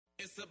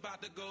It's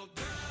about to go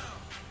down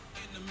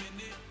in a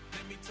minute.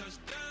 Let me touch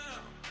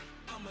down.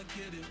 I'ma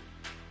get it.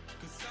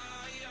 Cause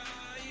I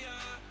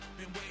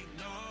been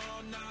waiting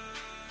all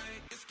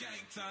night. It's game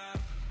time.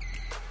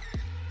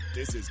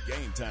 This is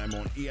Game Time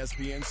on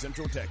ESPN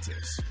Central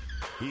Texas.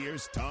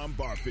 Here's Tom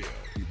Barfield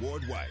and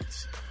Ward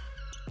White.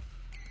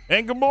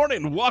 And good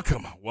morning.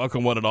 Welcome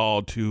one and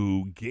all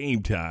to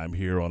Game Time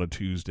here on a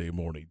Tuesday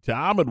morning.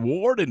 Tom and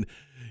Ward and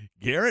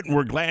Garrett, and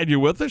we're glad you're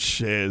with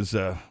us as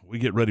we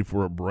get ready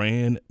for a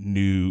brand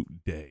new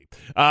day.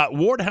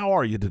 Ward, how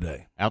are you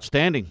today?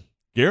 Outstanding.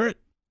 Garrett?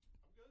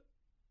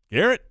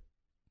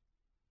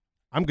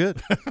 I'm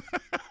good.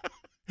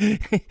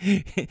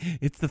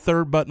 It's the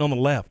third button on the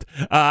left.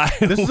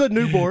 This is a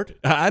new board.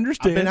 I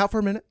understand. I've been out for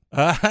a minute.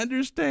 I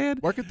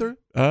understand. Working through.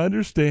 I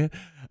understand.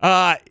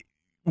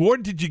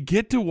 Ward, did you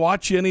get to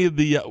watch any of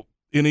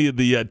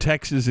the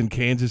Texas and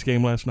Kansas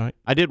game last night?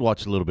 I did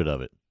watch a little bit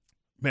of it.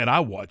 Man,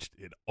 I watched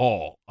it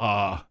all.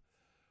 I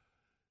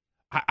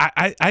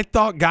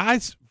thought,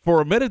 guys, for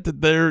a minute that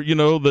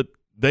that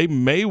they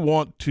may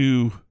want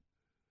to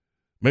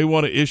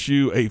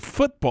issue a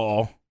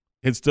football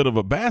instead of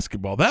a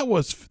basketball. That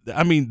was,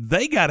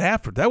 they got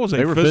after it. That was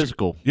they were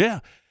physical. Yeah.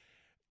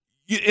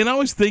 And I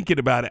was thinking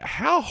about it.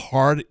 How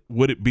hard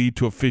would it be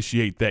to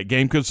officiate that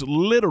game? Because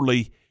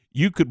literally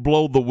you could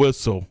blow the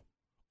whistle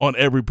on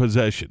every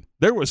possession.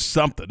 There was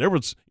something. There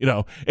was,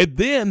 and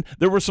then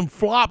there were some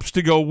flops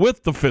to go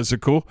with the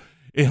physical.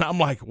 And I'm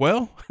like,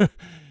 well,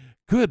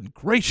 good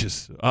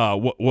gracious,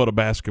 what a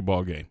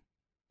basketball game.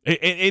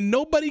 And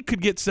nobody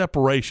could get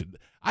separation.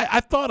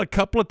 I thought a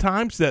couple of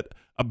times that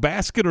a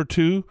basket or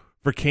two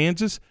for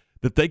Kansas,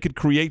 that they could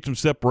create some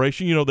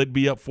separation. They'd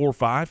be up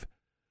 4-5.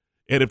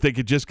 And if they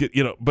could just get,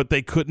 but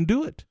they couldn't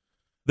do it.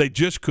 They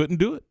just couldn't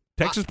do it.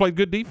 Texas played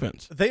good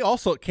defense.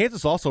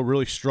 Kansas also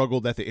really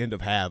struggled at the end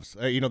of halves.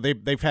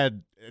 They've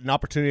had an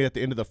opportunity at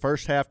the end of the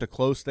first half to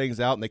close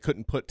things out, and they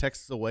couldn't put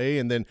Texas away.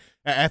 And then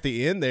at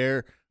the end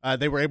there,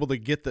 they were able to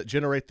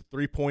generate the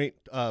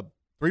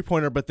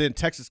three-pointer, but then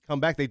Texas come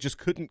back. They just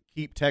couldn't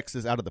keep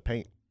Texas out of the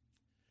paint.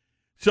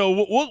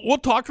 So we'll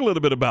talk a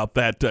little bit about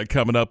that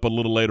coming up a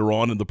little later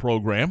on in the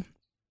program.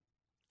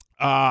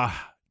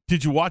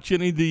 Did you watch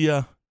any of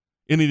the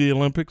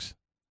Olympics?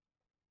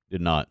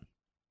 Did not.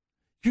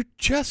 You're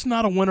just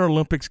not a Winter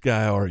Olympics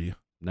guy, are you?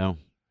 No.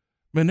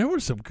 Man, there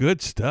was some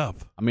good stuff.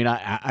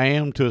 I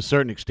am to a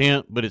certain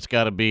extent, but it's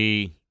got to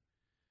be,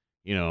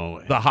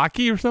 the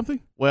hockey or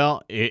something.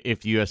 Well,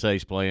 if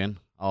USA's playing,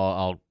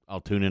 I'll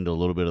tune into a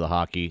little bit of the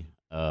hockey.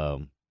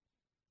 But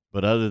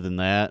other than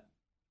that,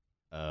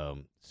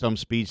 some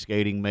speed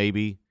skating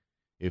maybe,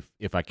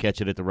 if I catch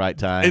it at the right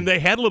time. And they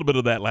had a little bit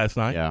of that last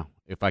night. Yeah,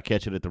 if I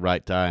catch it at the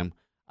right time.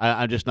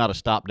 I'm just not a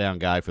stop-down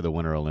guy for the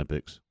Winter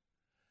Olympics.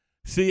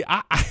 See,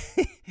 I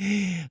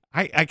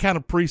kind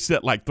of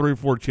preset like 3 or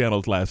 4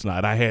 channels last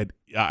night. I had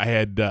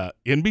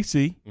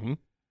NBC, mm-hmm.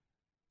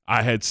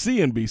 I had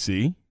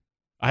CNBC,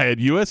 I had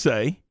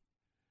USA,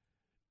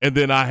 and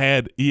then I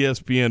had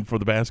ESPN for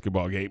the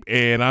basketball game.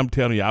 And I'm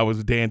telling you, I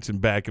was dancing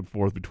back and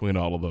forth between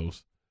all of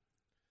those.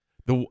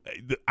 I'm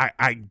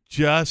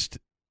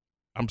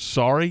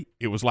sorry,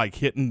 it was like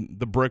hitting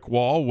the brick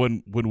wall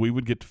when we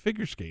would get to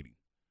figure skating.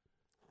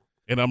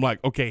 And I'm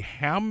like, okay,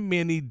 how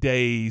many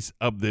days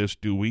of this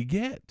do we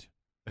get?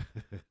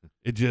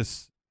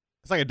 It's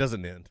like it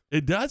doesn't end.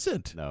 It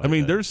doesn't. No,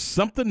 there's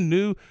something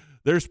new.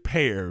 There's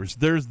pairs.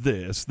 There's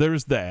this.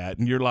 There's that.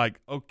 And you're like,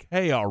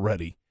 okay,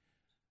 already.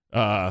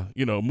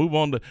 Move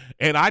on to.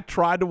 And I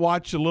tried to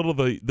watch a little of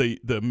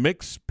the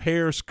mixed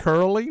pairs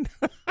curling.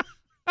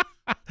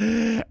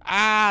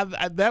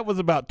 That was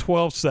about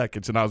 12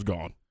 seconds, and I was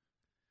gone.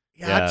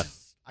 Yeah.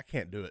 I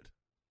can't do it.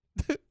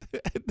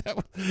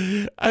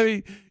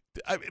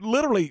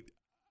 Literally,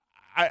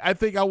 I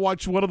think I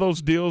watched one of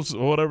those deals,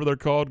 or whatever they're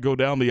called, go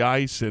down the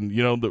ice, and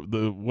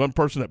the one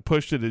person that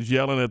pushed it is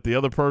yelling at the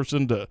other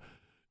person to,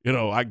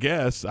 I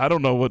guess I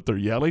don't know what they're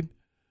yelling.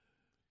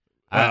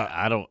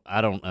 I don't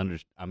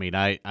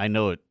understand. I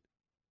know it.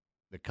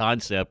 The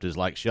concept is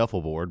like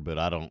shuffleboard, but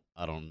I don't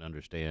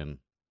understand.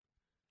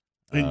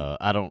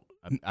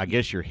 I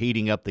guess you're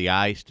heating up the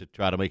ice to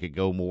try to make it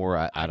go more.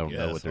 I don't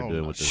know what they're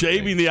doing with this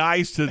shaving the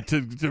ice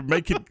to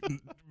make it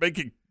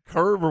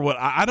curve or what.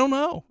 I don't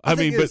know.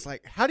 But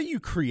like, how do you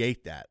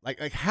create that?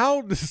 Like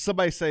how does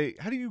somebody say?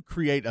 How do you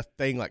create a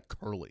thing like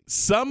curling?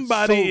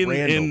 Somebody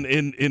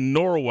in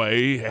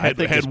Norway had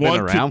been one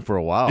around for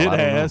a while.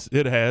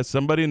 It has.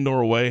 Somebody in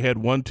Norway had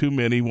one too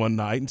many one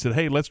night and said,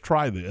 "Hey, let's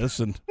try this."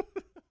 And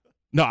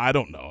no, I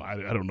don't know.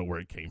 I don't know where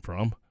it came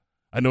from.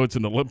 I know it's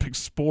an Olympic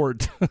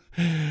sport,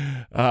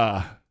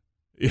 but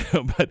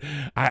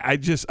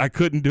I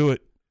couldn't do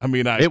it.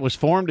 It was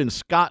formed in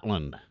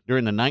Scotland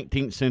during the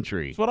 19th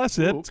century. That's what I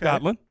said. Okay.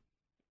 Scotland.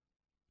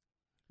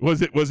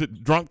 Was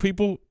it drunk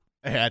people?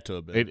 It had to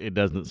have been. It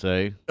doesn't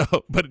say.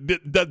 Oh, but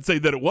it doesn't say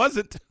that it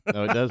wasn't.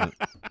 No, it doesn't.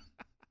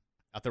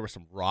 Out there were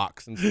some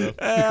rocks and stuff.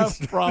 Yeah,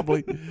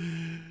 probably.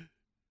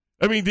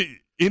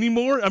 Any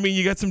more?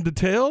 You got some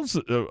details?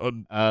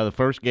 The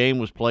first game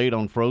was played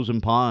on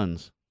frozen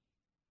ponds.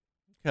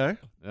 Okay.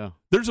 Yeah.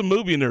 There's a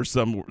movie in there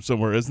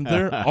somewhere, isn't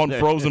there? On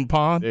Frozen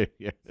Pond.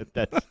 Yeah,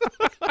 that's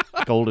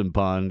Golden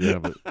Pond. Yeah,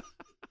 but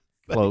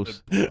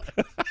close.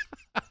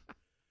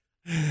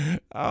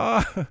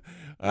 I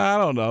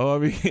don't know. I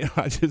mean,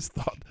 I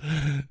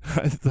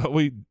thought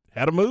we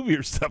had a movie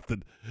or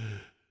something.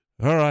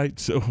 All right,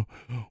 so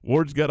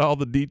Ward's got all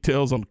the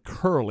details on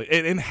curling.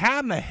 And how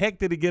in the heck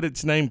did he get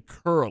its name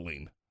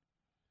curling?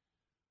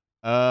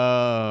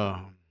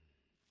 I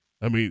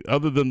mean,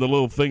 other than the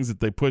little things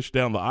that they push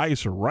down the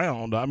ice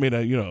around, I mean,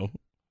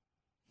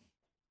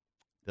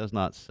 Does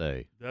not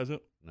say. Does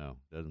it? No,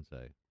 doesn't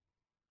say.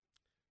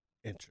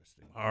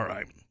 Interesting. All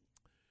right.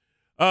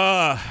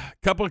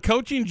 Couple of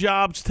coaching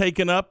jobs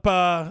taken up.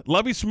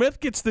 Lovie Smith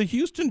gets the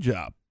Houston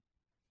job.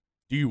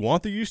 Do you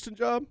want the Houston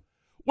job?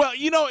 Well,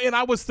 and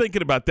I was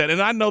thinking about that, and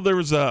I know there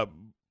was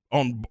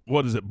on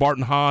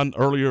Barton Hahn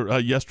earlier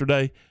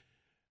yesterday.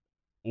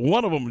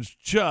 One of them was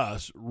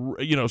just,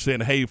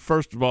 saying, hey,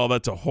 first of all,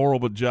 that's a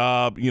horrible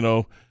job.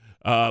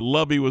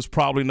 Lovie was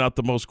probably not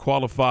the most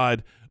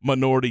qualified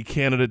minority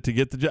candidate to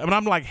get the job. And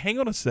I'm like, hang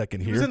on a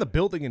second here. He was in the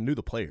building and knew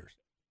the players.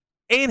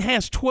 And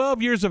has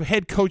 12 years of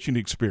head coaching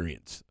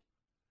experience.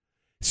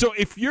 So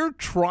if you're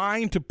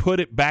trying to put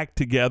it back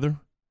together,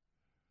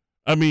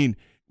 I mean,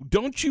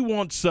 don't you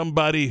want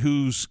somebody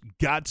who's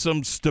got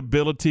some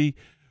stability,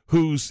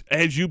 who's,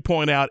 as you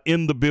point out,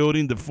 in the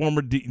building, the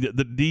former the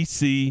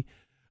DC,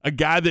 a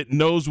guy that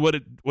knows what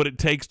it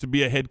takes to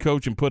be a head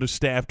coach and put a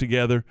staff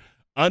together,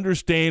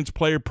 understands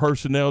player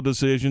personnel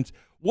decisions.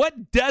 What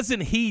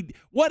hasn't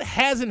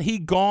he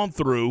gone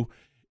through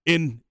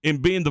in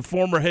being the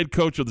former head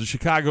coach of the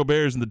Chicago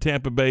Bears and the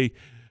Tampa Bay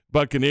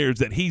Buccaneers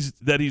that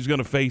he's going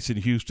to face in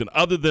Houston,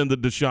 other than the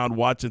Deshaun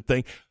Watson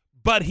thing?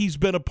 But he's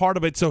been a part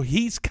of it, so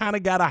he's kind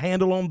of got a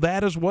handle on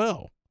that as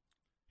well.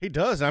 He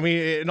does. I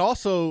mean, and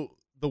also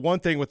the one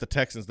thing with the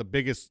Texans,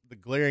 the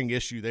glaring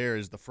issue there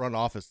is the front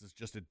office is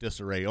just in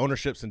disarray.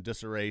 Ownership's in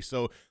disarray.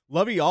 So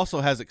Lovie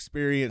also has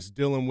experience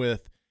dealing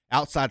with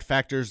outside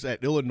factors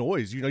at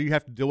Illinois. You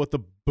have to deal with the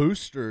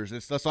boosters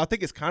and stuff. So I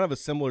think it's kind of a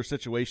similar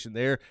situation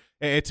there.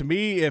 And to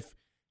me, if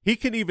he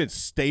can even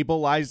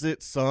stabilize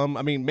it some,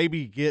 I mean,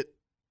 maybe get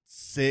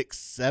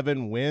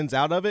 6-7 wins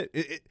out of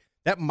it,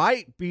 that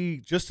might be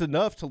just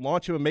enough to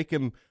launch him and make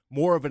him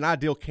more of an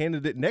ideal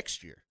candidate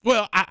next year.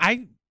 Well,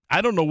 I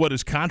don't know what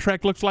his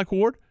contract looks like,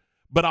 Ward,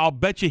 but I'll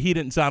bet you he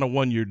didn't sign a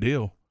one-year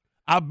deal.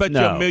 I'll bet you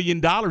 $1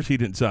 million he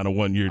didn't sign a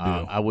one-year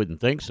deal. I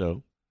wouldn't think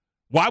so.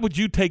 Why would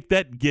you take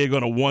that gig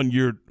on a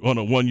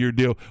one-year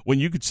deal when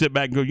you could sit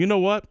back and go, you know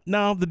what?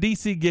 No, the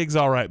DC gig's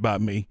all right by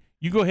me.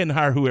 You go ahead and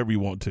hire whoever you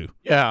want to.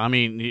 Yeah, I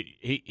mean,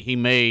 he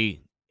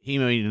may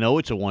know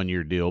it's a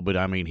one-year deal, but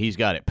I mean, he's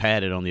got it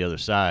padded on the other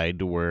side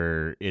to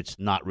where it's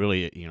not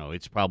really,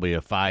 it's probably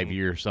a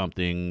 5-year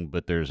something,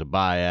 but there's a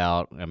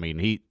buyout. I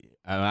mean,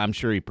 I'm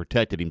sure he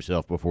protected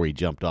himself before he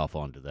jumped off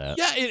onto that.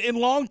 Yeah, in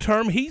long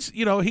term, he's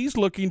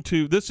looking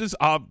to. This is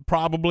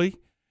probably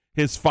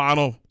his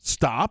final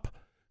stop.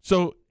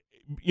 So,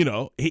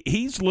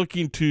 he's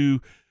looking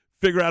to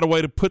figure out a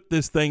way to put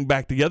this thing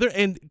back together.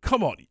 And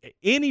come on,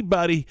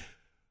 anybody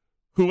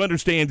who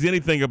understands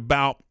anything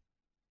about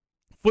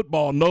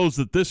football knows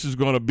that this is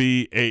going to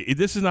be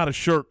this is not a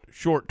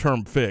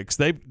short-term fix.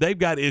 They've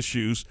got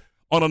issues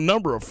on a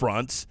number of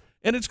fronts,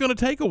 and it's going to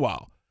take a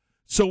while.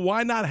 So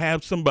why not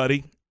have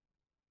somebody,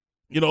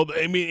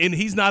 I mean, and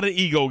he's not an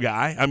ego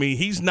guy. I mean,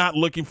 he's not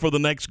looking for the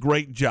next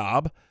great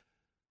job.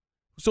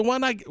 So why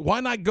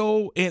not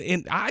go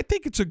and I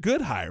think it's a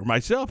good hire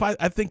myself. I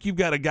think you've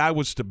got a guy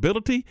with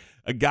stability,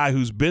 a guy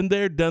who's been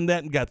there, done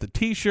that, and got the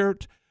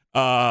T-shirt,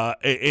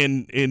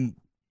 and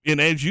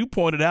as you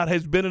pointed out,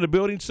 has been in the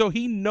building, so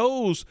he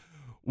knows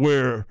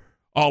where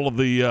all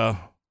the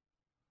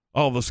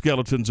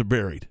skeletons are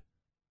buried.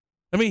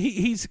 I mean,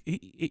 he's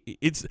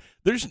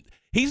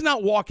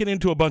not walking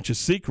into a bunch of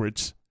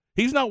secrets.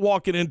 He's not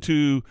walking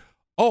into,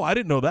 I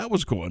didn't know that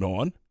was going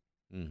on.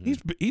 Mm-hmm.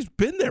 He's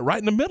been there right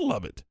in the middle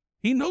of it.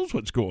 He knows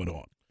what's going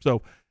on.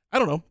 So I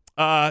don't know.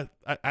 I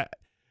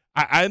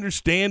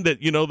understand that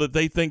that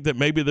they think that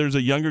maybe there's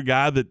a younger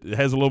guy that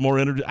has a little more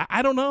energy.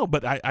 I don't know,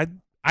 but I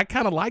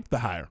kind of like the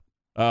hire.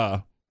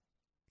 So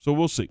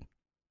we'll see.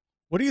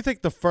 What do you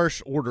think the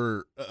first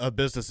order of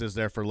business is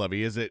there for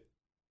Lovie? Is it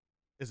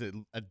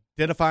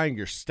identifying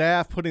your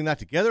staff, putting that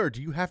together, or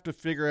do you have to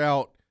figure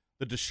out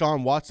the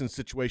Deshaun Watson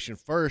situation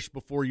first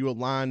before you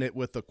align it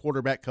with the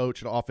quarterback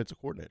coach and offensive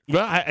coordinator?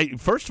 Well,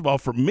 first of all,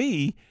 for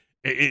me,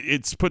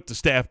 it's put the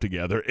staff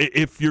together.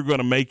 If you're going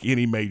to make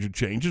any major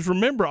changes,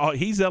 remember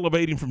he's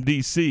elevating from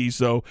DC,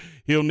 so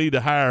he'll need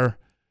to hire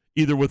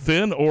either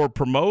within or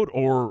promote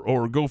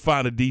or go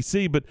find a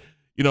DC. But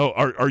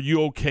are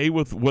you okay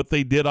with what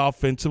they did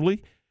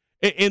offensively?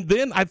 And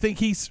then I think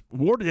he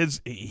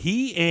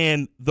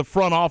and the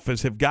front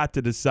office have got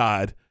to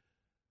decide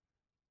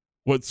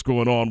what's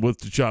going on with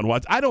Deshaun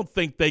Watson. I don't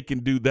think they can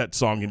do that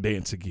song and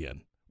dance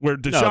again, where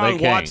Deshaun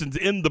Watson's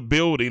in the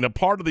building, a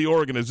part of the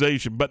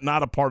organization, but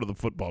not a part of the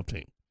football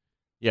team.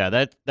 Yeah,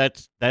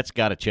 that's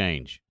got to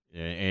change,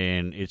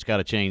 and it's got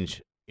to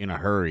change in a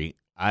hurry.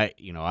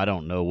 I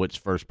don't know what's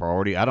first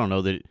priority. I don't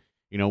know that,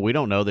 we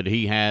don't know that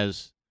he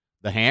has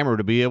the hammer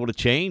to be able to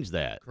change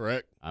that.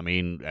 Correct. I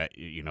mean,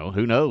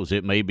 who knows?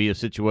 It may be a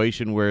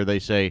situation where they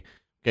say,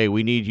 okay,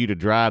 we need you to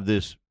drive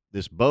this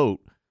boat,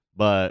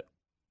 but,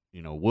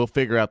 we'll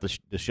figure out the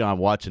Deshaun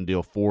Watson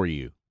deal for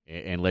you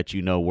and let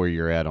you know where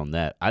you're at on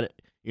that.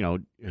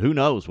 Who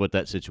knows what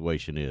that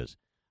situation is.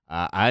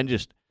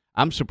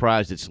 I'm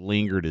surprised it's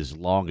lingered as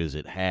long as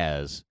it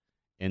has,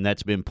 and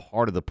that's been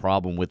part of the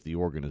problem with the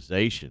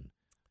organization.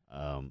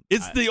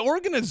 Is the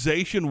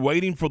organization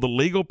waiting for the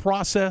legal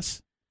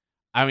process?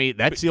 I mean,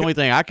 that's the only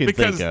thing I can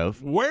think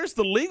of. Where's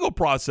the legal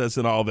process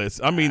in all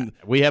this? I mean,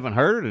 we haven't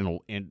heard in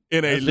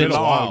a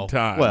long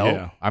time. Well,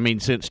 yeah. I mean,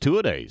 since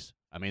two-a-days.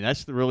 I mean,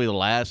 that's really the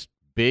last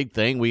big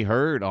thing we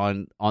heard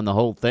on the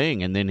whole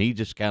thing, and then he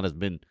just kind of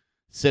been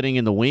sitting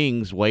in the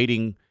wings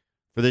waiting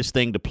for this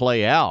thing to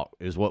play out,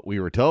 is what we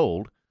were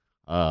told.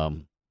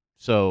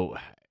 So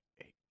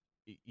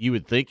you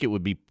would think it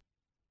would be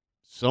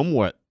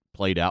somewhat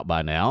played out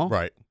by now,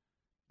 right?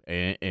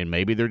 And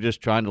maybe they're just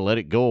trying to let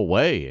it go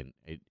away, and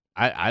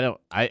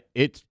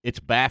it's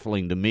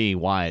baffling to me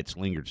why it's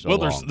lingered so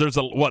long.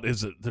 Well,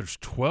 there's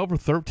 12 or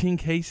 13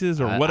 cases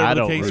or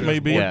whatever the case may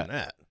be.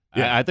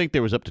 Yeah. I think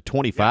there was up to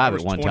 25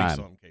 at one time.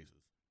 Some cases.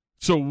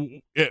 So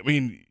I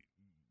mean,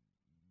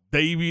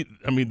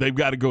 they've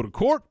got to go to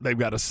court. They've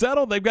got to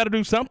settle. They've got to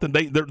do something.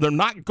 They're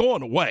not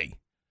going away.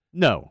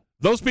 No,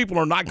 those people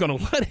are not going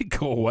to let it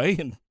go away.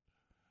 And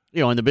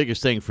and the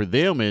biggest thing for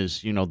them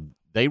is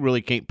they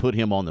really can't put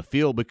him on the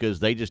field because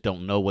they just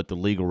don't know what the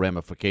legal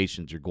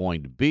ramifications are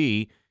going to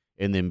be,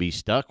 and then be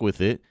stuck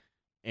with it.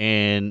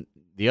 And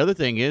the other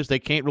thing is they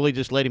can't really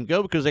just let him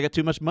go because they got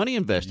too much money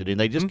invested, and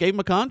they just gave him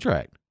a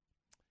contract.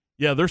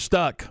 Yeah, they're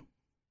stuck.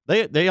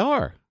 They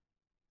are.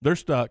 They're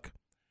stuck.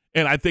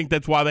 And I think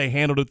that's why they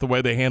handled it the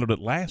way they handled it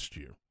last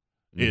year,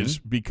 is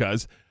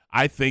because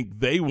I think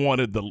they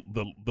wanted the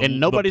and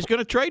nobody's going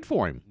to trade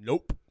for him.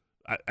 Nope.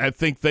 I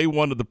think they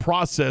wanted the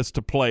process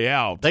to play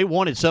out. They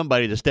wanted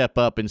somebody to step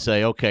up and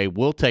say, okay,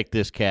 we'll take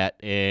this cat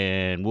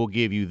and we'll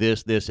give you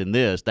this, this, and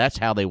this. That's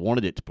how they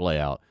wanted it to play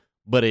out,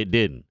 but it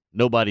didn't.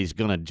 Nobody's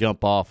going to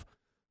jump off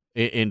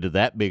into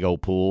that big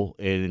old pool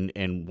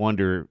and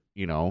wonder,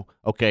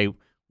 okay,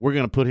 we're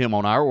going to put him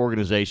on our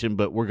organization,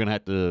 but we're going to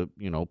have to,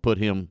 put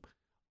him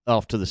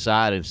off to the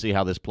side and see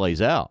how this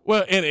plays out.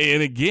 Well,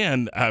 and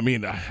again, I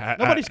mean,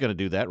 nobody's going to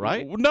do that,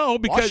 right? No,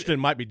 because Washington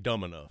might be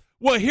dumb enough.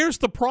 Well, here's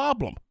the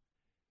problem: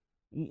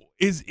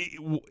 is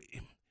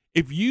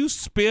if you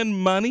spend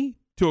money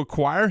to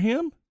acquire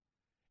him,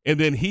 and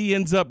then he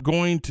ends up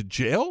going to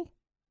jail.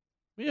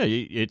 Yeah,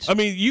 it's. I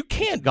mean, you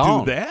can't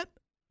do that.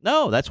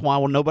 No, that's why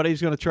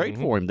nobody's going to trade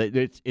for him.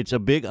 It's a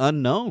big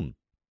unknown.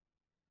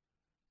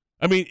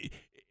 I mean,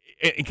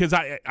 because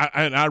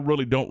I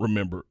really don't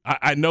remember.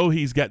 I know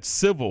he's got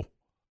civil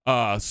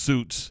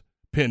suits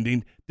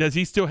pending. Does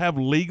he still have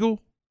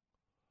legal?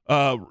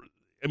 I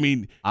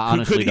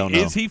honestly don't know.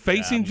 Is he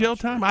facing jail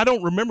time? I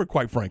don't remember,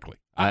 quite frankly.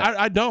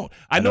 I don't.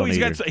 I know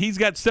he's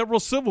got several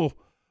civil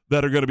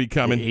that are going to be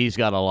coming. He's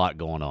got a lot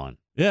going on.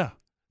 Yeah.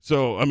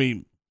 So I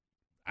mean,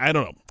 I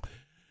don't know.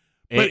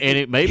 But and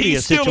it may be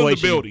a situation. Still in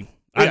the building.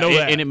 I know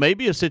that. And it may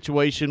be a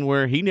situation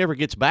where he never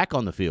gets back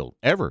on the field,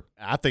 ever.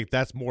 I think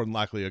that's more than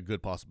likely a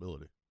good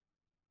possibility.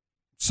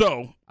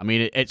 So, I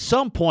mean, at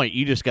some point,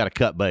 you just got to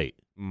cut bait.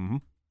 Mm-hmm.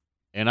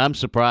 And I'm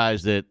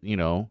surprised that,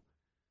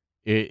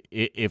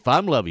 if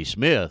I'm Lovie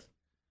Smith,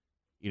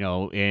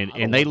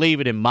 and they leave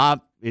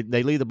it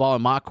they leave the ball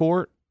in my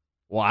court,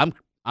 well,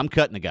 I'm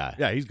cutting the guy.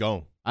 Yeah, he's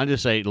gone. I'm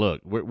just saying, look,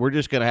 we're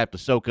just going to have to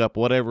soak up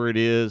whatever it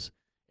is,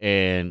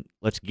 and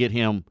let's get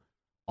him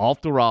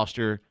off the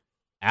roster,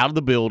 out of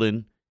the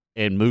building,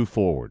 and move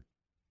forward.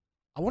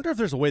 I wonder if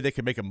there's a way they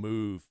could make a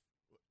move.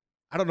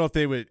 I don't know if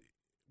they would,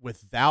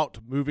 without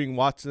moving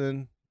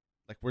Watson,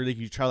 like where they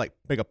could try like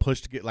make a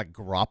push to get like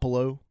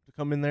Garoppolo to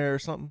come in there or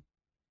something.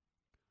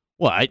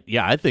 Well,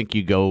 I think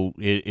you go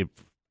if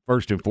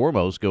first and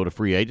foremost go to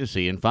free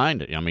agency and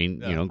find it. I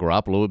mean,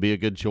 Garoppolo would be a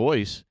good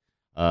choice,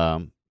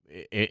 and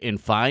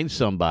find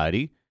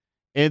somebody,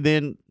 and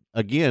then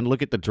again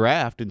look at the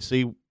draft and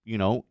see,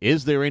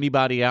 is there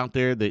anybody out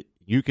there that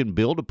you can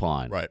build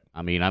upon? Right.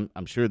 I mean,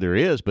 I'm sure there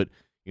is, but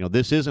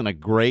this isn't a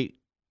great,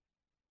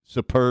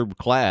 superb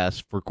class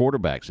for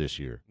quarterbacks this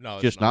year. No,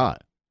 it's just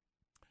not.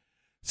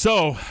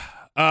 So,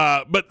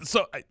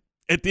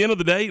 at the end of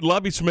the day,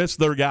 Lovie Smith's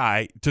their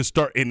guy to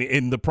start.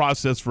 In the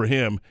process for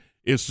him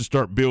is to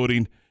start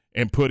building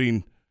and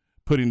putting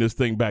this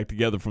thing back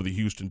together for the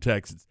Houston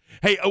Texans.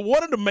 Hey, I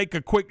wanted to make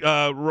a quick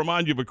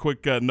remind you of a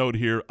quick note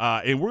here,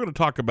 and we're going to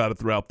talk about it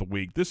throughout the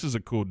week. This is a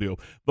cool deal.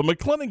 The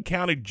McLennan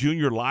County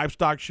Junior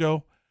Livestock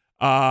Show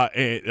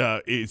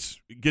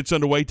gets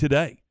underway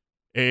today,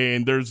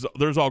 and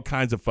there's all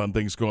kinds of fun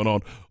things going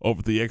on over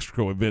at the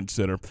Extraco Event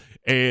Center,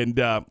 and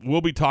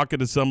we'll be talking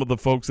to some of the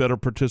folks that are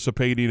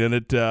participating in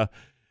it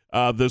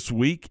this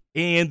week,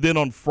 and then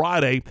on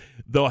Friday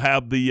they'll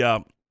have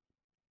the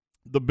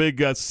the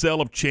big Sale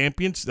of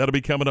Champions. That'll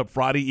be coming up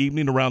Friday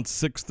evening around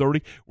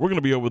 6:30. We're going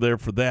to be over there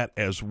for that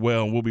as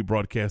well. We'll be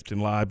broadcasting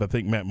live. I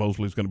think Matt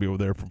Mosley is going to be over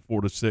there from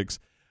 4 to 6.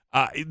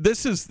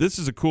 This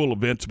is a cool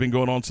event. It's been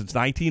going on since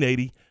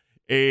 1980,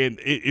 and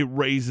it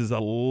raises a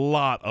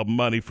lot of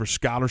money for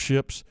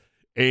scholarships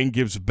and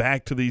gives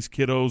back to these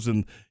kiddos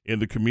in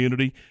the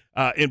community.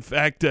 In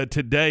fact,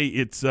 today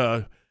it's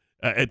at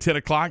 10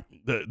 o'clock.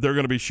 They're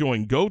going to be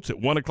showing goats. At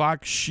 1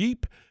 o'clock,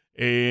 sheep.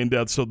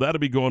 And so that'll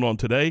be going on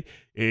today,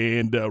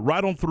 and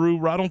right on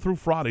through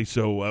Friday.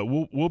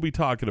 So we'll be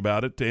talking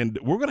about it, and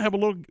we're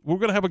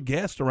gonna have a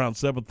guest around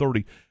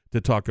 7:30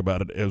 to talk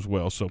about it as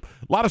well. So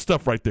a lot of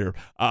stuff right there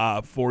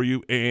for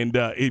you. And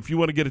if you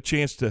want to get a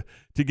chance to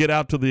get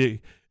out to the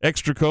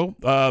Extraco,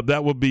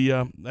 that would be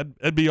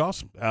that'd be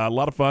awesome. A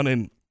lot of fun,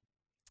 and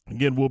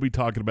again, we'll be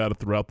talking about it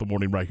throughout the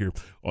morning right here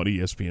on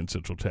ESPN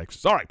Central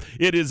Texas. All right,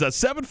 it is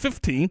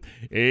 7:15,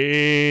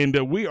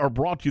 and we are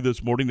brought to you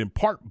this morning in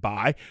part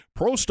by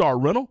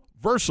ProStar Rental,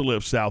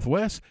 VersaLift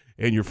Southwest,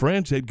 and your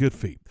friends at Good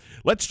Feet.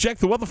 Let's check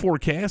the weather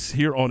forecast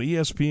here on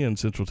ESPN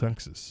Central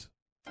Texas.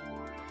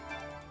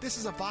 This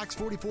is a Fox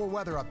 44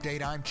 weather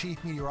update. I'm Chief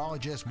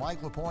Meteorologist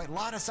Mike LaPointe. A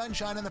lot of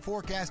sunshine in the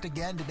forecast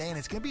again today, and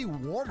it's going to be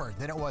warmer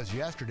than it was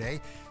yesterday.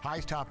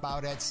 Highs top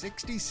out at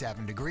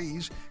 67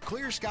 degrees.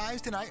 Clear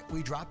skies tonight.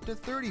 We drop to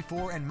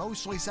 34 and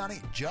mostly sunny.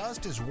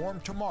 Just as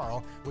warm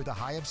tomorrow with a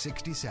high of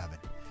 67.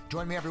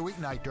 Join me every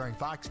weeknight during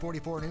Fox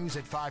 44 News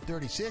at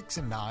 5:36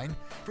 and 9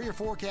 for your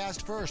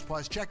forecast first.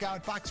 Plus, check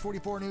out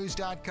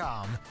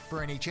fox44news.com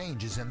for any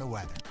changes in the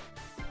weather.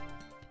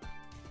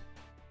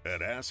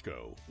 At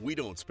ASCO, we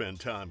don't spend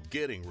time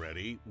getting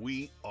ready,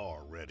 we are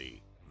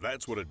ready.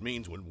 That's what it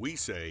means when we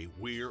say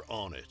we're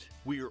on it.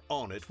 We're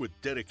on it with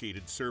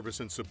dedicated service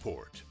and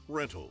support,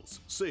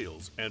 rentals,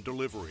 sales, and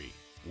delivery.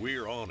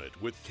 We're on it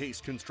with Case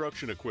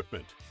Construction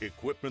Equipment.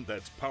 Equipment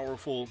that's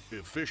powerful,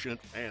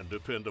 efficient, and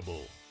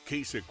dependable.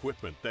 Case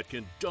equipment that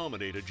can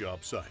dominate a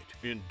job site,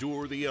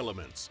 endure the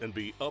elements, and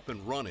be up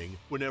and running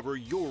whenever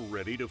you're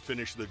ready to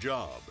finish the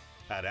job.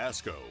 At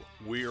ASCO,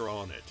 we're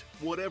on it,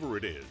 whatever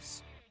it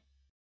is.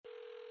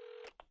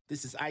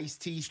 This is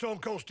Ice-T, Stone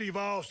Cold Steve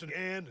Austin,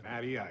 and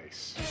Matty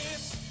Ice.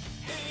 This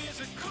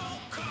is a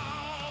cold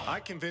call. I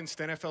convinced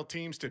NFL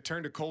teams to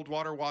turn to cold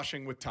water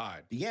washing with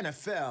Tide. The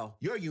NFL,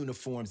 your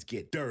uniforms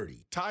get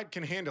dirty. Tide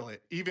can handle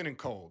it, even in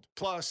cold.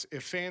 Plus,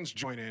 if fans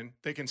join in,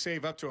 they can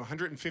save up to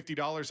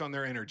 $150 on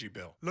their energy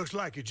bill. looks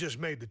like you just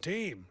made the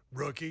team,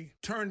 rookie.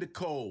 Turn to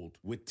cold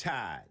with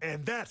Tide.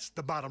 And that's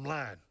the bottom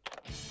line.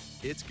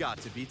 It's got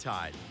to be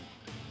Tide.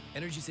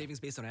 Energy savings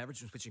based on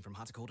average when switching from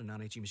hot to cold and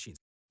non-HE machines.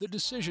 The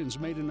decisions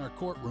made in our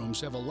courtrooms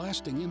have a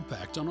lasting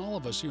impact on all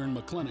of us here in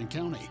McLennan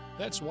County.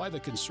 That's why the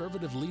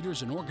conservative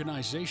leaders and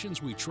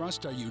organizations we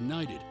trust are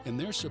united in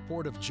their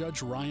support of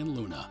Judge Ryan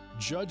Luna.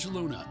 Judge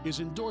Luna is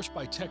endorsed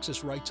by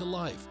Texas Right to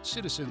Life,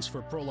 Citizens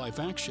for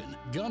Pro-Life Action,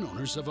 Gun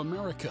Owners of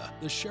America,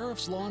 the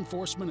Sheriff's Law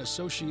Enforcement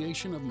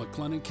Association of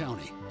McLennan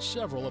County,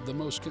 several of the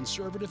most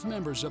conservative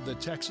members of the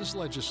Texas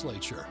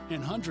legislature,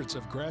 and hundreds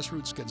of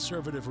grassroots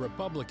conservative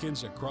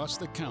Republicans across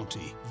the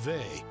county.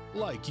 They,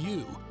 like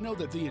you, know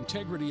that the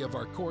integrity of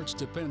our courts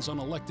depends on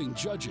electing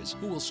judges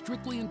who will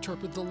strictly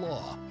interpret the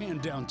law,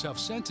 hand down tough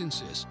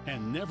sentences,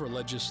 and never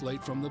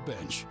legislate from the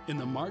bench. In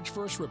the March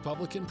 1st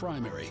Republican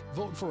primary,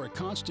 vote for a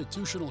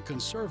constitutional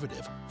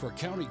conservative for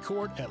county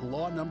court at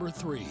law number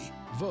 3.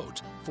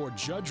 Vote for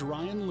Judge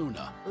Ryan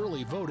Luna.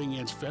 Early voting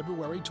ends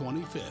February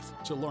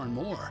 25th. To learn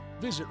more,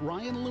 visit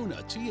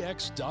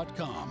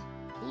RyanLunaTX.com.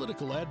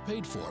 Political ad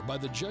paid for by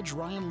the Judge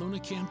Ryan Luna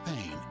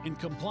campaign in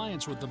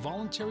compliance with the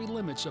voluntary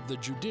limits of the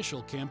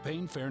Judicial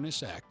Campaign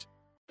Fairness Act.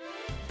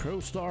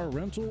 ProStar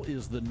Rental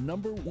is the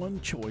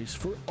 #1 choice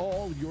for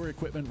all your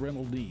equipment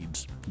rental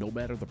needs. No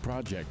matter the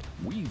project,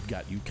 we've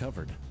got you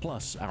covered.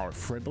 Plus, our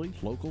friendly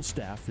local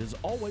staff is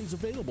always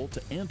available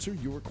to answer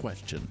your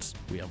questions.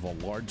 We have a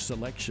large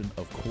selection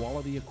of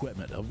quality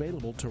equipment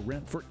available to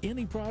rent for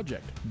any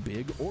project,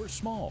 big or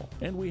small.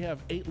 And we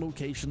have 8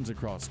 locations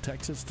across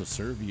Texas to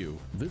serve you.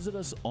 Visit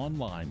us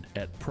online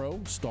at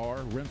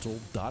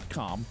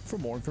ProStarRental.com for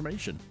more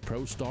information.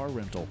 ProStar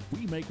Rental,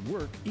 we make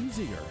work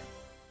easier.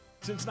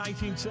 Since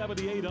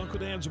 1978, Uncle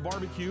Dan's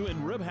Barbecue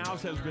and Rib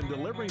House has been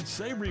delivering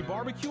savory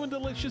barbecue and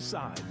delicious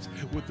sides.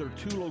 With their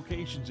 2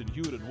 locations in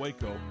Hewitt and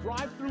Waco,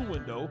 drive-through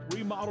window,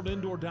 remodeled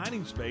indoor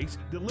dining space,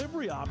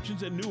 delivery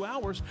options, and new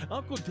hours,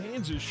 Uncle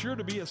Dan's is sure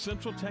to be a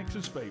Central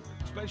Texas favorite.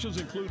 Specials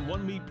include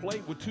 1 meat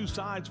plate with 2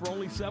 sides for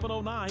only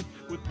 $7.09,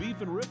 with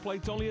beef and rib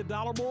plates only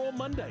 $1 more on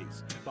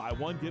Mondays. Buy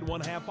 1, get 1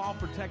 half off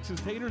for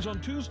Texas taters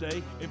on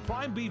Tuesday and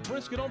prime beef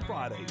brisket on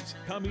Fridays.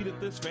 Come eat at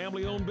this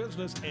family-owned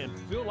business and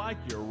feel like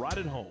you're right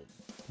at home.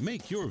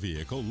 Make your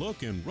vehicle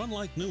look and run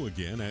like new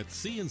again at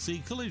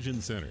CNC Collision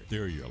Center.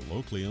 They're your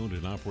locally owned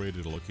and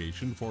operated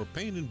location for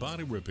paint and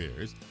body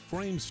repairs,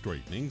 frame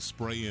straightening,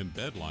 spray and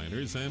bed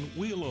liners, and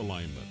wheel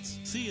alignments.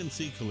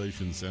 CNC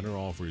Collision Center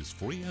offers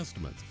free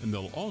estimates, and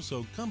they'll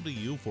also come to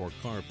you for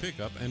car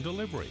pickup and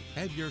delivery.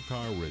 Have your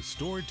car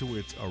restored to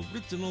its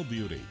original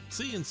beauty.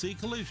 CNC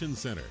Collision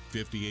Center,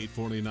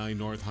 5849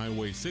 North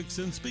Highway 6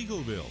 in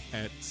Spiegelville,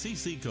 at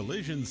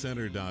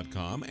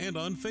cccollisioncenter.com and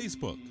on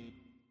Facebook.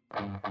 All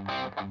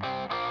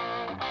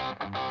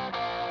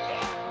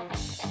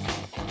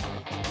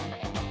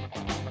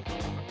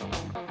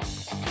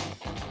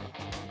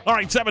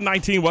right,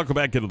 7:19. Welcome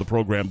back into the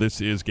program. This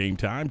is Game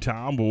Time.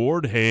 Tom,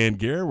 Ward, and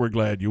Gary, we're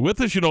glad you're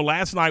with us. You know,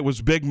 last night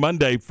was Big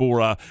Monday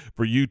for UT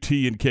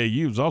and KU.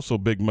 It was also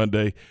Big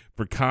Monday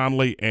for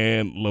Connally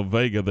and La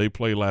Vega. They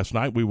played last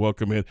night. We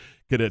welcome in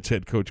Cadets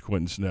head coach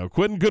Quinton Snell.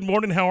 Quinton, good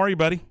morning. How are you,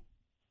 buddy?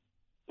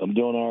 I'm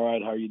doing all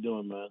right. How are you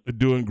doing, man?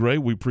 Doing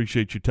great. We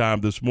appreciate your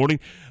time this morning.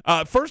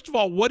 First of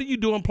all, what are you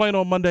doing playing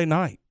on Monday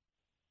night?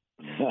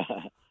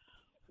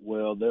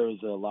 Well, there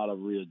was a lot of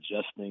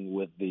readjusting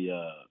with the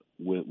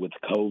with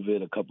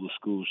COVID. A couple of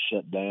schools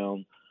shut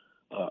down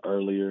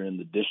earlier in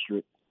the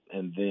district,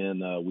 and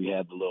then we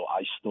had the little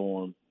ice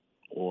storm,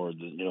 or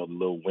the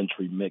little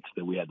wintry mix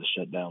that we had to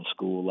shut down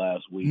school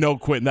last week. No,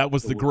 Quinton, that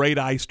was the great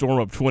ice storm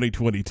of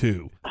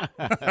 2022.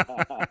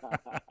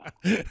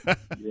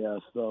 Yeah,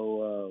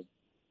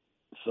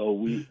 so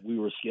we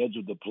were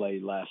scheduled to play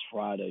last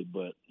Friday,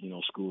 but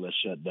school has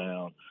shut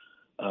down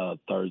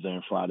Thursday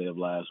and Friday of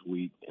last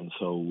week, and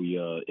so we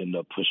ended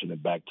up pushing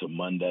it back to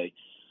Monday.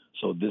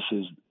 So this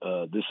is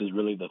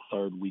really the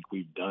third week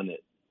we've done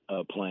it,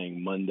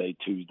 playing Monday,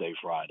 Tuesday,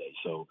 Friday.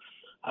 So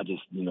I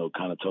just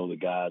kind of told the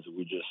guys that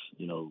we're just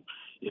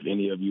if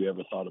any of you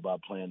ever thought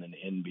about playing in the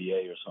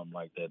NBA or something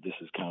like that, this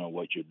is kind of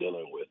what you're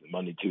dealing with.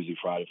 Monday, Tuesday,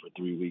 Friday for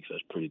 3 weeks,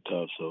 that's pretty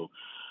tough. So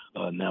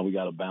now we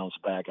got to bounce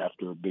back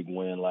after a big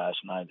win last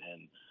night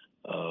and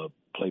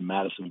play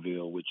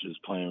Madisonville, which is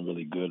playing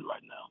really good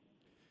right now.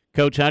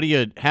 Coach, how do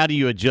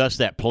you adjust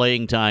that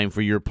playing time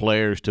for your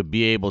players to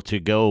be able to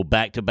go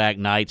back-to-back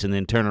nights and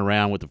then turn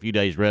around with a few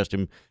days rest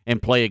and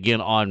play again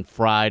on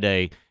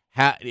Friday?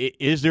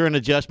 Is there an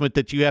adjustment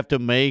that you have to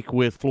make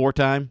with floor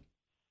time?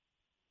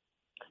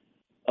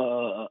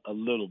 A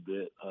little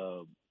bit,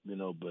 but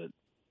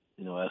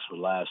as for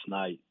last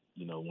night,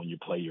 when you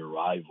play your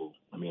rival,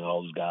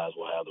 all those guys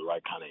will have the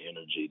right kind of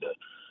energy to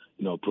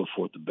put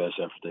forth the best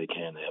effort they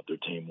can to help their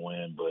team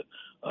win. But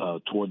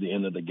toward the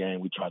end of the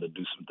game, we tried to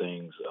do some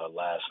things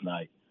last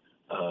night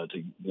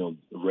to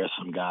rest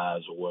some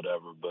guys or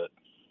whatever. But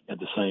at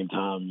the same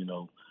time,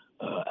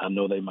 I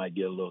know they might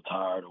get a little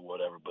tired or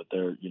whatever, but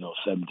they're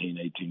 17,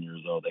 18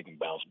 years old. They can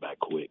bounce back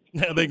quick.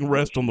 Yeah, they can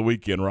rest on the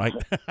weekend, right?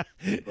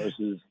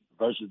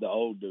 versus the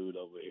old dude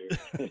over here.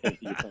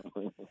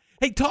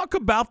 Hey, talk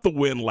about the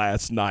win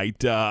last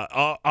night.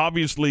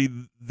 Obviously,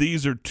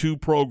 these are two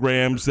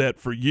programs that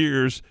for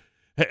years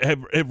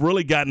have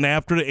really gotten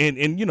after it,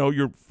 and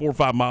you're 4 or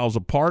 5 miles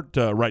apart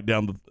right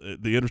down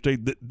the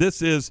interstate.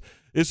 This is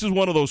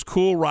one of those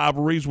cool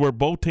rivalries where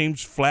both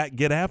teams flat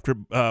get after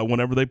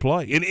whenever they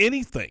play in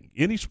anything,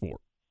 any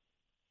sport.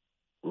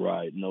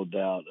 Right, no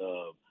doubt.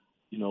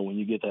 When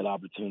you get that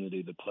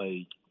opportunity to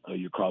play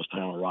your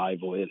crosstown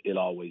rival, it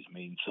always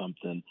means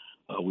something.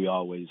 We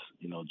always,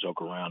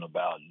 joke around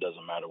about it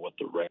doesn't matter what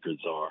the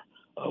records are.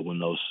 When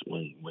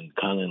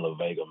Connally and La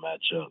Vega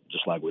match up,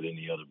 just like with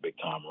any other big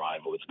time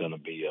rival, it's going to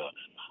be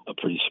a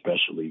pretty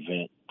special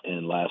event.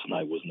 And last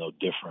night was no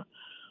different.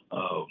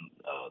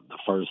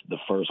 The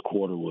first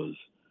quarter was,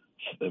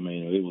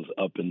 it was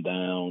up and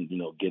down.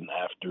 Getting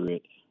after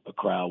it. A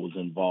crowd was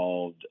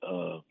involved.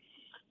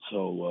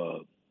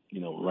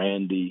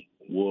 Randy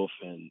Wolf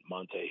and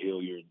Monte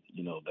Hilliard,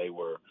 they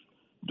were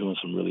doing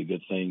some really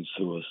good things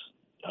to us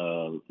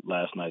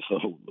last night.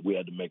 So we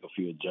had to make a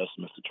few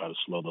adjustments to try to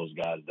slow those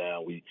guys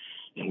down. We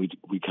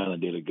kind of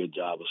did a good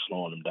job of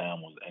slowing them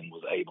down and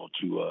was able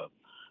to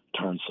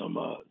turn some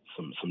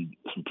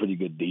pretty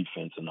good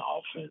defense into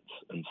offense.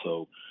 And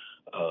so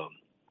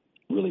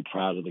really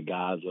proud of the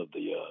guys of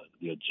the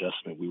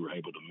adjustment we were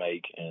able to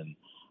make and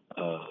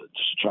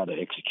just to try to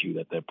execute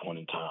at that point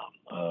in time.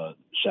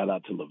 Shout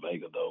out to La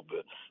Vega, though,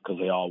 because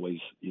they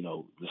always,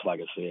 just like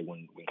I said,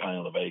 when Connally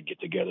and La Vega get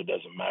together, it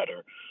doesn't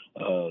matter,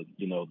 the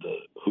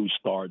who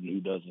starts and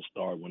who doesn't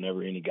start.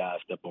 Whenever any guys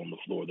step on the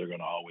floor, they're going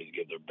to always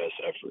give their best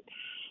effort.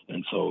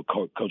 And so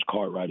Coach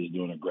Cartwright is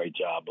doing a great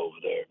job over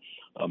there,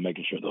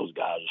 making sure those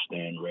guys are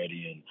staying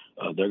ready,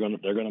 and they're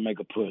gonna make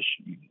a push.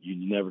 You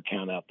never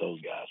count out those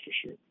guys for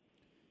sure.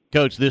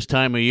 Coach, this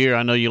time of year,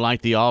 I know you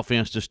like the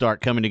offense to start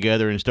coming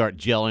together and start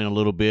gelling a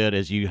little bit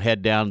as you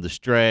head down the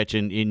stretch,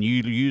 and you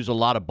use a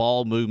lot of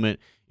ball movement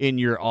in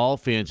your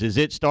offense. Is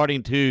it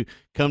starting to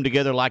come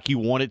together like you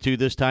want it to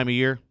this time of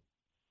year?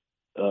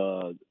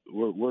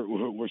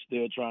 We're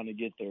still trying to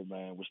get there,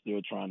 man. We're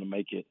still trying to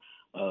make it,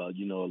 a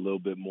little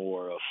bit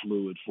more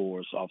fluid for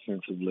us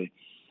offensively,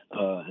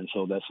 and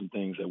so that's some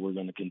things that we're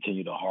going to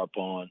continue to harp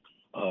on.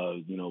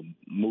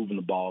 Moving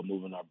the ball,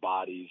 moving our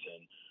bodies,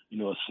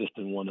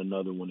 assisting one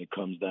another when it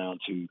comes down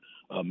to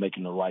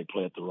making the right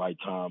play at the right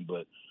time.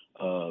 But,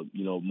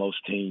 most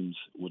teams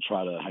will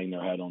try to hang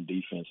their hat on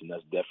defense, and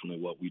that's definitely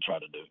what we try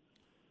to do.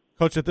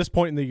 Coach, at this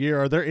point in the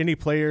year, are there any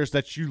players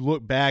that you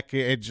look back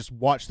and just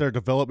watch their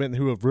development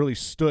who have really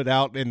stood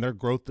out in their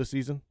growth this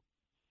season?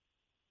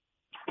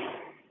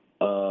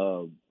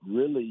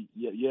 Really,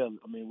 yeah.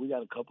 I mean, we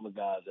got a couple of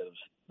guys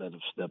that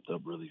have stepped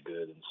up really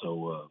good, and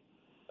so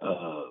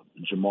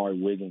Jamari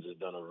Wiggins has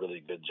done a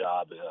really good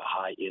job. A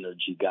high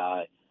energy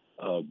guy,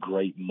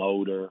 great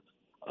motor,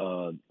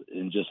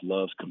 and just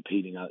loves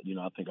competing. I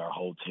think our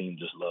whole team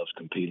just loves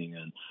competing,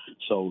 and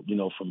so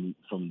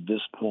from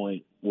this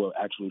point, well,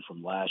 actually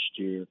from last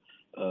year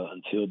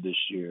until this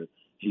year,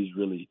 he's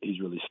really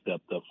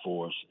stepped up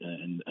for us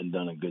and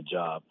done a good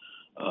job.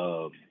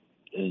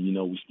 And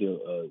we still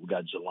we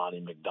got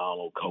Jelani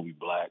McDonald, Kobe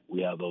Black.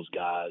 We have those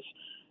guys,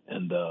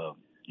 and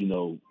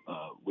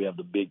we have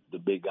the big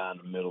guy in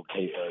the middle,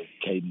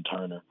 Caden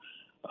Turner.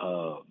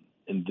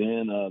 And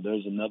then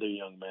there's another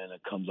young man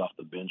that comes off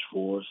the bench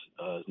for us.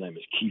 His name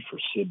is Kiefer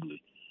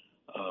Sibley.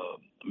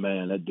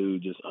 Man, that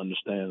dude just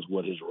understands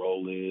what his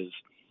role is,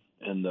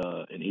 and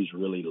he's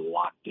really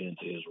locked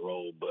into his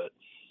role. But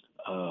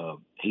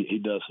he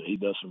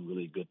does some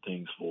really good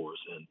things for us.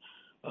 And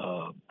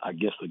I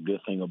guess the good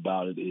thing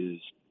about it is,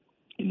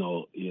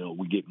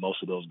 we get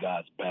most of those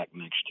guys back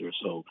next year.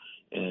 So,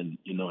 and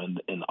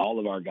all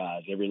of our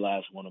guys, every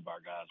last one of our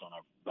guys on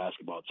our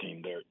basketball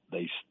team,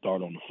 they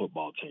start on the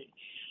football team.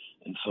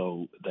 And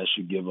so that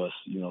should give us,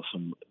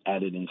 some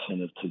added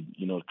incentive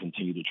to,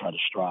 continue to try to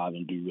strive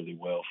and do really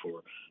well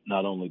for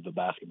not only the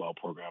basketball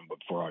program, but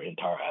for our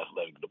entire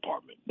athletic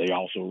department. They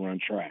also run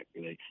track.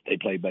 They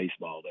play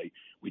baseball.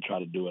 We try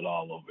to do it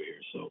all over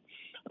here. So,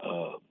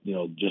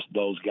 just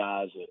those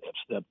guys have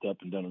stepped up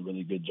and done a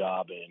really good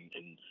job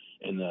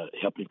in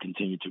helping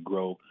continue to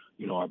grow,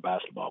 our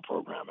basketball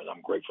program. And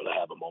I'm grateful to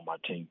have them on my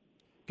team.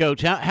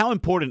 Coach, how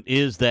important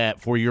is that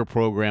for your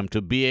program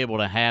to be able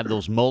to have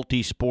those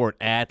multi-sport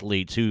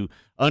athletes who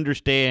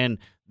understand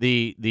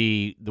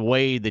the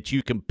way that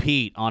you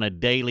compete on a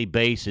daily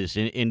basis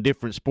in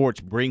different sports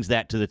brings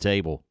that to the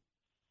table?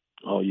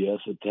 Oh, yeah,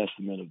 it's a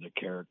testament of their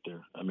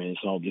character. I mean,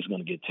 it's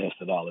going to get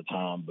tested all the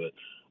time, but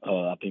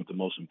I think the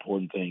most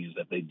important thing is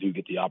that they do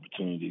get the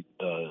opportunity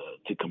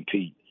to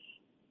compete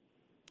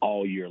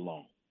all year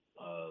long.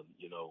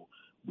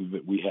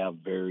 We have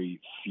very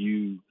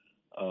few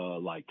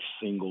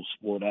single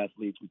sport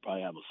athletes. We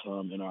probably have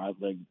some in our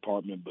athletic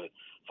department, but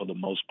for the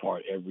most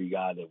part, every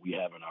guy that we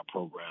have in our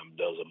program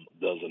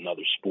does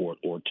another sport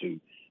or two,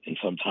 and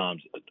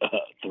sometimes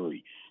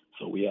three.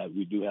 So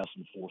we do have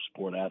some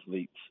 4-sport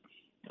athletes,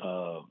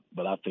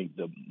 but I think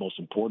the most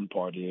important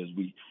part is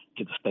we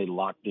get to stay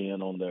locked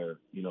in on their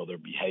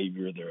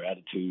behavior, their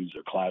attitudes,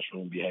 their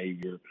classroom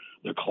behavior,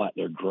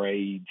 their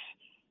grades,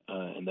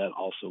 and that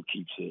also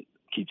keeps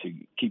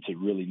it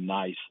really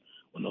nice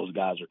when those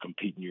guys are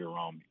competing year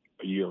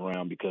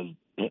round, because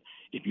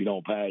if you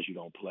don't pass, you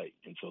don't play,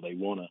 and so they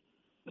want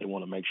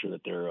to make sure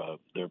that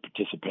they're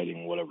participating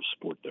in whatever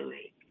sport they're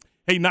in.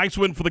 Hey, nice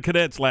win for the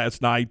Cadets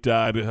last night,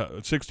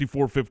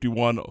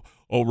 64-51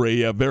 over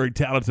a very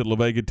talented La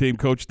Vega team.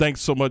 Coach,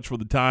 thanks so much for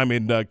the time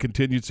and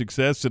continued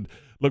success, and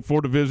look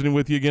forward to visiting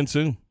with you again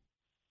soon.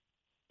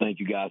 Thank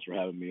you guys for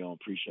having me on.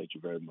 Appreciate you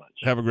very much.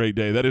 Have a great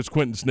day. That is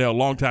Quinton Snell,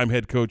 longtime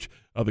head coach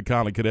of the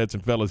Connally Cadets.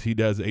 And, fellas, he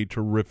does a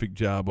terrific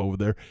job over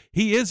there.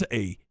 He is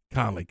a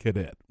Connally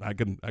Cadet, I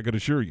can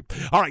assure you.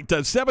 All right,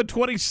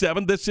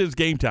 7:27. This is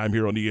Game Time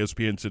here on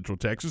ESPN Central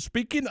Texas.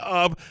 Speaking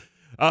of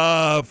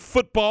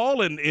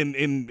football and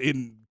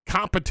in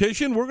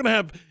competition, we're going to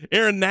have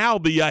Aaron Nowell,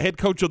 the head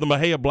coach of the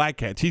Mexia Black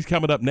Cats. He's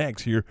coming up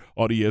next here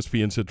on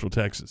ESPN Central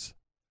Texas.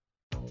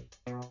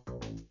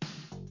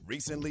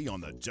 Recently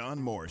on the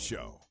John Moore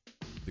Show.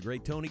 The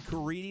great Tony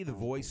Caridi, the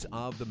voice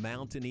of the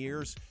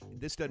Mountaineers.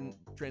 This doesn't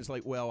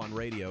translate well on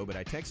radio, but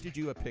I texted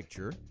you a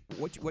picture.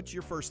 What's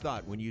your first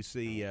thought when you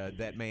see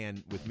that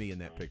man with me in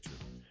that picture?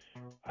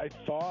 I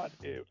said,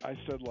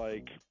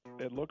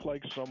 it looked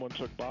like someone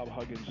took Bob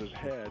Huggins'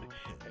 head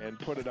and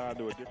put it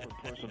onto a different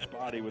person's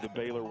body with a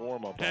Baylor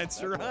warm-up.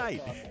 That's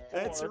right.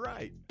 That's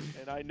right.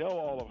 And I know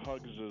all of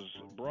Huggs'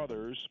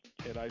 brothers,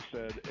 and I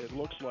said, it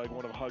looks like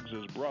one of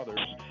Huggs' brothers.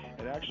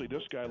 And actually,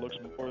 this guy looks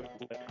more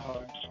like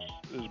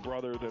Huggs'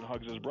 brother than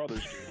Huggs'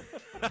 brothers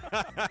do.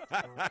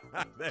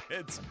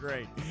 That's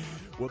great.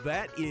 Well,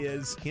 that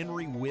is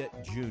Henry Witt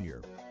Jr.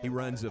 He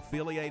runs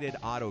Affiliated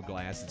Auto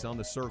Glass. It's on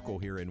the Circle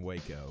here in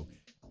Waco.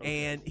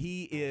 And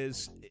he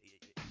is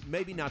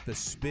maybe not the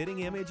spitting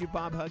image of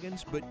Bob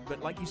Huggins,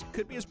 but like he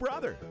could be his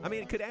brother. I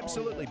mean, it could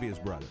absolutely be his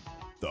brother.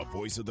 The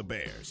voice of the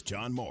Bears,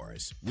 John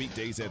Morris,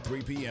 weekdays at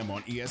 3 p.m.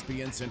 on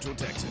ESPN Central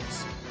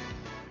Texas.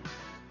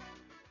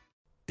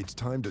 It's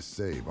time to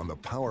save on the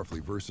powerfully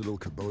versatile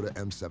Kubota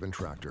M7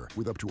 tractor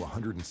with up to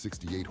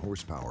 168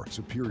 horsepower,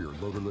 superior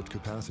loader lift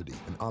capacity,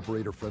 and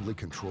operator-friendly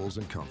controls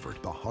and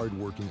comfort. The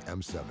hard-working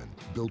M7.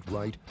 Built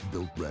right,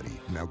 built ready.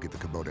 Now get the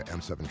Kubota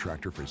M7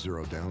 tractor for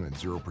 0 down and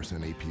 0%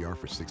 APR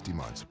for 60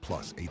 months,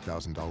 plus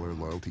 $8,000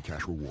 loyalty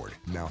cash reward.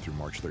 Now through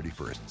March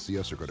 31st. See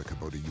us or go to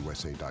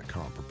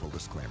KubotaUSA.com for full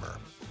disclaimer.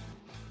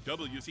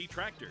 WC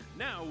Tractor,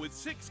 now with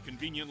 6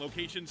 convenient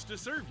locations to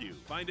serve you.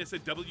 Find us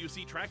at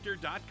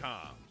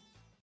WCTractor.com.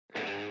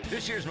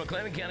 This year's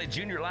McLennan County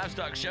Junior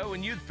Livestock Show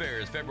and Youth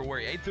Fair is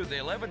February 8th through the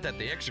 11th at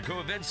the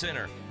Extraco Event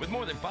Center, with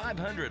more than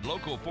 500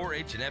 local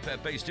 4-H and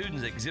FFA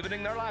students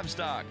exhibiting their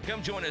livestock.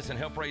 Come join us and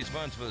help raise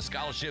funds for the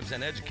scholarships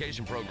and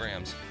education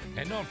programs.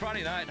 And on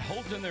Friday night,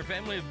 Holt and their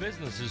family of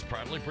businesses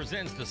proudly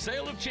presents the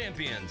Sale of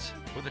Champions,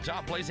 with the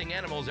top placing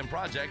animals and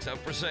projects up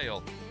for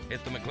sale.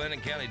 It's the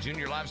McLennan County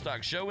Junior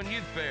Livestock Show and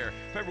Youth Fair,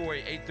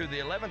 February 8th through the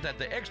 11th at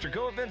the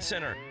Extraco Event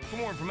Center. For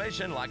more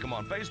information, like them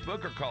on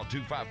Facebook or call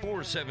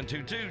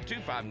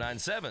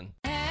 254-722-2597.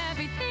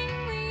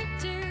 Everything we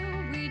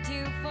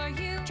do for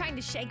you. Trying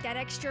to shake that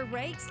extra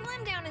rate?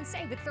 Slim down and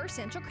save with First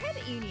Central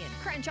Credit Union.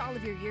 Crunch all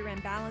of your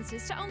year-end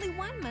balances to only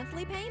one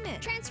monthly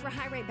payment. Transfer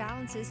high-rate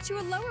balances to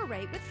a lower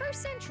rate with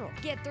First Central.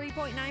 Get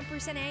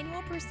 3.9%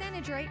 annual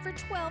percentage rate for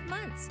 12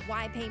 months.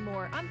 Why pay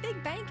more on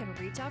big bank and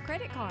retail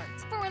credit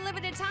cards? For a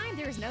limited time,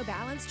 there is no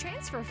balance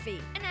transfer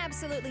fee and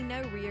absolutely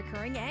no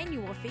reoccurring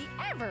annual fee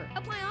ever.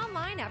 Apply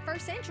online at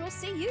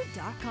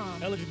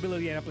firstcentralcu.com.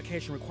 Eligibility and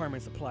application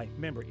requirements apply.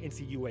 Member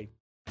NCUA.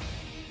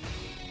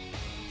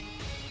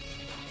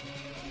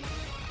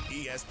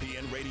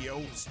 ESPN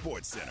Radio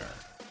Sports Center.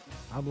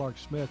 I'm Lark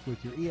Smith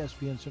with your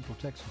ESPN Central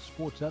Texas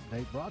Sports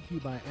Update, brought to you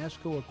by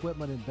ASCO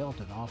Equipment in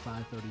Belton off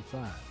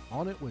I-35.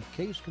 On it with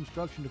Case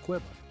Construction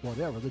Equipment,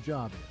 whatever the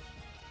job is.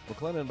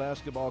 McLennan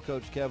basketball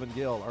coach Kevin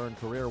Gill earned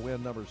career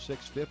win number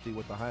 650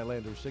 with the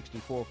Highlanders'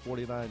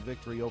 64-49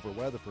 victory over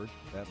Weatherford.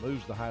 That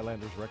moves the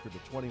Highlanders' record to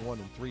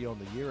 21-3 on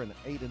the year and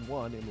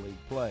 8-1 in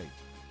league play.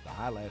 The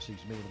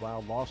Highlassies,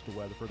 meanwhile, lost to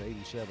Weatherford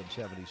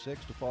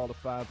 87-76 to fall to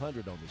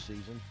 500 on the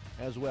season,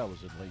 as well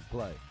as in league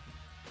play.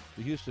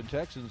 The Houston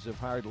Texans have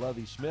hired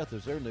Lovie Smith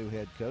as their new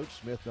head coach.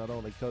 Smith not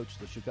only coached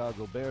the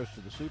Chicago Bears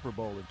to the Super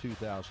Bowl in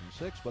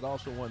 2006, but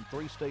also won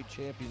 3 state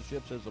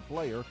championships as a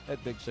player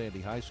at Big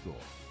Sandy High School.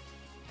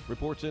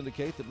 Reports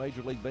indicate that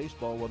Major League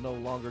Baseball will no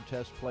longer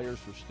test players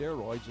for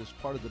steroids as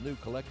part of the new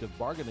collective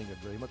bargaining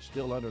agreement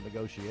still under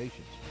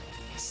negotiations.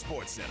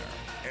 Sports Center,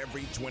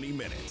 every 20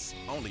 minutes,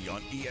 only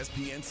on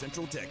ESPN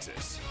Central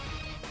Texas.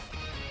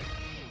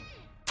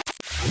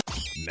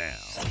 Now,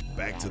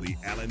 back to the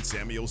Allen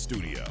Samuel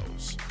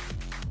Studios.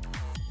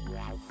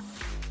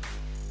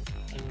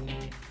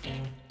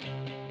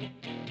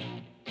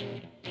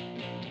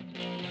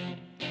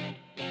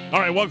 All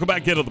right, welcome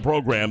back into the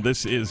program.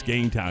 This is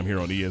Game Time here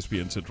on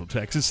ESPN Central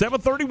Texas.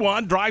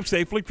 7:31, drive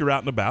safely if you're out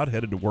and about,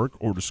 headed to work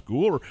or to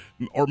school,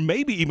 or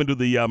maybe even to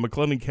the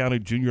McLennan County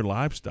Junior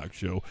Livestock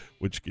Show,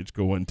 which gets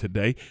going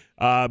today.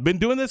 Been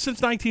doing this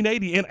since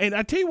 1980, and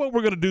I tell you what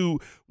we're going to do,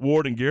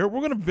 Ward and Garrett.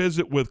 We're going to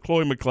visit with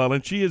Chloe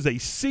McClellan. She is a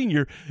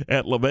senior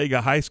at La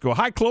Vega High School.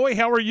 Hi, Chloe.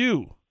 How are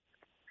you?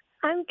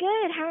 I'm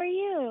good. How are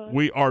you?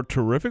 We are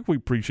terrific. We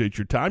appreciate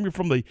your time. You're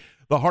from the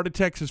Heart of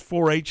Texas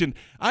 4-H, and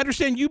I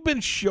understand you've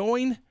been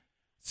showing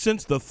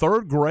since the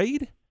 3rd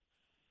grade?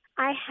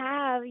 I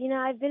have. You know,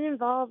 I've been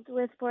involved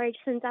with 4-H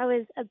since I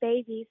was a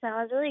baby, so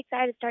I was really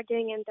excited to start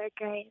doing it in 3rd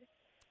grade.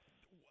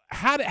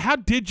 How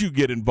did you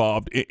get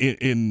involved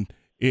in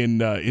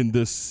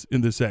this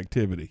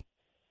activity?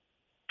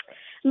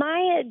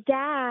 My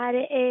dad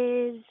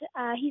is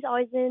he's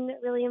always been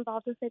really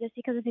involved with it just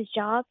because of his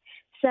job.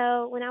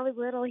 So when I was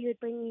little, he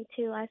would bring me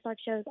to livestock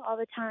shows all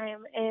the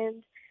time,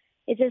 and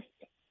it just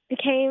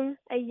became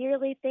a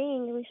yearly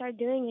thing, and we started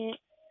doing it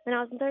when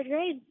I was in 3rd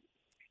grade.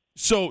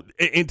 So,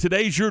 and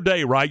today's your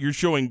day, right? You're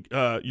showing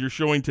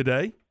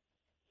today?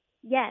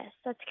 Yes,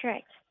 that's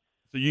correct.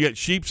 So you got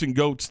sheeps and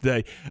goats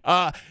day.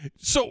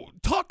 So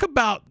talk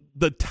about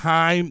the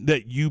time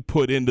that you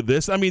put into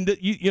this. I mean,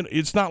 you know,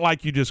 it's not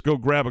like you just go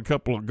grab a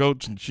couple of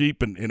goats and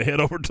sheep and head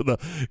over to the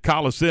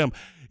Coliseum.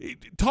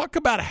 Talk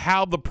about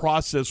how the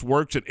process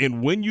works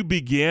and when you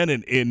begin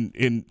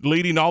and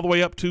leading all the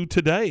way up to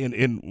today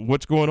and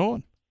what's going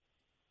on.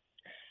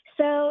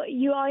 So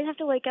you always have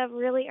to wake up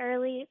really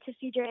early to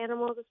feed your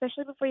animals,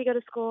 especially before you go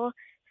to school.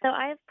 So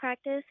I have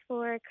practice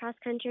for cross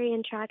country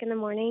and track in the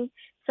morning,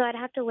 so I'd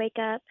have to wake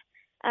up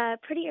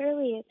pretty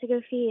early to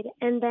go feed.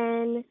 And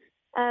then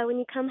when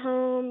you come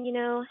home, you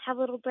know, have a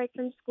little break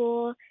from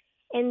school,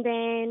 and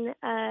then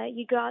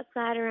you go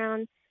outside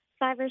around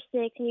 5 or 6,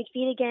 and you'd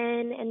feed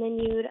again, and then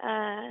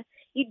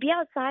you'd be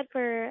outside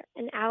for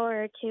an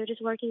hour or two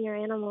just working your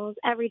animals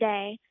every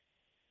day.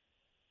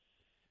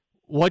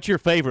 What's your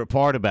favorite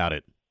part about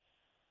it?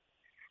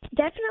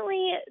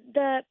 Definitely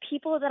the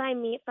people that I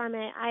meet from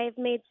it. I've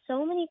made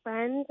so many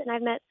friends, and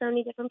I've met so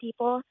many different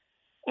people,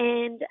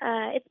 and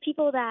it's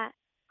people that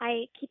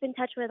I keep in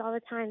touch with all the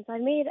time. So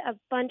I've made a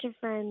bunch of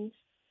friends.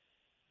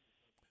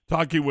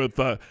 Talking with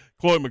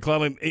Chloe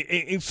McClellan.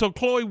 And so,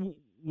 Chloe,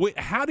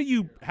 how do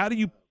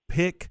you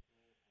pick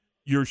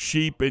your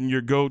sheep and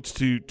your goats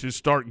to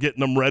start getting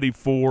them ready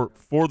for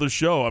the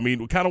show? I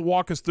mean, kind of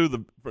walk us through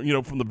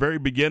from the very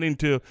beginning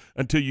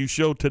until you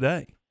show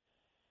today.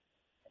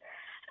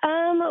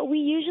 We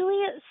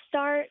usually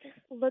start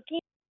looking.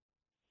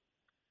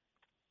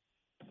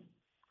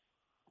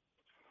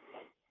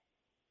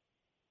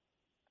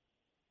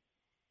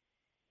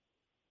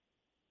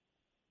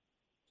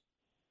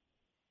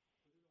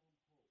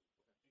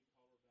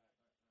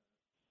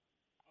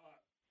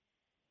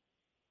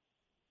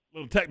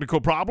 Little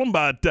technical problem,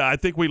 but I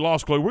think we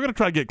lost Chloe. We're going to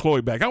try to get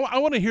Chloe back. I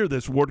want to hear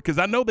this, Ward, because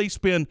I know they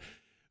spend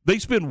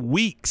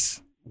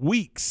weeks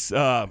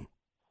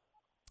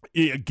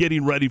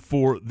getting ready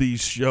for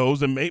these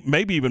shows, and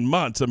maybe even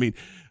months. I mean,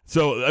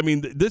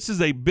 this is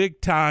a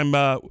big time.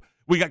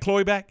 We got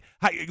Chloe back.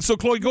 Hi, so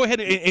Chloe, go ahead.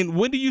 And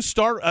when do you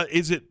start?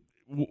 Is it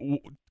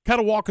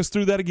kind of walk us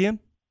through that again?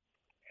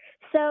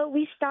 So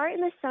we start in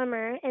the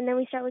summer, and then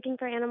we start looking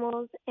for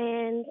animals,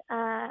 and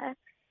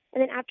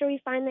then after we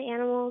find the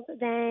animals,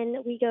 then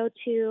we go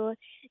to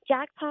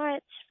jackpots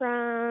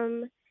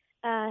from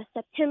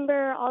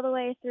September all the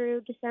way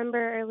through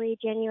December, early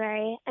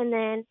January, and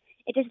then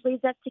it just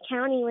leads up to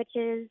county, which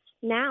is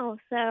now.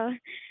 So,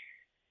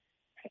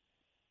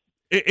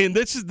 and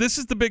this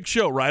is the big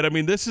show, right? I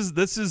mean, this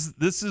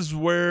is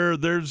where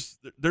there's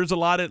a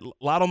lot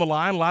on the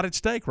line, a lot at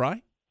stake,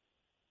 right?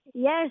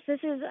 Yes, this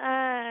is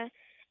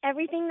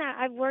everything that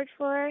I've worked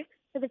for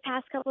the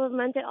past couple of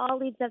months. It all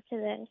leads up to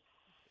this.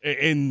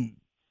 And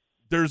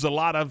there's a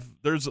lot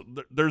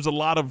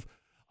of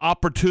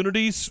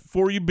opportunities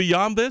for you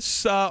beyond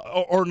this,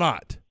 or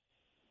not?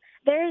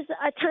 There's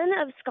a ton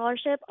of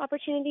scholarship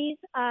opportunities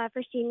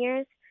for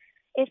seniors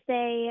if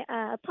they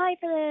apply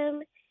for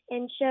them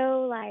and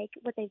show like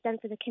what they've done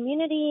for the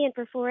community and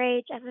for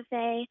 4-H,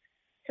 FFA.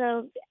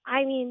 So,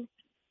 I mean,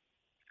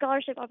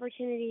 scholarship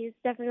opportunities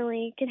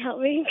definitely can help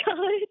me in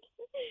college.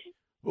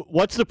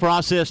 What's the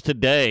process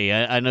today?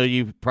 I know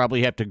you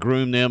probably have to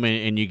groom them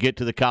and you get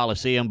to the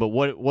Coliseum, but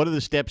what are the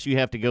steps you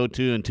have to go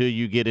to until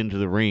you get into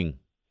the ring?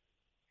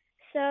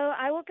 So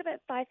I woke up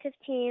at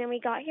 5:15 and we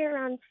got here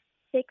around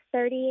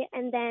 6:30,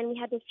 and then we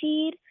had to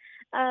feed.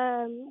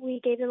 We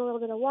gave them a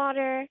little bit of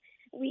water.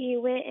 We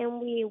went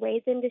and we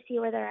weighed them to see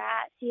where they're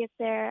at, see if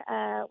they're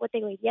what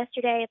they weighed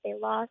yesterday, if they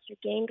lost or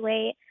gained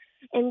weight.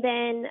 And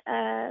then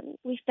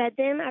we fed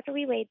them after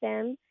we weighed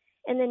them.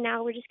 And then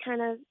now we're just kind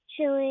of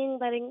chilling,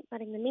 letting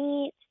them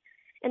eat.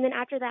 And then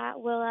after that,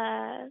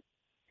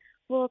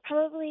 we'll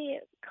probably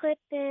clip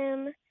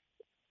them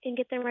and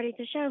get them ready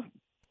to show.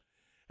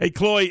 Hey,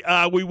 Chloe,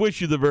 we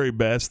wish you the very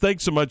best.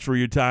 Thanks so much for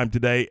your time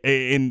today,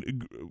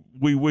 and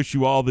we wish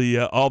you all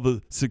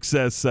the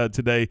success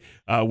today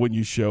when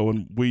you show.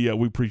 And we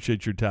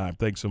appreciate your time.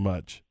 Thanks so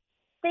much.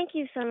 Thank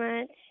you so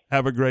much.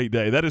 Have a great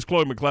day. That is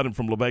Chloe McClellan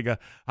from La Vega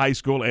High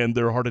School and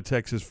their Heart of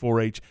Texas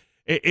 4-H.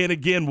 And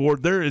again,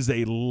 Ward, there is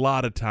a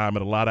lot of time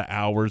and a lot of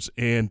hours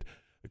and,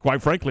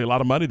 quite frankly, a lot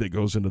of money that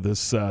goes into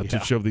this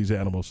to show these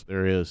animals.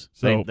 There is.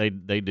 So they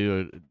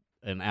do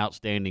an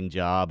outstanding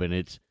job, and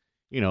it's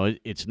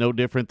no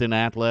different than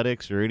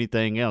athletics or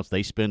anything else.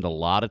 They spend a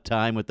lot of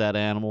time with that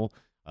animal.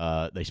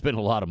 They spend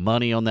a lot of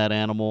money on that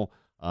animal,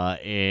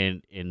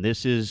 and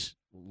this is,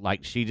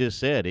 like she just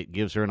said, it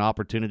gives her an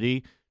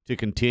opportunity to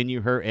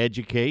continue her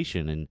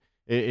education, and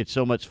it's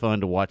so much fun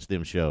to watch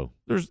them show.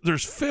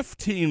 There's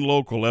 15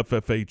 local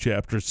FFA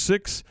chapters,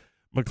 6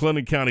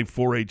 McLennan County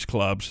 4-H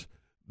clubs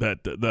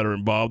that are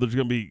involved. There's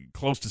going to be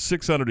close to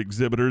 600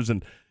 exhibitors,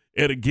 and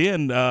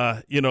again,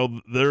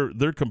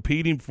 they're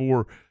competing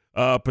for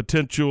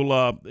potential.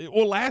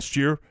 Last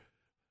year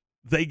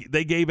they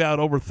gave out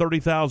over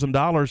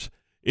 $30,000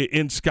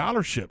 in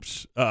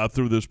scholarships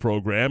through this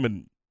program,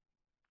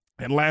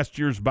 and last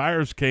year's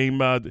buyers came.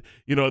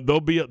 There'll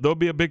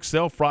be a big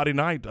sale Friday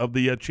night of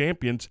the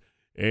champions.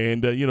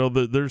 And,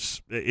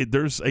 there's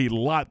a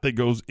lot that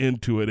goes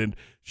into it, and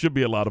should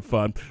be a lot of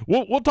fun.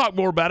 We'll talk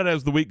more about it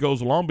as the week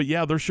goes along, but,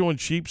 yeah, they're showing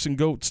sheeps and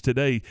goats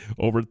today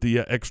over at the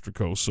Extra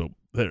Coast. So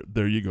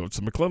there you go. It's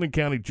the McLennan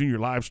County Junior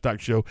Livestock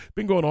Show.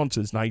 Been going on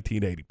since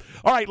 1980.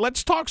 All right,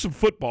 let's talk some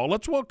football.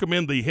 Let's welcome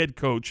in the head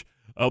coach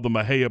of the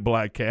Mexia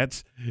Black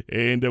Cats,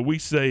 and we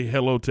say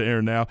hello to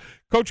Aaron now.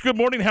 Coach, good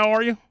morning. How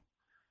are you?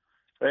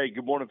 Hey,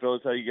 good morning,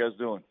 fellas. How you guys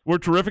doing? We're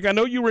terrific. I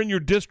know you were in your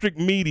district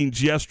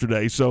meetings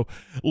yesterday, so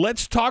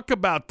let's talk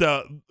about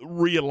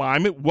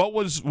realignment. What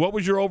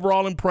was your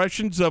overall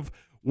impressions of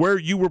where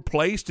you were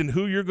placed and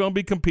who you're going to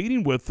be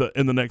competing with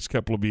in the next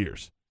couple of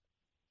years?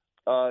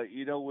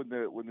 When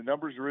the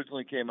numbers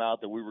originally came out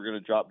that we were going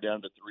to drop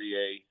down to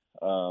 3A,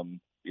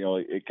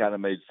 it kind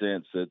of made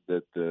sense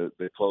that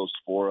the close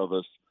 4 of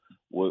us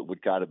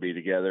would kind of be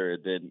together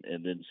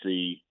and then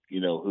see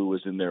who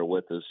was in there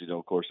with us.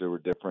 Of course, there were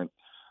different.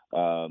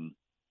 I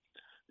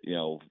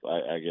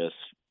guess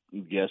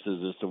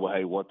guesses as to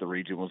what the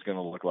region was going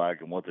to look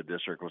like and what the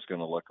district was going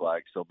to look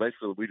like. So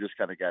basically, we just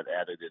kind of got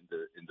added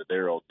into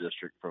their old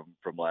district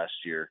from last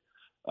year.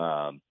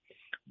 No,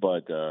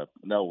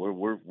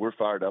 we're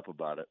fired up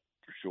about it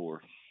for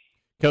sure.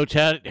 Coach,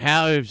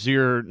 how is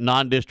your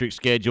non-district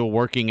schedule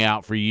working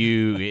out for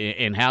you,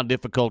 and how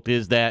difficult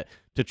is that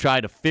to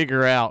try to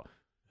figure out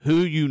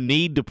who you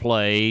need to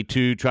play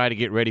to try to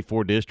get ready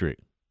for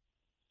district?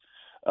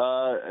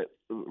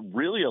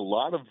 Really, a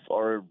lot of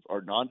our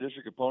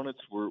non-district opponents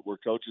were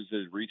coaches that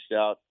had reached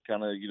out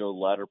kind of, the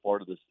latter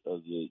part of the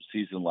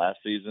season last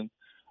season.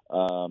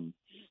 So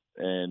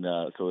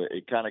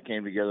it kind of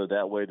came together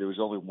that way. There was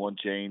only one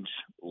change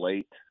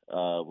late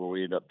where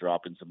we ended up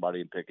dropping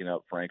somebody and picking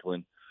up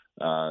Franklin.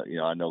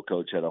 I know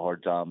Coach had a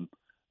hard time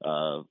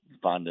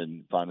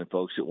finding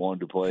folks that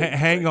wanted to play.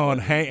 Hang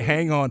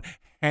on.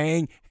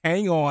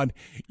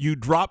 You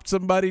dropped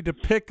somebody to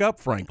pick up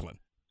Franklin.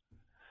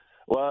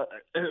 Well,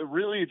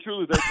 really and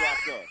truly, they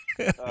dropped us.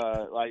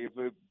 If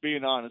we're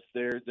being honest,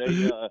 they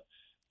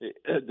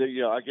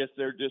I guess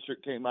their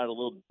district came out a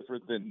little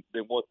different than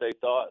what they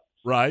thought.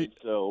 Right.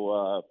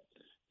 So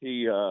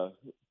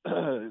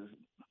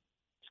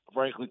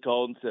Franklin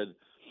called and said,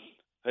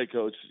 "Hey,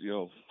 Coach,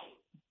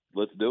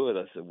 let's do it."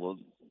 I said, "Well,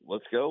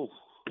 let's go."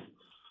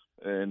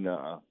 And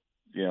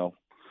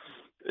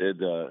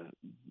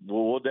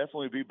we'll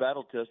definitely be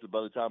battle tested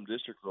by the time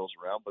district rolls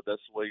around, but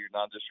that's the way your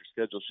non-district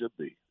schedule should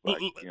be.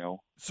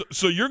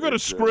 So you're going to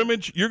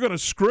scrimmage. You're going to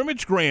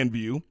scrimmage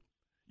Grandview.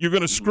 You're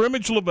going to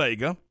scrimmage La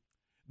Vega.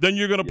 Then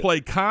you're going to play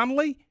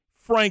Connally,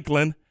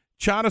 Franklin,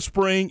 China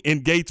Spring,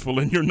 and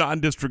Gatesville in your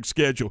non-district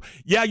schedule.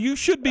 Yeah, you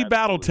should be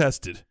battle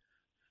tested.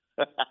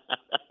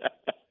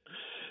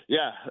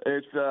 Yeah,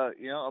 it's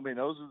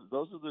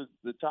those are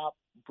the top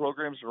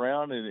programs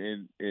around,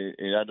 and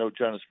I know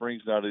China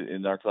Springs not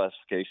in our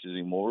classification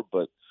anymore,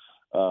 but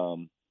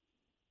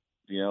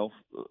if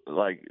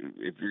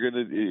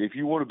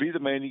you want to be the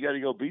man, you got to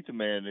go beat the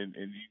man, and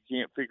you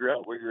can't figure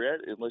out where you're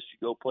at unless you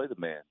go play the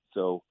man.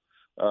 So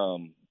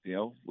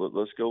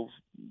let's go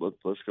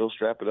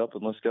strap it up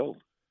and let's go.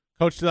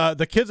 Coach,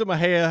 the kids at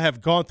Mexia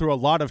have gone through a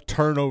lot of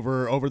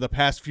turnover over the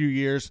past few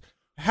years.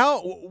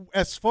 How,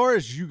 as far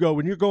as you go,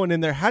 when you're going in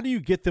there, how do you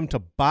get them to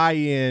buy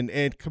in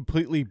and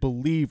completely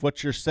believe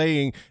what you're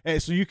saying,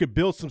 and so you could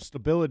build some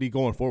stability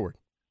going forward?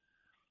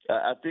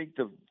 I think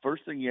the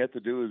first thing you have to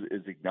do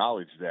is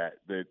acknowledge that,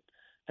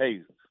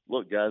 hey,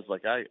 look, guys,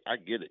 I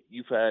get it.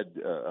 You've had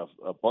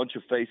a bunch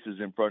of faces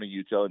in front of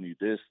you telling you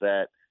this,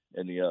 that,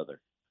 and the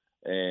other.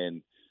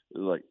 And,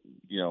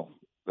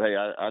 hey,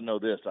 I know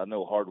this. I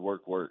know hard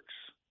work works.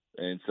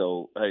 And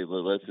so, hey,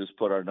 let's just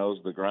put our nose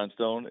to the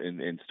grindstone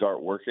and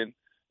start working.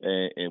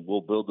 And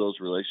we'll build those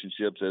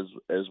relationships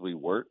as we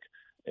work.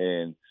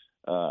 And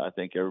I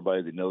think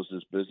everybody that knows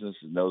this business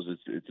knows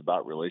it's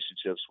about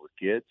relationships with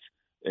kids.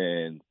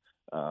 And,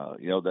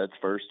 that's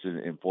first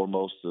and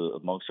foremost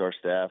amongst our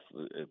staff,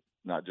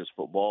 not just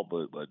football,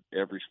 but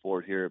every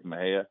sport here at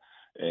Mexia.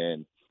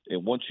 And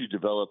once you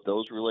develop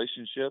those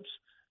relationships,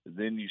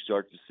 then you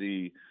start to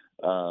see,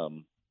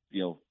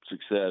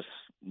 success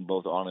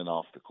both on and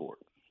off the court.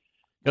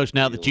 Coach,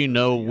 now that you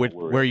know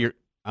where you're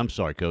 – I'm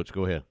sorry, Coach.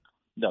 Go ahead.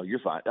 No, you're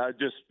fine. I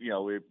just,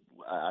 I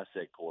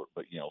said court,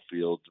 but,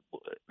 field,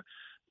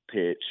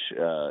 pitch,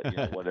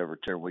 whatever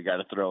term we got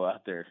to throw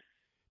out there.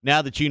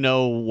 Now that you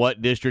know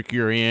what district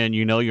you're in,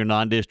 you know your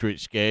non-district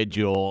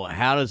schedule,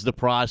 how does the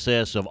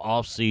process of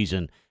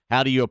off-season,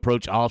 how do you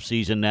approach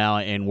off-season now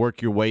and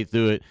work your way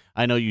through it?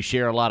 I know you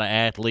share a lot of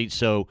athletes,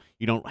 so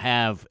you don't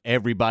have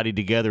everybody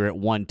together at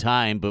one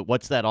time, but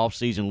what's that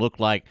off-season look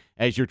like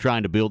as you're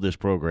trying to build this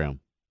program?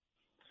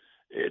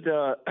 It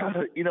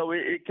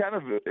kind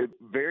of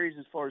varies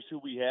as far as who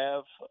we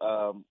have,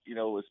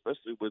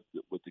 especially with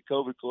the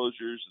COVID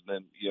closures. And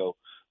then,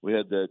 we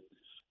had that,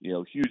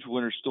 huge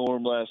winter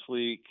storm last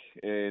week.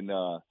 And,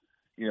 so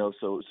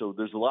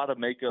there's a lot of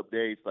makeup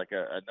dates. Like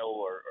I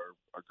know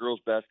our girls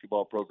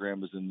basketball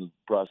program is in the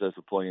process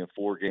of playing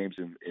 4 games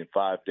in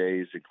 5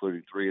 days,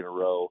 including 3 in a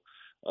row.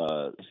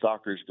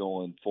 Soccer's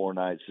going 4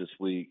 nights this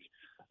week.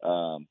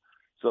 So,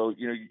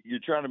 you're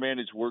trying to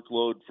manage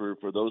workload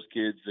for those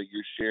kids that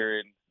you're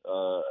sharing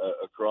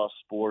across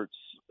sports.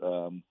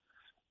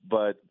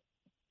 But,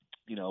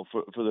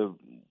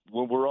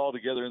 when we're all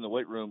together in the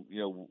weight room,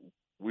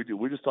 we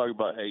just talk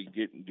about, hey,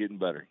 getting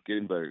better.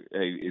 Hey,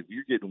 if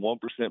you're getting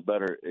 1%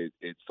 better,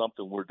 it's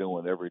something we're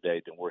doing every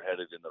day, then we're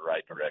headed in the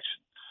right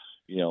direction.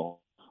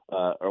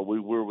 Are we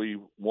where we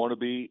want to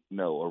be?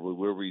 No. Are we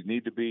where we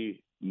need to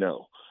be?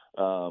 No.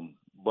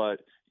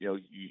 But, you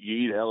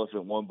eat an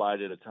elephant one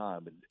bite at a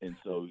time. And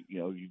so,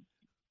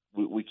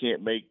 we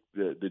can't make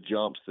the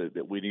jumps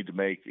that we need to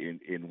make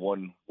in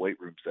one weight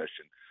room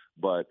session,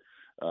 but,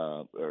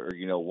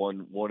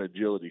 one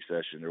agility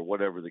session or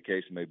whatever the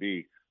case may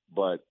be.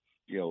 But,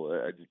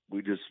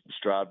 we just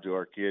strive to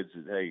our kids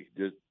that, hey,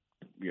 just,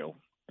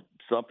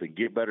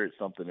 get better at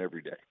something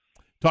every day.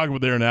 Talking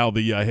with Aaron Nowell,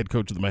 the head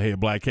coach of the Mexia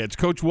Blackcats.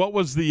 Coach, what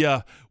was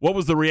the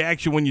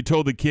reaction when you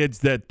told the kids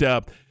that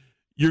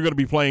you're going to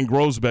be playing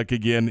Grosbeck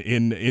again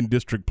in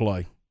district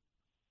play?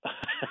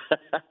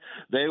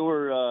 They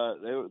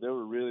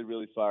were really,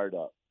 really fired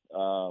up.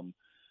 Ever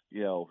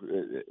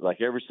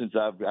since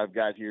I've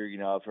got here,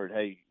 I've heard,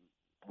 hey,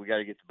 we got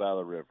to get to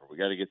Battle River. We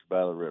got to get to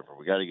Battle River.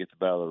 We got to get to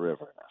Battle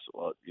River. And I said,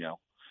 well,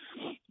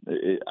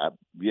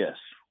 yes,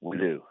 we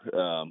do.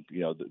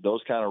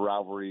 Those kind of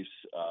rivalries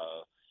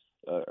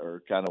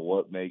are kind of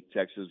what make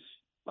Texas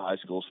high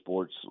school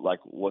sports like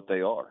what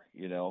they are,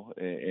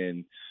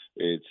 and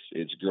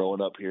it's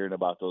growing up hearing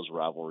about those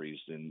rivalries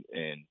and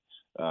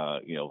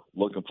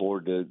looking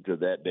forward to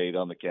that date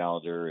on the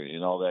calendar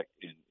and all that,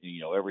 and,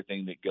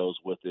 everything that goes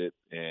with it.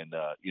 And,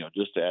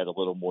 just to add a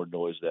little more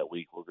noise that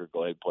week, we're going to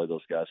go ahead and play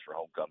those guys for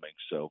homecoming.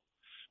 So,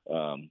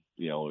 if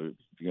you're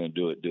going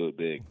to do it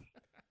big.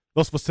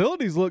 Those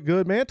facilities look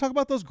good, man. Talk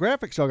about those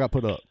graphics y'all got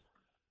put up.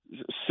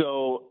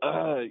 So,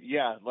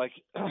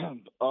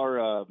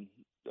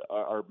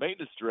 our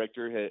maintenance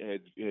director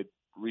had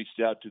reached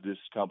out to this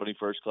company,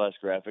 First Class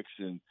Graphics,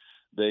 and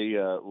they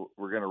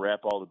were going to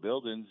wrap all the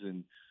buildings.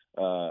 And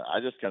I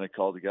just kind of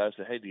called the guy and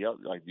said, "Hey, do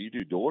you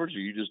do doors or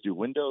you just do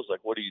windows? Like,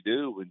 what do you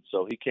do?" And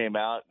so he came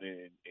out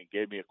and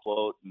gave me a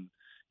quote and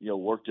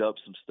worked up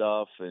some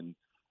stuff. And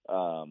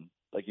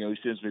he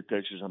sends me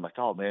pictures. I'm like,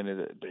 "Oh man,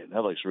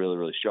 that looks really,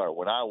 really sharp."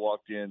 When I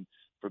walked in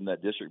from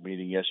that district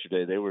meeting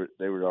yesterday, they were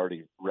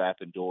already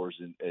wrapping doors,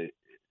 and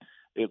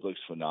it looks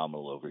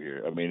phenomenal over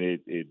here. I mean,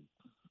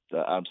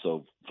 I'm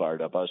so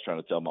fired up. I was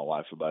trying to tell my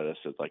wife about it. I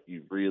said,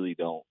 you really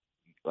don't,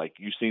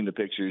 you've seen the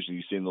pictures and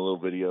you've seen the little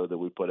video that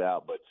we put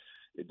out, but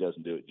it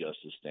doesn't do it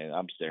justice.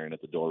 I'm staring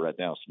at the door right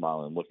now,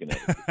 smiling, looking at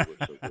it. It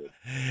looks so good.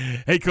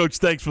 Hey, Coach,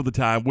 thanks for the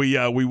time.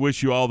 We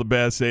wish you all the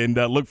best and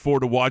look forward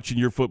to watching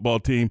your football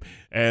team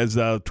as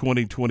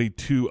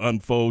 2022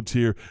 unfolds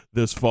here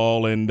this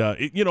fall. And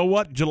you know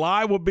what?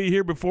 July will be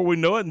here before we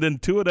know it, and then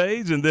 2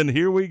 days, and then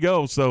here we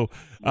go. So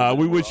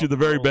we wish you the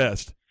very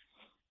best.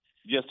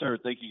 Yes, sir.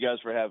 Thank you guys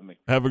for having me.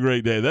 Have a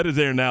great day. That is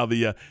Aaron Nowell,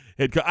 the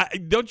head coach.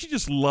 Don't you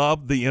just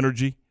love the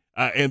energy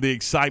and the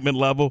excitement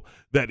level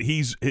that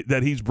he's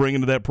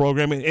bringing to that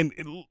program? And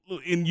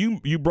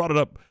you brought it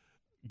up,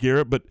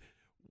 Garrett, but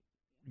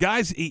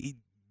guys,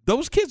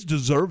 those kids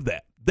deserve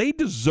that. They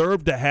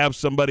deserve to have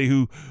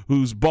somebody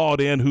who's bought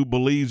in, who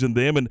believes in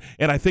them, and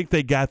I think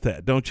they got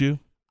that, don't you?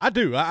 I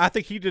do. I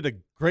think he did a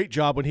great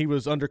job when he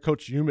was under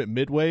Coach Hume at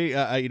Midway,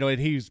 and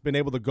he's been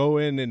able to go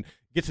in and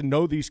get to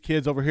know these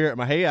kids over here at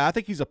Mexia. I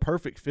think he's a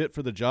perfect fit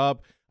for the job.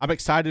 I'm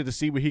excited to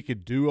see what he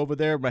could do over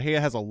there.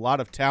 Mexia has a lot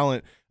of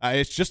talent.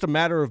 It's just a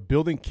matter of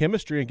building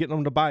chemistry and getting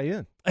them to buy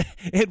in.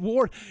 And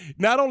Ward,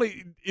 not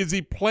only is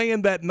he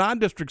playing that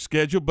non-district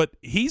schedule, but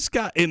he's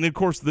got, and of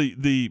course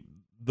the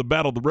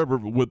Battle of the River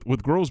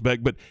with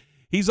Groesbeck, but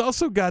he's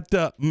also got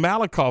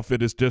Malakoff in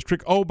his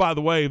district. Oh, by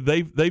the way,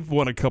 they've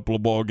won a couple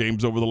of ball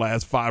games over the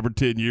last 5 or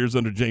 10 years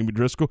under Jamie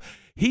Driscoll.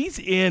 He's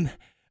in.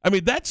 I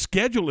mean, that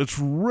schedule is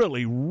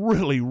really,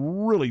 really,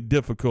 really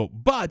difficult.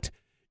 But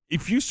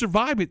if you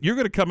survive it, you're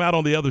going to come out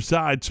on the other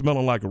side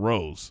smelling like a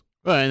rose.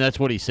 Well, and that's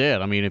what he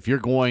said. I mean, if you're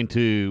going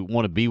to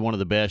want to be one of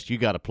the best, you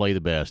got to play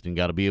the best and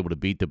got to be able to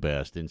beat the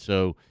best. And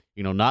so,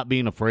 not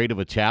being afraid of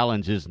a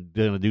challenge is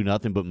going to do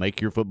nothing but make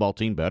your football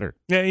team better.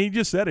 Yeah, he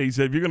just said it. He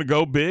said, if you're going to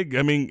go big,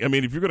 I mean,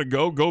 if you're going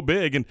to go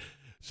big. And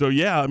so,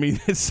 yeah, I mean,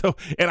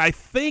 and I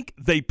think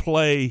they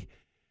play,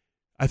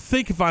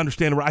 if I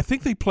understand it right, I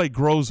think they play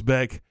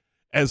Groesbeck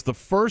as the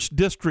first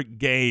district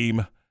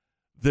game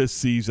this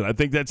season. I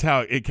think that's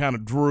how it kind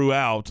of drew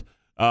out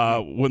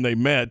when they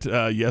met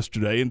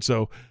yesterday. And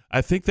so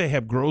I think they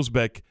have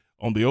Groesbeck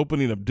on the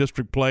opening of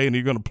district play, and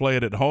you're going to play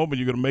it at home, and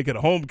you're going to make it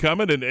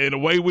homecoming, and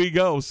away we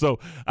go. So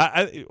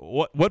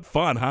what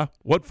fun, huh?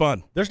 What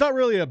fun. There's not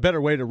really a better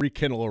way to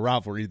rekindle a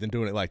rivalry than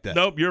doing it like that.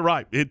 Nope, you're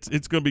right. It's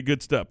going to be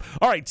good stuff.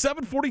 All right,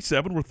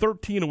 7:47. We're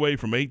 13 away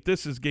from 8.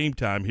 This is Game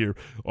Time here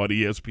on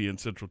ESPN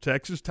Central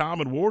Texas.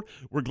 Tom and Ward,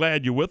 we're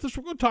glad you're with us.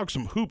 We're going to talk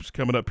some hoops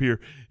coming up here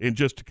in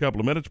just a couple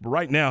of minutes. But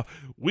right now,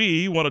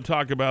 we want to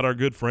talk about our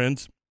good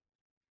friends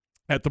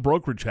at the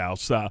Brokerage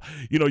House.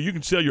 You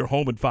can sell your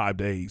home in 5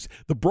 days.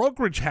 The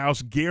Brokerage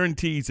House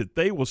guarantees that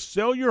they will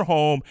sell your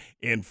home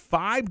in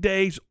 5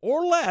 days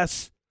or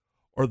less,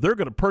 or they're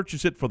going to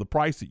purchase it for the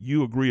price that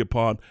you agree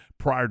upon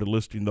prior to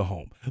listing the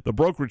home. The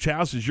Brokerage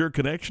House is your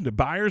connection to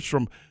buyers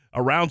from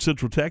around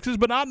Central Texas,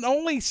 but not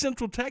only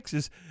Central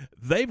Texas.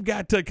 They've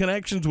got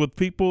connections with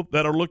people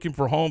that are looking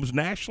for homes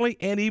nationally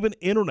and even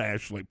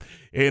internationally.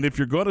 And if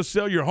you're going to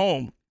sell your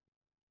home,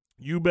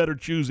 you better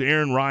choose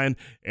Aaron, Ryan,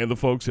 and the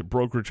folks at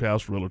Brokerage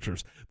House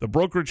Realtors. The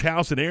Brokerage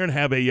House and Aaron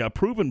have a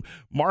proven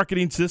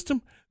marketing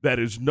system that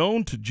is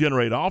known to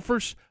generate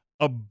offers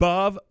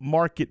above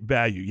market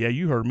value. Yeah,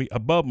 you heard me,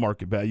 above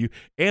market value,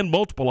 and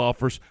multiple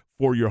offers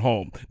for your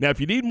home. Now,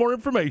 if you need more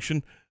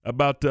information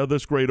about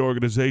this great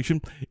organization,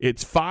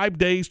 it's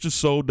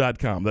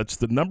 5daystosold.com. That's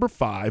the number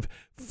 5,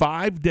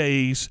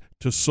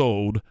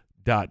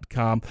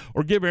 5daystosold.com.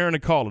 Or give Aaron a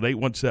call at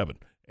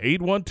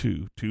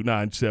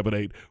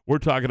 812-2978. We're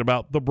talking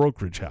about the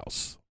Brokerage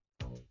House.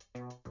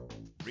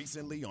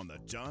 Recently on the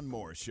John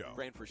Moore Show.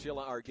 Fran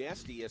Fraschilla, our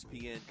guest,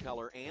 ESPN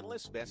color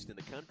analyst, best in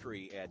the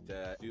country at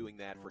doing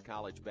that for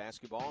college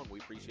basketball, and we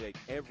appreciate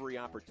every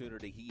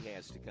opportunity he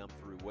has to come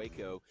through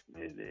Waco.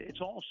 It's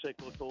all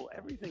cyclical.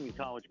 Everything in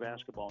college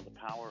basketball at the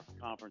power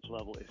conference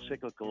level is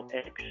cyclical,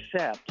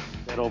 except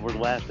that over the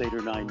last 8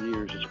 or 9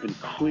 years, it's been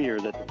clear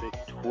that the Big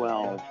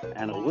 12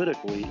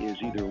 analytically is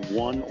either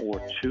 1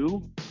 or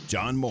 2.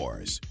 John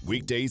Moore's,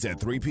 weekdays at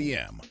 3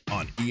 p.m.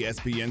 on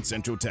ESPN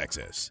Central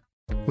Texas.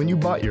 When you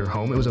bought your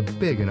home, it was a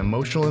big and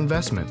emotional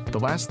investment. The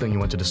last thing you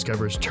want to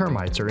discover is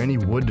termites or any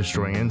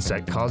wood-destroying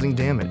insect causing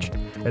damage.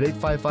 At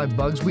 855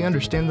 Bugs, we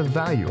understand the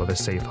value of a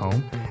safe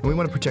home, and we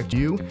want to protect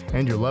you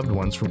and your loved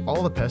ones from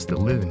all the pests that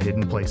live in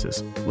hidden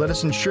places. Let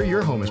us ensure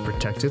your home is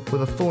protected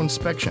with a full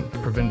inspection,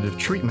 preventative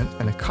treatment,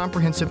 and a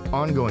comprehensive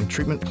ongoing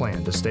treatment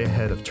plan to stay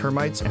ahead of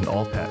termites and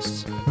all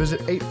pests. Visit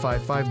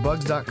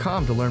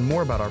 855bugs.com to learn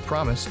more about our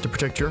promise to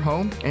protect your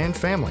home and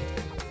family.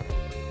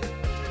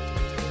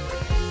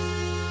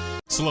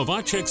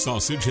 Slovacek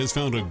Sausage has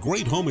found a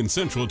great home in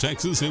Central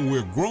Texas, and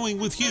we're growing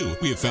with you.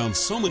 We have found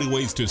so many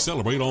ways to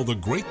celebrate all the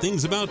great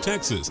things about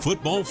Texas.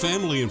 Football,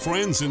 family, and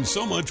friends, and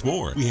so much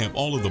more. We have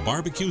all of the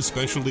barbecue,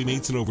 specialty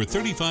meats, and over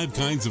 35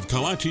 kinds of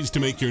kolaches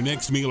to make your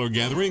next meal or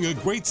gathering a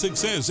great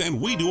success,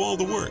 and we do all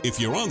the work. If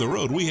you're on the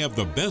road, we have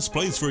the best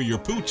place for your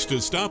pooch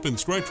to stop and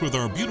stretch with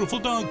our beautiful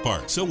dog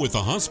park. So with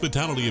the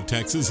hospitality of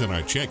Texas and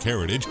our Czech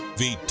heritage,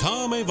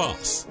 Witamy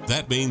was.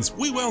 That means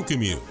we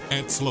welcome you.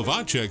 At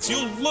Slovacek's,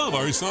 you'll love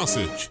our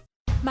sausage.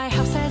 My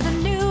house has a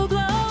new glow.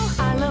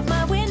 I love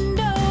my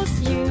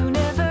windows.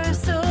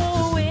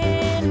 Universal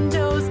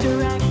Windows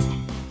Direct.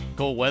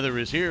 Cold weather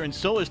is here, and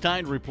so is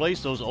time to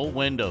replace those old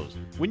windows.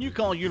 When you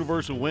call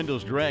Universal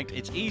Windows Direct,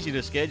 it's easy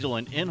to schedule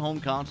an in-home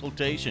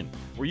consultation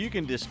where you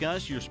can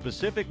discuss your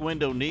specific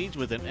window needs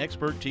with an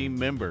expert team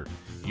member.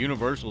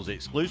 Universal's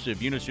exclusive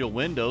Unishield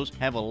windows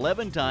have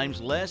 11 times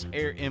less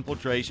air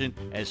infiltration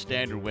as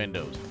standard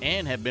windows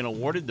and have been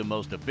awarded the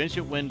most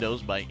efficient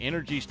windows by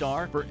Energy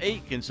Star for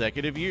 8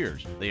 consecutive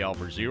years. They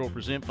offer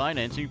 0%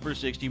 financing for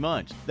 60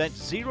 months. That's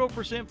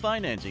 0%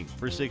 financing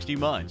for 60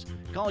 months.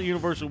 Call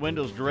Universal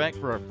Windows Direct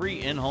for a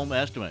free in-home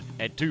estimate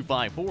at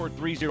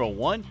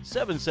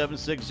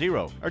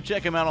 254-301-7760 or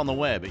check them out on the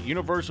web at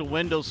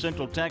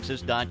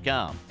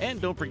universalwindowscentraltexas.com.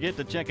 And don't forget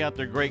to check out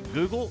their great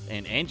Google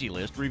and Angie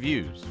List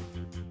reviews.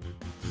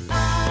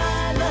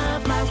 I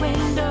love my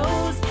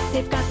windows.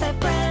 They've got that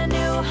brand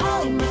new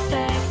home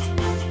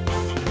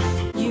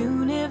effect.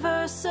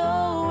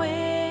 Universal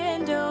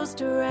Windows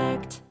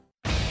Direct.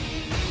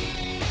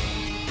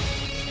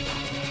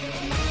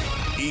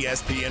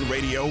 ESPN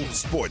Radio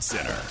Sports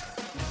Center.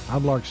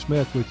 I'm Lark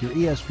Smith with your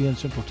ESPN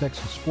Central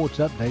Texas Sports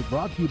Update,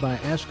 brought to you by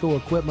ASCO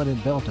Equipment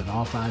in Belton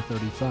off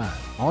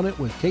I-35. On it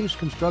with Case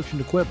Construction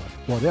Equipment,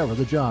 whatever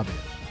the job is.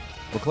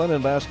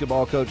 McLennan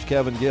basketball coach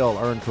Kevin Gill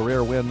earned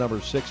career win number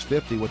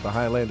 650 with the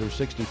Highlanders'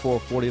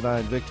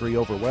 64-49 victory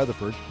over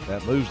Weatherford.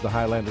 That moves the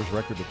Highlanders'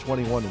 record to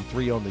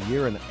 21-3 on the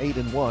year and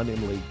 8-1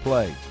 in league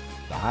play.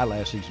 The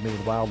Highlassies,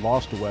 meanwhile,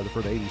 lost to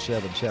Weatherford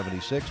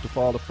 87-76 to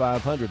fall to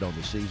 500 on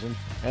the season,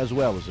 as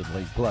well as in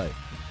league play.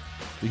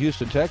 The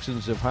Houston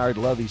Texans have hired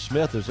Lovie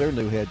Smith as their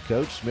new head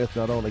coach. Smith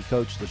not only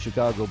coached the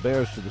Chicago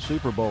Bears to the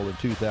Super Bowl in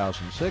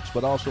 2006,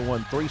 but also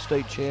won 3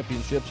 state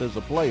championships as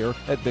a player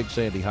at Big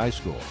Sandy High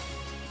School.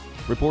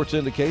 Reports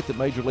indicate that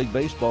Major League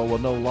Baseball will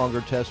no longer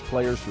test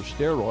players for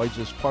steroids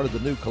as part of the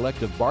new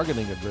collective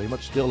bargaining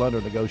agreement still under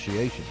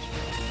negotiations.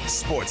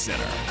 Sports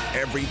Center,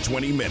 every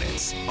 20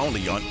 minutes,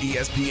 only on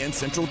ESPN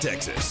Central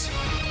Texas.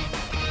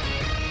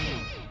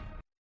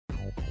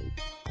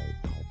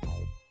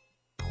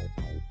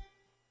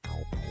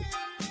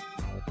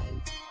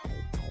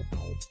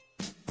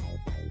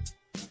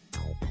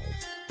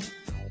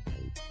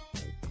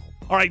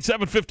 All right,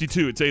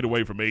 7:52. It's 8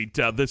 away from 8.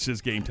 This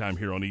is Game Time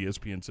here on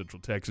ESPN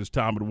Central Texas.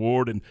 Tom and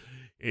Ward and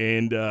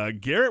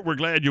Garrett, we're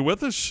glad you're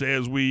with us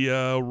as we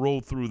roll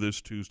through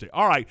this Tuesday.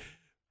 All right,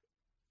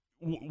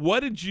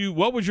 what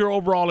was your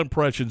overall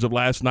impressions of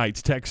last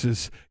night's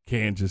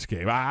Texas-Kansas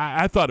game?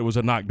 I thought it was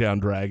a knockdown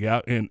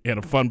drag-out and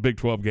a fun Big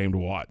 12 game to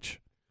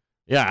watch.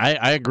 Yeah,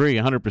 I agree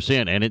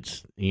 100%. And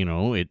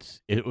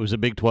it was a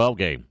Big 12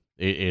 game.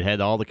 It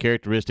had all the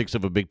characteristics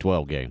of a Big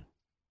 12 game.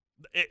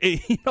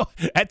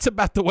 That's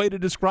about the way to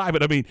describe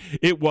it. I mean,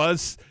 it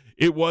was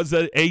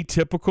a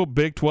typical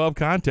Big 12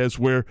 contest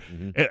where,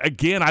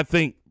 again, I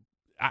think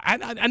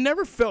I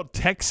never felt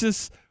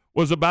Texas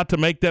was about to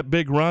make that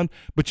big run,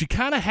 but you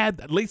kind of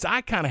had, at least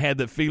I kind of had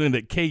that feeling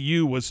that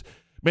KU was,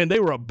 man, they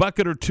were a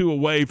bucket or two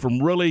away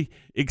from really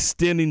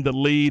extending the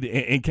lead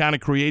and kind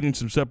of creating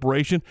some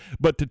separation.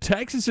 But to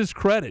Texas's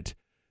credit,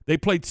 they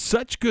played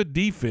such good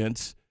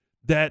defense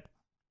that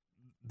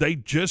they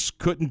just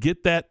couldn't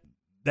get that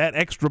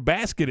extra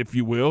basket, if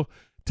you will,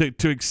 to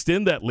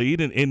extend that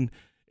lead. And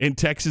in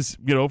Texas,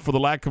 for the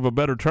lack of a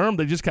better term,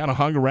 they just kind of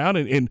hung around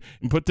and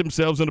put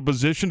themselves in a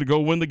position to go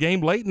win the game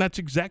late, and that's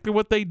exactly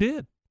what they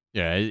did.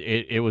 Yeah,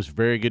 it was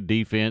very good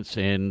defense,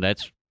 and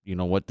that's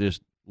what this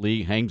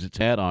league hangs its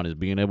hat on, is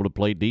being able to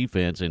play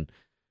defense. And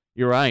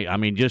You're right. I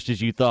mean, just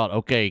as you thought,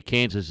 okay,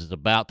 Kansas is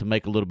about to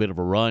make a little bit of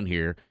a run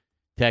here,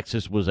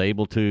 Texas was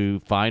able to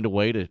find a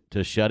way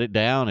to shut it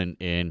down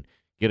and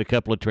get a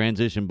couple of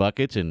transition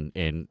buckets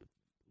and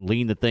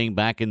lean the thing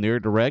back in their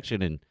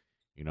direction. And,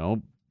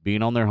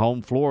 being on their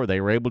home floor,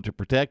 they were able to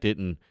protect it.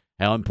 And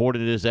how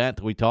important is that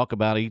we talk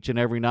about each and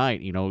every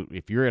night?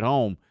 If you're at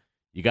home,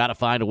 you got to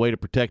find a way to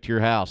protect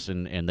your house,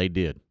 and they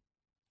did.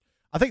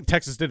 I think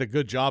Texas did a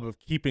good job of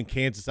keeping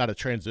Kansas out of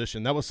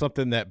transition. That was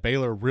something that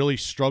Baylor really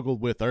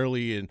struggled with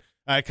early and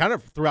kind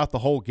of throughout the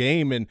whole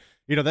game. And,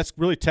 that's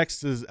really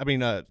Kansas's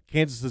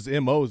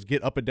MO is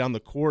get up and down the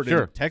court,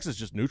 sure. And Texas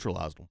just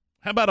neutralized them.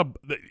 How about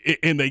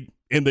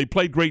they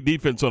played great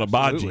defense on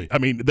Abaji. Absolutely. I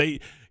mean,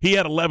 he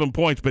had 11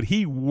 points, but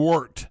he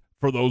worked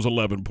for those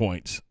 11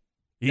 points.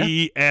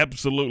 He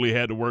absolutely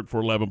had to work for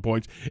 11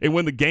 points. And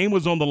when the game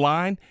was on the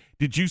line,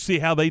 did you see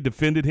how they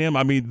defended him?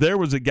 I mean, there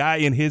was a guy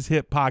in his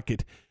hip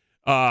pocket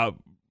for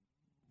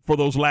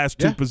those last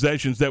two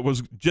possessions that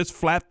was just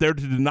flat there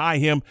to deny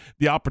him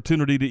the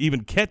opportunity to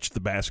even catch the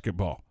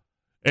basketball.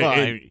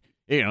 Well,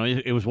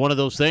 it was one of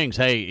those things.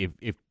 Hey,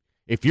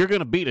 if you're going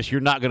to beat us,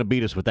 you're not going to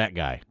beat us with that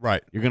guy.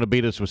 Right. You're going to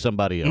beat us with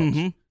somebody else.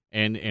 Mm-hmm.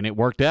 And it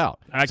worked out.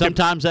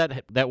 Sometimes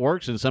that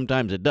works and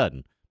sometimes it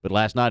doesn't. But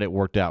last night it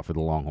worked out for the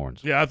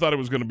Longhorns. Yeah, I thought it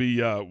was going to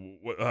be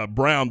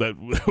Brown that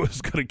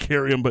was going to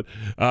carry him, but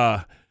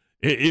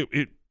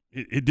it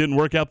didn't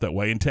work out that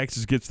way, and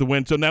Texas gets the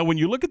win. So now when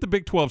you look at the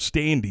Big 12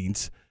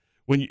 standings,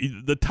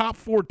 the top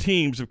four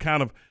teams have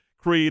kind of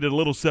created a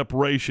little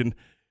separation.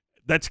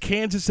 That's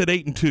Kansas at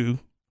 8-2,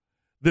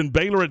 then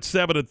Baylor at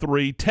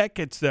 7-3, Tech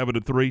at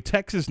 7-3,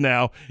 Texas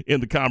now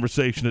in the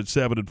conversation at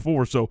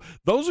 7-4. So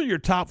those are your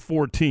top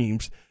four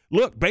teams.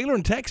 Look, Baylor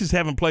and Texas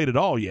haven't played at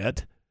all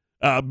yet.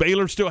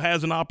 Baylor still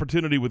has an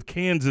opportunity with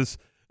Kansas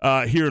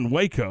here in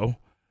Waco.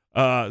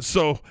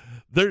 So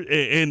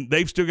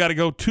they've still got to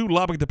go to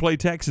Lubbock to play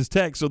Texas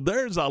Tech. So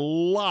there's a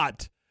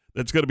lot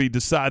that's going to be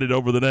decided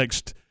over the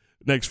next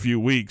few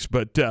weeks.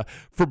 But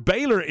for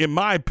Baylor, in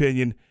my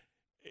opinion,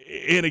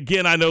 and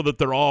again, I know that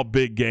they're all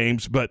big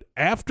games, but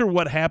after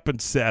what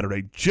happened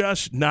Saturday,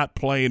 just not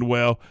playing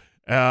well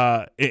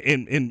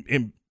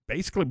and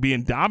basically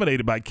being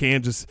dominated by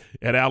Kansas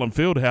at Allen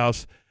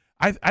Fieldhouse,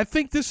 I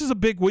think this is a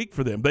big week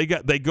for them. They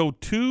go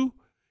to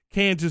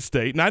Kansas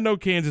State, and I know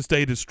Kansas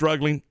State is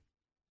struggling,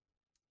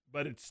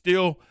 but it's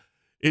still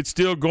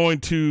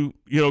going to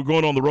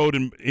going on the road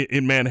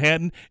in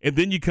Manhattan, and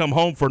then you come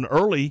home for an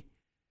early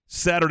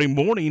Saturday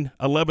morning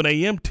 11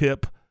 a.m.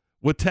 tip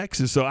with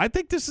Texas. So I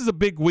think this is a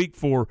big week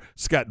for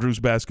Scott Drew's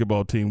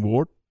basketball team,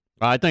 Ward.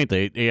 I think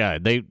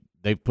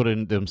they've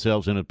put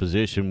themselves in a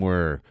position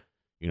where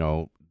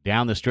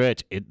down the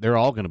stretch, they're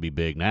all going to be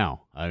big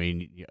now. I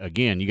mean,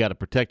 again, you got to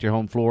protect your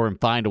home floor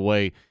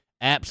and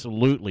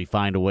absolutely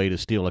find a way to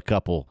steal a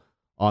couple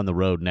on the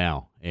road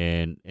now.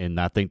 And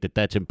I think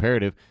that's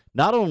imperative,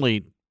 not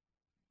only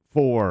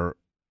for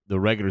the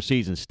regular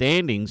season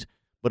standings,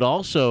 but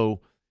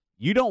also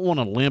you don't want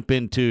to limp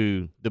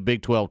into the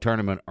Big 12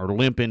 tournament or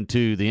limp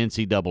into the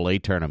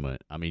NCAA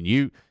tournament. I mean,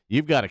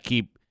 you've got to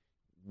keep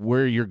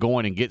where you're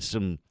going and get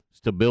some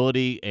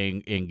stability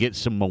and get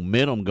some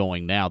momentum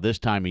going now this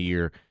time of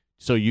year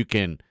so you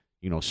can,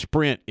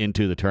 sprint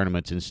into the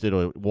tournaments instead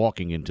of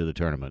walking into the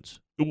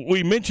tournaments.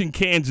 We mentioned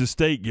Kansas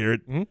State,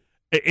 Garrett, and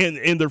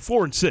they're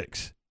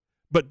 4-6.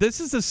 But this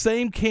is the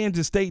same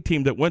Kansas State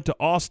team that went to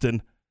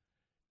Austin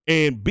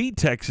and beat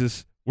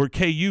Texas where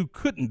KU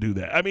couldn't do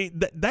that. I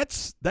mean,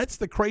 that's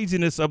the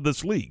craziness of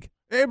this league.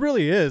 It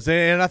really is.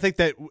 And I think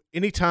that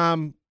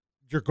anytime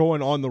you're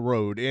going on the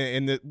road,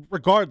 and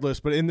regardless,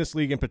 but in this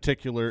league in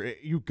particular,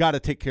 you've got to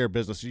take care of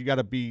business. You got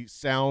to be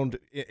sound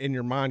in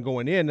your mind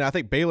going in. And I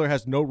think Baylor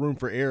has no room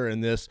for error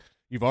in this.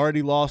 You've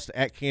already lost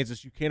at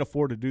Kansas. You can't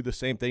afford to do the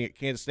same thing at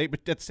Kansas State.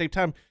 But at the same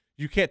time,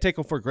 you can't take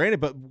them for granted.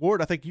 But,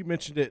 Ward, I think you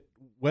mentioned it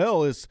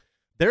well, is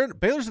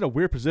Baylor's in a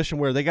weird position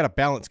where they got to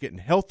balance getting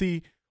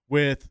healthy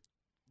with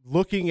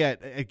looking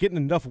at getting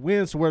enough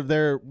wins to where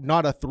they're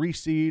not a 3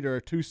 seed or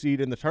a 2 seed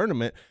in the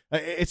tournament.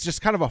 It's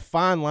just kind of a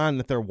fine line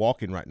that they're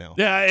walking right now.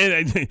 Yeah,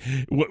 and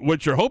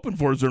what you're hoping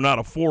for is they're not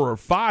a 4 or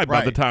 5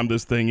 by the time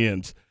this thing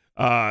ends.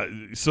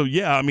 So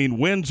yeah, I mean,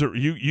 wins are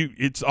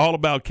it's all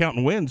about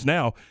counting wins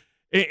now.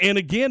 And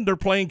again, they're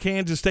playing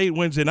Kansas State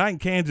Wednesday night, and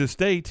Kansas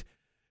State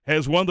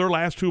has won their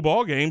last 2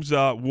 ball games.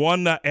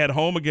 One at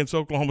home against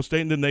Oklahoma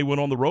State, and then they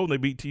went on the road and they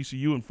beat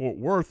TCU in Fort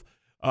Worth.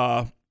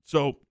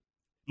 So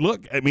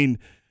look, I mean,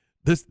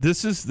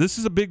 This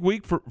is a big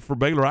week for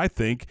Baylor, I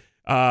think.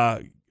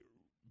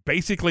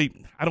 Basically,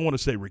 I don't want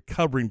to say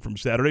recovering from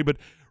Saturday, but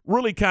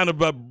really kind of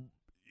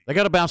they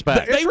got to bounce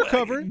back. They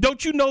recovering.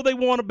 Don't you know they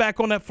want it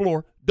back on that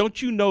floor?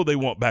 Don't you know they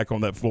want back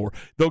on that floor?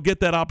 They'll get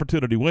that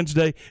opportunity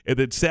Wednesday, and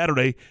then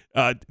Saturday,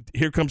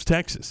 here comes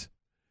Texas,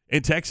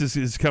 and Texas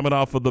is coming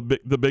off of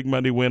the big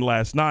Monday win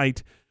last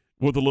night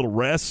with a little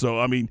rest. So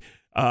I mean,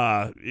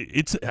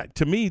 it's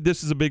to me,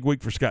 this is a big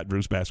week for Scott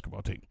Drew's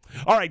basketball team.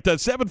 All right,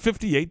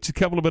 7:58. It's a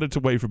couple of minutes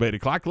away from 8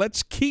 o'clock.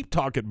 Let's keep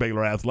talking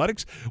Baylor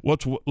athletics.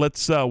 Let's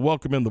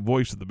welcome in the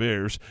voice of the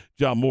Bears,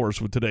 John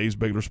Morris, with today's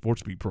Baylor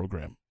Sports Beat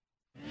program.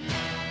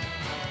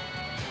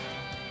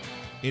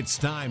 It's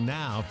time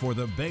now for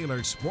the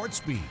Baylor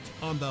Sports Beat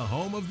on the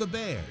home of the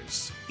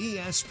Bears,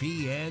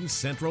 ESPN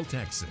Central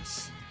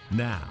Texas.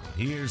 Now,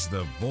 here's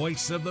the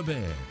voice of the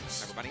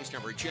Bears. Everybody's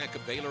number check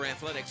of Baylor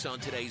Athletics on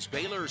today's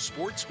Baylor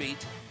Sports Beat.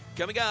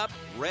 Coming up,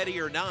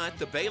 ready or not,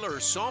 the Baylor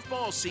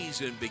softball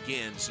season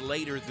begins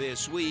later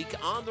this week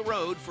on the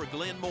road for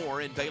Glenn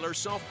Moore and Baylor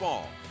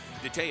softball.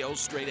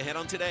 Details straight ahead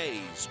on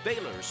today's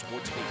Baylor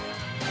Sports Beat.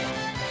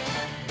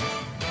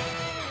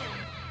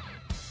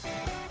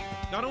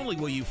 Not only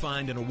will you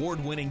find an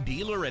award-winning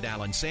dealer at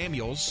Allen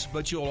Samuels,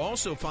 but you'll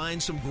also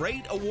find some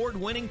great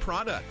award-winning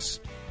products.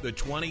 The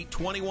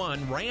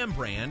 2021 Ram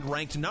brand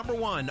ranked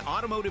 #1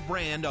 automotive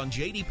brand on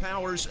J.D.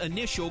 Power's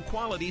initial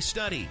quality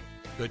study.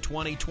 The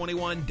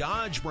 2021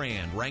 Dodge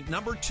brand ranked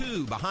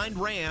 #2 behind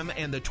Ram,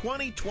 and the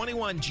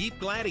 2021 Jeep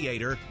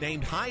Gladiator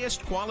named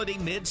highest quality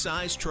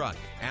mid-size truck.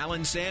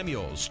 Allen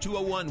Samuels,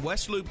 201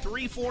 West Loop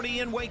 340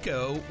 in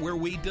Waco, where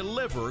we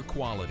deliver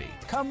quality.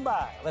 Come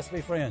by. Let's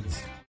be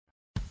friends.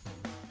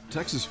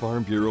 Texas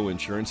Farm Bureau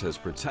Insurance has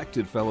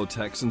protected fellow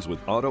Texans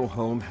with auto,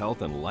 home,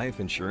 health, and life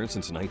insurance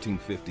since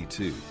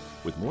 1952.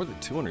 With more than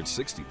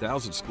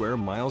 260,000 square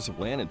miles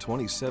of land and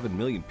 27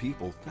 million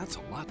people, that's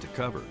a lot to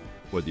cover.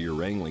 Whether you're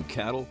wrangling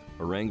cattle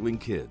or wrangling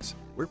kids,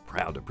 we're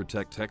proud to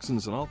protect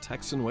Texans in all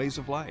Texan ways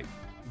of life.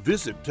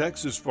 Visit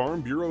Texas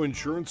Farm Bureau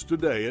Insurance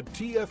today at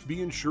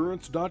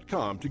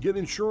tfbinsurance.com to get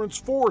insurance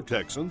for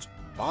Texans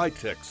by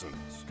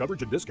Texans.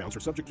 Coverage and discounts are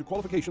subject to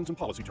qualifications and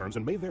policy terms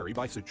and may vary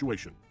by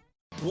situation.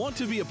 Want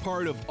to be a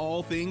part of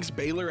all things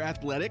Baylor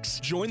athletics?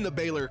 Join the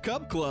Baylor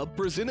Cub Club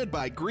presented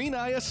by Green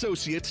Eye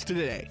Associates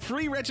today.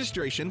 Free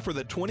registration for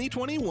the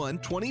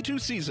 2021-22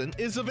 season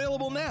is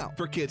available now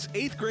for kids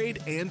 8th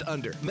grade and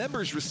under.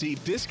 Members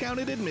receive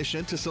discounted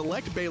admission to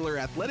select Baylor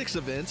athletics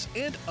events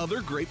and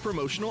other great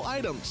promotional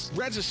items.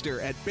 Register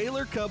at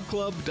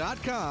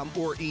BaylorCubClub.com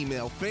or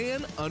email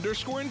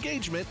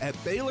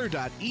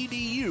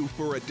fan_engagement@Baylor.edu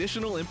for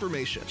additional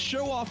information.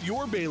 Show off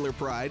your Baylor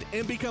pride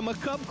and become a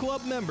Cub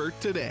Club member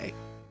today.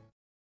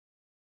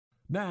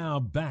 Now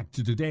back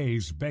to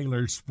today's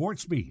Baylor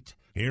Sports Beat.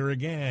 Here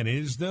again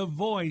is the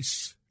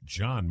voice,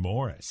 John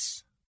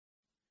Morris.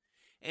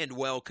 And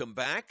welcome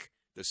back.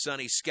 The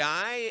sunny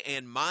sky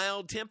and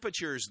mild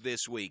temperatures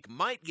this week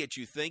might get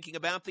you thinking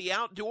about the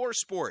outdoor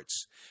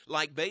sports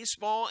like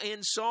baseball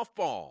and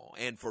softball.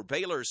 And for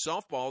Baylor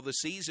softball, the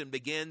season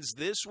begins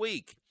this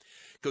week.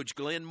 Coach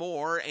Glenn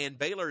Moore and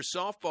Baylor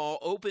softball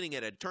opening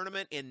at a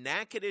tournament in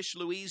Natchitoches,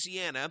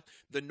 Louisiana,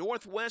 the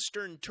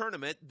Northwestern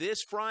Tournament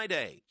this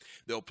Friday.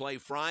 They'll play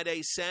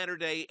Friday,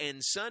 Saturday,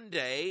 and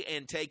Sunday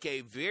and take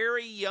a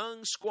very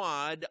young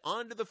squad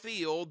onto the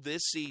field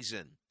this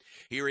season.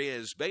 Here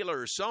is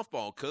Baylor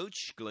softball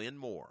coach Glenn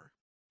Moore.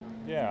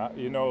 Yeah,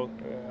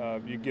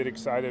 you get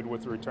excited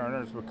with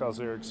returners because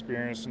they're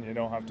experienced and you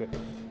don't have to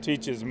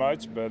teach as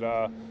much, but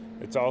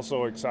it's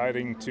also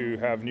exciting to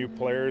have new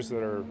players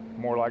that are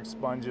more like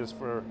sponges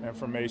for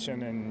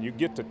information, and you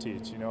get to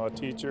teach. A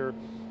teacher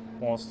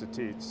wants to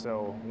teach.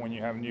 So when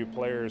you have new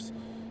players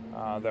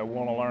that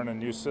want to learn a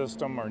new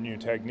system or new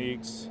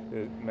techniques,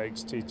 it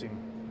makes teaching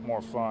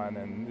more fun.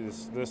 And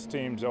this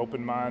team's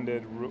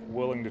open-minded,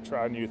 willing to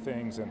try new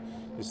things, and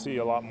you see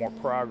a lot more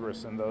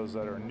progress in those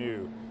that are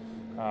new.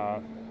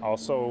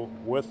 Also,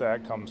 with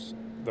that comes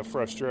the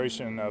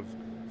frustration of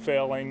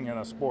failing in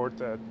a sport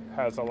that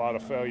has a lot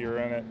of failure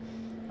in it,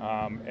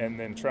 and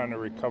then trying to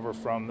recover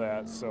from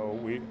that. So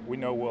we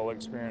know we'll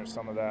experience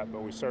some of that,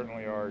 but we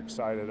certainly are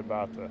excited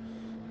about the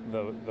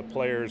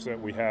players that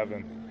we have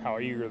and how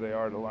eager they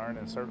are to learn,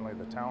 and certainly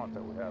the talent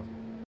that we have.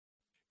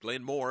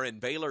 Glenn Moore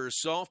and Baylor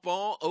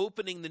softball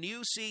opening the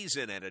new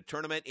season at a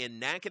tournament in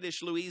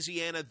Natchitoches,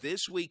 Louisiana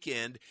this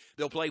weekend.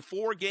 They'll play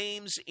 4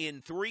 games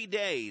in 3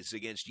 days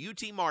against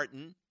UT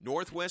Martin,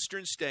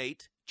 Northwestern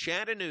State,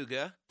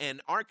 Chattanooga,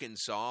 and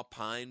Arkansas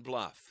Pine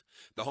Bluff.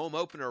 The home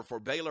opener for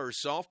Baylor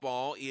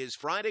softball is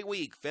Friday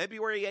week,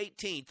 February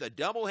 18th, a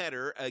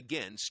doubleheader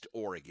against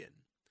Oregon.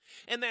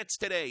 And that's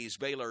today's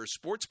Baylor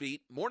Sports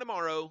Beat. More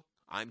tomorrow.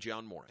 I'm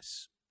John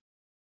Morris.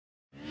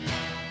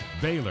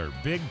 Baylor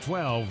Big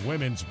 12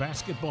 women's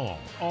basketball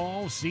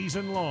all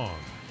season long.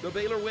 The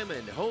Baylor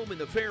women home in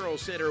the Farrell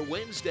Center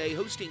Wednesday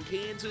hosting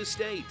Kansas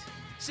State.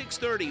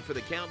 6:30 for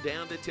the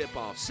countdown to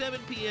tip-off. 7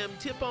 p.m.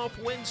 tip-off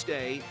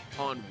Wednesday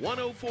on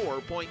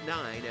 104.9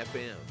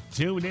 FM.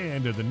 Tune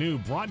in to the new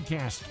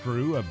broadcast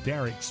crew of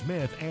Derek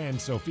Smith and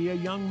Sophia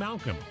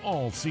Young-Malcolm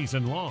all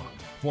season long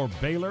for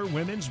Baylor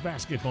women's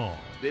basketball.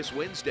 This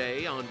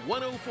Wednesday on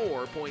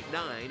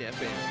 104.9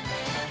 FM.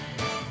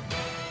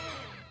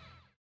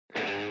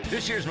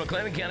 This year's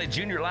McLennan County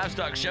Junior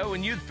Livestock Show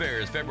and Youth Fair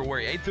is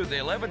February 8th through the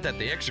 11th at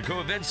the Extraco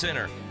Event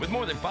Center, with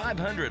more than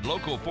 500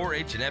 local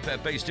 4-H and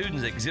FFA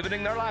students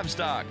exhibiting their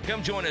livestock.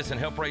 Come join us and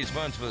help raise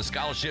funds for the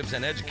scholarships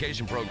and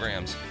education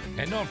programs.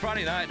 And on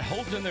Friday night,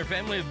 Holt and their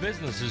family of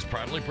businesses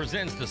proudly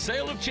presents the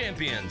Sale of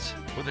Champions,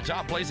 with the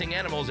top-placing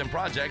animals and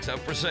projects up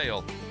for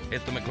sale.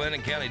 It's the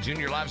McLennan County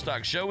Junior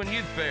Livestock Show and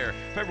Youth Fair,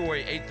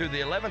 February 8th through the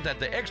 11th at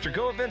the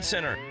Extraco Event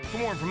Center. For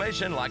more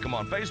information, like them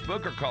on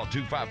Facebook or call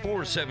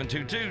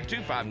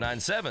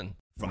 254-722-2597.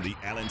 From the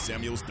Allen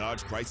Samuels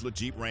Dodge Chrysler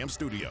Jeep Ram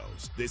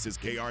Studios, this is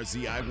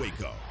KRZI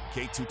Waco,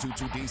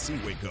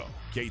 K222DC Waco,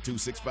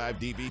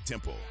 K265DV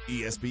Temple,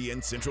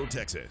 ESPN Central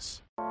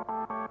Texas.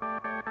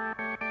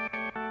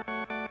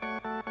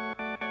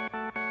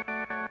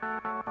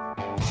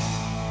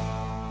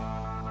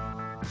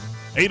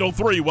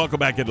 8:03, welcome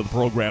back into the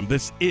program.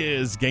 This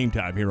is Game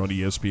Time here on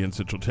ESPN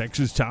Central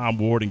Texas. Tom,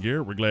 Ward, and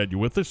Garrett, we're glad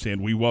you're with us,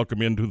 and we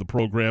welcome into the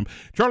program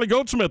Charlie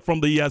Goldsmith from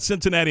the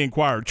Cincinnati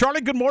Enquirer.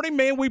 Charlie, good morning,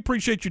 man. We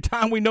appreciate your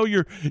time. We know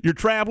you're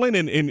traveling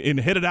and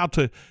headed out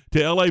to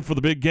L.A. for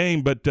the big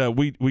game, but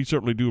we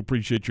certainly do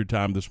appreciate your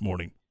time this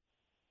morning.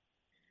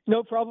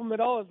 No problem at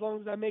all, as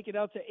long as I make it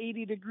out to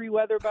 80-degree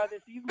weather by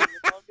this evening.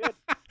 It's all good.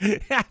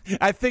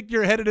 I think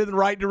you're headed in the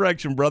right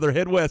direction, brother.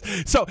 Head west.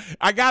 So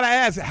I got to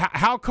ask,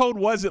 how cold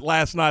was it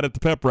last night at the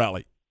pep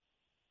rally?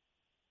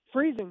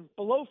 Freezing,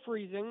 below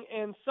freezing,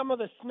 and some of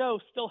the snow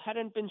still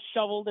hadn't been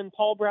shoveled in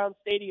Paul Brown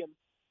Stadium.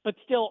 But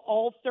still,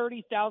 all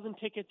 30,000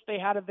 tickets they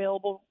had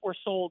available were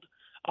sold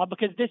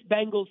because this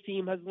Bengals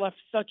team has left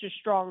such a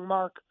strong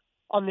mark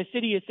on the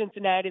city of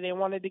Cincinnati. They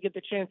wanted to get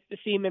the chance to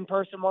see him in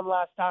person one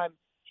last time.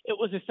 It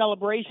was a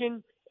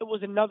celebration. It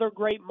was another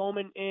great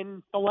moment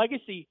in the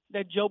legacy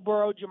that Joe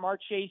Burrow, Jamar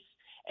Chase,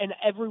 and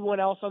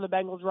everyone else on the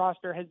Bengals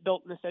roster has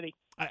built in the city.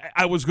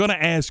 I was going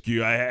to ask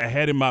you, I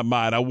had in my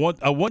mind, I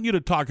want you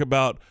to talk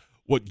about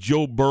what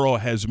Joe Burrow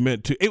has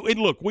meant to – and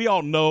look, we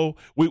all know,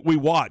 we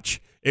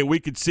watch, and we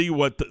can see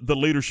what the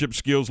leadership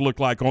skills look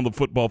like on the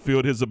football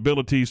field, his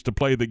abilities to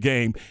play the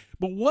game.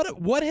 But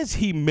what has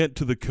he meant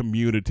to the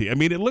community? I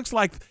mean, it looks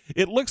like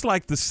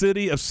the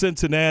city of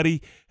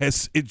Cincinnati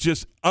has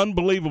just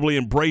unbelievably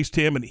embraced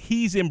him, and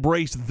he's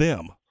embraced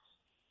them.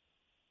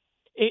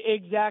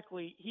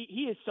 Exactly.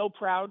 He is so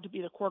proud to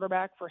be the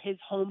quarterback for his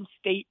home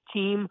state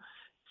team.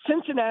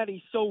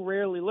 Cincinnati so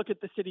rarely, look at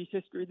the city's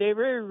history, they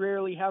very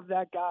rarely have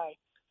that guy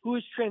who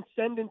is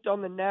transcendent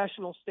on the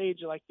national stage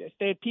like this.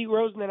 They had Pete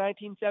Rose in the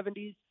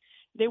 1970s.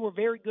 They were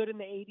very good in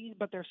the 80s,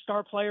 but their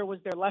star player was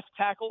their left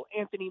tackle,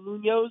 Anthony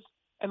Munoz,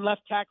 and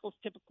left tackles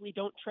typically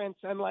don't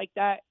transcend like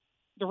that.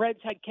 The Reds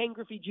had Ken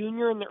Griffey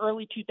Jr. in the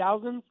early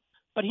 2000s,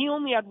 but he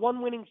only had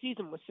one winning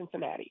season with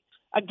Cincinnati.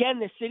 Again,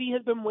 the city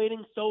has been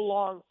waiting so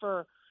long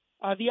for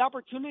the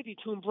opportunity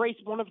to embrace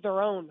one of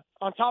their own.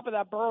 On top of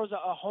that, Burrow's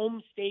a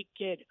home state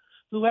kid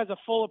who has a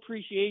full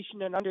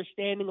appreciation and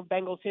understanding of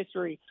Bengals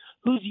history,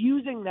 who's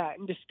using that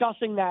and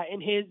discussing that in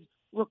his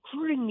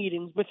recruiting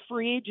meetings with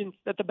free agents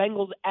that the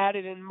Bengals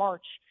added in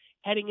March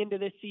heading into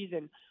this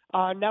season.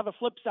 Now the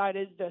flip side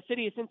is the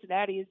city of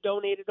Cincinnati has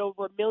donated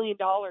over $1 million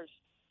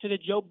to the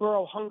Joe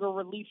Burrow Hunger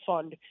Relief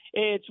Fund.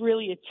 It's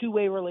really a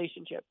two-way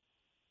relationship.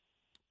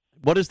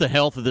 What is the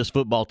health of this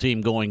football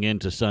team going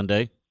into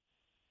Sunday?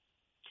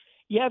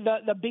 Yeah,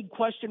 the big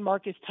question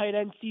mark is tight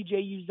end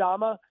C.J.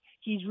 Uzomah.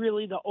 He's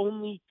really the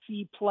only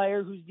key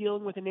player who's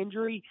dealing with an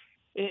injury.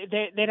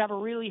 They'd have a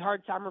really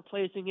hard time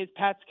replacing his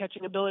pass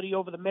catching ability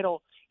over the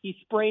middle. He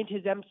sprained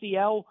his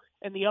MCL,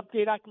 and the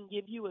update I can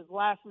give you is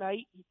last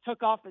night he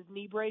took off his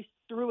knee brace,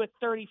 threw it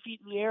 30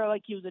 feet in the air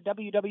like he was a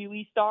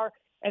WWE star,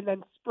 and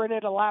then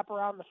sprinted a lap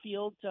around the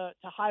field to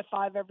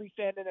high-five every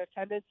fan in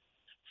attendance.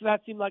 So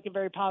that seemed like a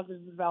very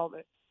positive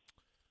development.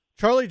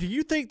 Charlie, do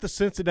you think the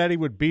Cincinnati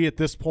would be at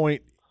this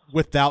point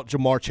without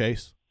Jamar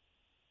Chase?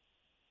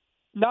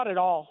 Not at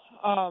all.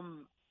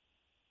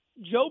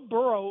 Joe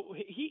Burrow,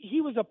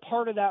 he was a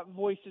part of that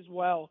voice as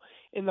well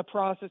in the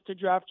process to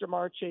draft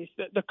Jamar Chase.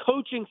 The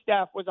coaching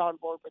staff was on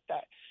board with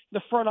that.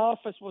 The front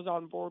office was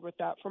on board with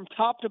that. From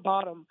top to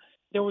bottom,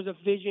 there was a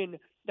vision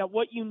that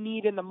what you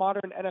need in the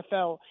modern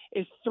NFL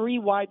is three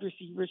wide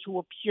receivers who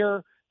are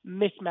pure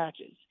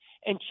mismatches.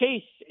 And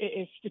Chase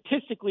is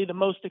statistically the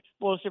most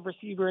explosive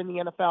receiver in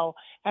the NFL,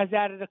 has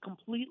added a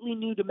completely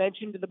new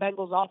dimension to the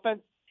Bengals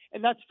offense,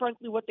 and that's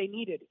frankly what they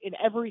needed in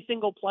every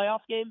single playoff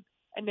game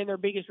and in their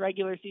biggest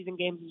regular season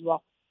games as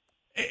well.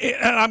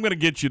 And I'm going to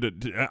get you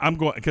to – I'm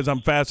going because I'm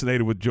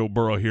fascinated with Joe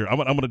Burrow here. I'm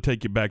going to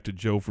take you back to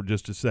Joe for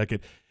just a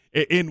second.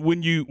 And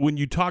when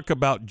you talk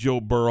about Joe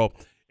Burrow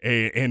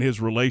and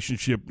his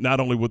relationship not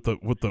only with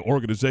the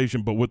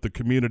organization but with the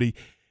community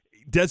 –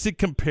 does it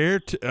compare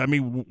to, I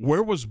mean,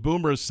 where was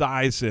Boomer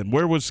Esiason?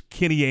 Where was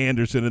Kenny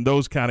Anderson and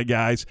those kind of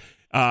guys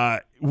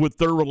with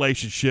their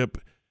relationship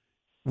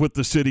with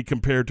the city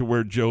compared to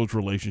where Joe's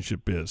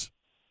relationship is?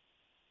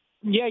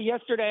 Yeah,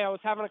 yesterday I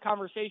was having a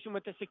conversation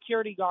with the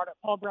security guard at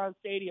Paul Brown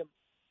Stadium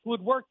who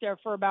had worked there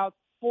for about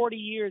 40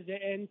 years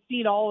and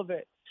seen all of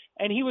it.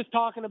 And he was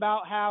talking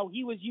about how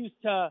he was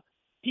used to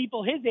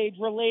people his age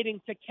relating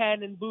to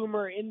Ken and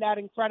Boomer in that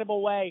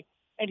incredible way.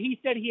 And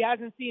he said he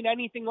hasn't seen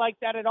anything like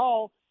that at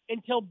all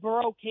until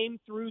Burrow came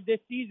through this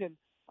season.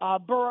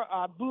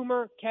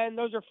 Boomer, Ken,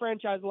 those are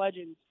franchise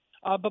legends.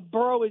 But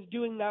Burrow is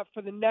doing that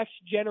for the next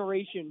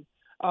generation,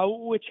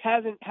 which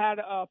hasn't had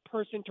a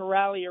person to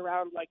rally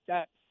around like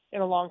that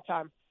in a long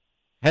time.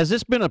 Has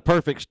this been a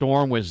perfect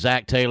storm with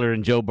Zach Taylor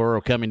and Joe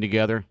Burrow coming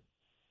together?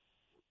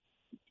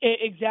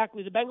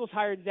 Exactly. The Bengals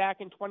hired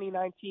Zach in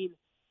 2019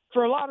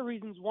 for a lot of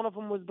reasons. One of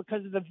them was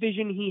because of the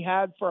vision he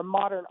had for a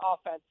modern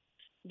offense.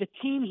 the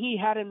team he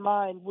had in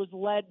mind was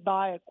led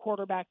by a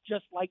quarterback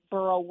just like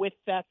Burrow with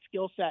that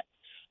skill set.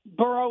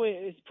 Burrow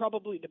is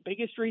probably the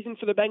biggest reason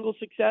for the Bengals'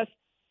 success,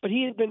 but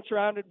he had been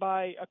surrounded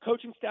by a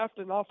coaching staff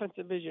and an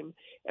offensive vision.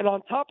 And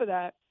on top of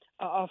that,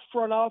 a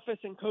front office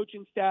and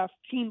coaching staff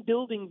team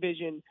building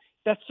vision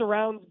that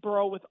surrounds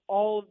Burrow with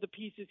all of the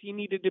pieces he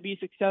needed to be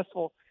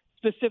successful,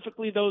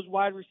 specifically those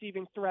wide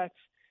receiving threats.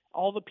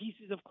 All the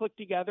pieces have clicked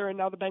together, and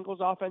now the Bengals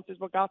offense is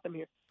what got them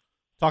here.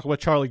 Talking with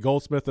Charlie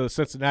Goldsmith of the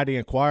Cincinnati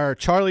Enquirer.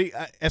 Charlie,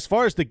 as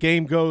far as the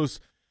game goes,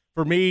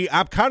 for me,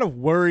 I'm kind of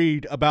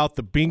worried about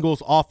the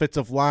Bengals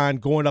offensive line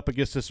going up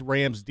against this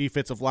Rams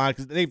defensive line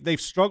because they've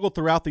struggled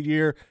throughout the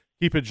year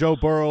keeping Joe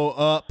Burrow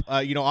up.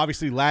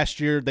 Obviously last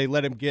year they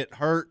let him get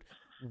hurt.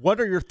 What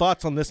are your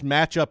thoughts on this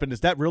matchup, and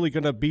is that really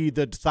going to be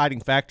the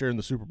deciding factor in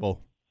the Super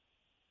Bowl?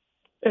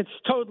 It's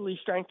totally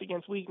strength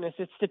against weakness.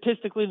 It's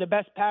statistically the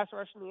best pass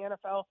rush in the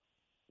NFL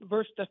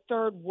versus the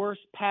third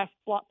worst pass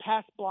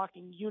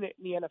blocking unit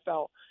in the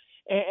NFL.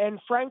 And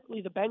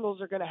frankly, the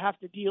Bengals are going to have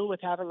to deal with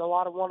having a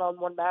lot of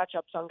one-on-one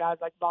matchups on guys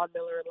like Von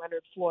Miller and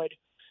Leonard Floyd.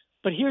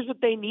 But here's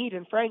what they need,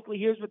 and frankly,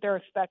 here's what they're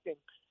expecting.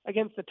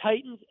 Against the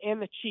Titans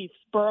and the Chiefs,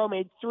 Burrow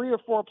made 3 or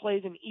 4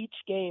 plays in each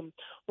game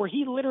where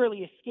he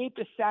literally escaped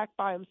a sack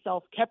by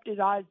himself, kept his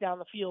eyes down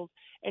the field,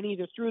 and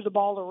either threw the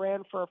ball or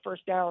ran for a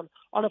first down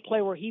on a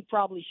play where he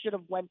probably should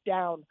have went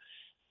down.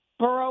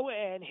 Burrow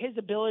and his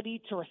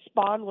ability to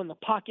respond when the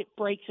pocket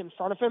breaks in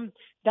front of him,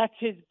 that's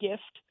his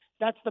gift.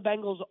 That's the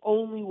Bengals'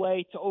 only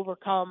way to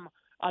overcome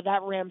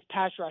that Rams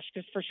pass rush,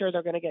 because for sure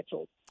they're going to get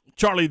told.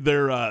 Charlie,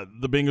 the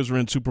Bengals are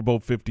in Super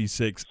Bowl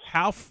 56.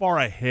 How far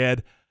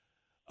ahead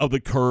of the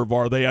curve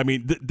are they? I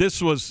mean,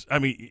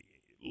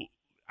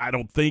 I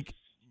don't think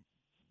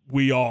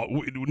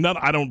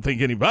I don't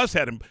think any of us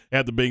had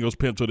the Bengals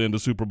penciled into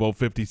Super Bowl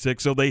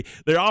 56. So they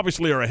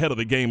obviously are ahead of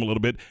the game a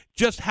little bit.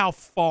 Just how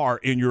far,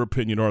 in your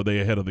opinion, are they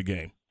ahead of the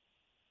game?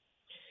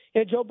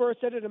 Yeah, Joe Burrow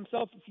said it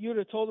himself. If you would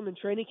have told him in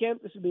training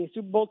camp this would be a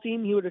Super Bowl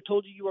team, he would have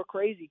told you were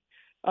crazy.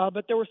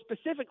 But there were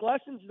specific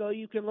lessons, though,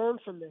 you can learn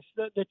from this.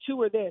 The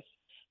two are this: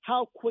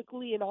 how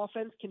quickly an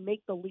offense can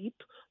make the leap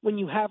when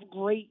you have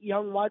great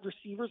young wide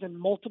receivers and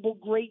multiple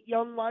great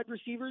young wide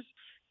receivers.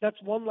 That's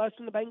one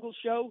lesson the Bengals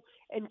show.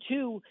 And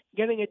two,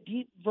 getting a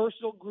deep,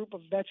 versatile group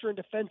of veteran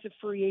defensive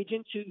free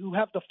agents who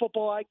have the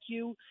football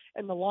IQ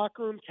and the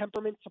locker room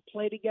temperament to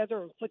play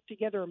together and click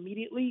together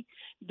immediately.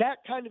 That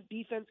kind of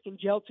defense can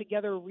gel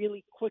together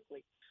really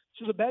quickly.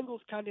 So the Bengals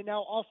kind of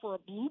now offer a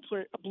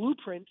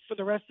blueprint for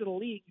the rest of the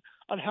league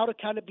on how to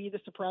kind of be the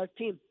surprise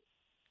team.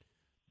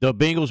 The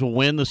Bengals will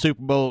win the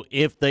Super Bowl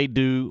if they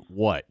do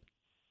what?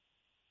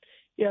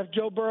 Yeah, if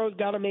Joe Burrow's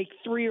got to make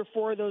 3 or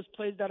 4 of those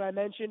plays that I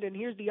mentioned. And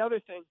here's the other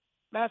thing.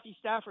 Matthew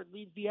Stafford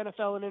leads the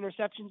NFL in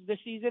interceptions this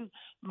season.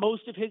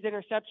 Most of his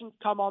interceptions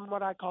come on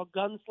what I call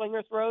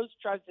gunslinger throws,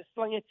 tries to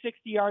sling it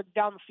 60 yards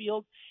down the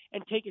field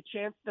and take a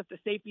chance that the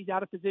safety's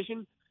out of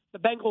position. The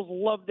Bengals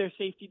love their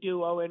safety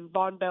duo in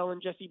Von Bell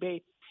and Jesse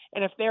Bates.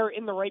 And if they're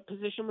in the right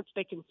position, which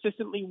they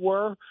consistently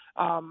were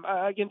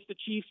against the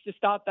Chiefs to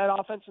stop that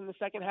offense in the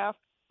second half,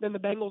 then the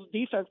Bengals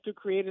defense could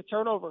create a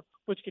turnover,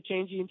 which could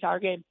change the entire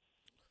game.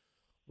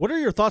 What are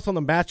your thoughts on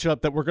the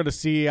matchup that we're going to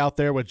see out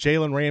there with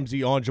Jalen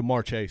Ramsey on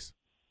Jamar Chase?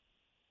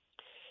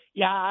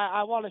 Yeah,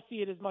 I want to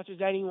see it as much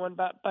as anyone,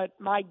 but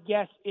my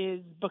guess is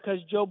because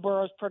Joe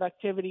Burrow's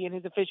productivity and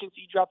his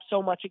efficiency dropped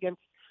so much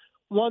against,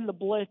 one, the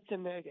blitz,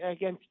 and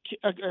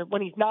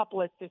when he's not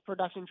blitzed, his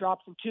production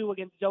drops, and 2,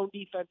 against zone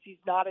defense, he's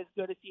not as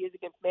good as he is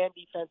against man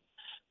defense.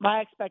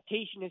 My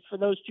expectation is for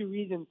those 2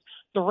 reasons.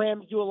 The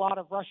Rams do a lot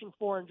of rushing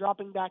 4 and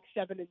dropping back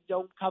 7 in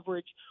zone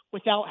coverage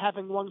without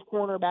having one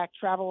cornerback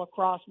travel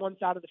across one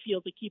side of the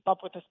field to keep up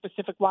with a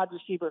specific wide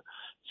receiver.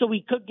 So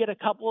we could get a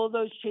couple of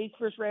those Chase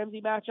versus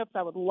Ramsey matchups.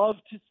 I would love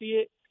to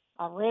see it.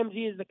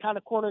 Ramsey is the kind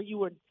of corner you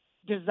would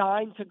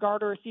design to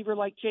guard a receiver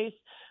like Chase,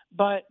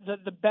 but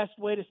the best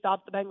way to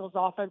stop the Bengals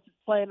offense is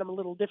playing them a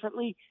little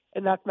differently,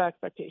 and that's my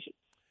expectation.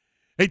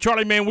 Hey,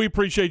 Charlie, man, we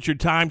appreciate your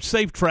time.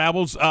 Safe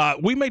travels.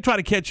 We may try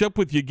to catch up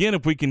with you again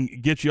if we can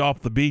get you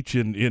off the beach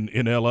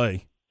in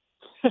L.A.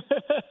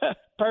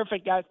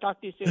 Perfect, guys.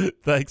 Talk to you soon.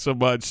 Thanks so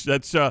much.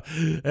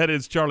 That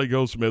is Charlie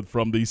Goldsmith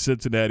from the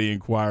Cincinnati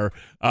Enquirer.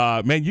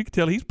 Man, you can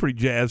tell he's pretty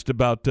jazzed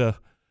about the.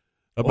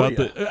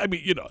 I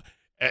mean, you know.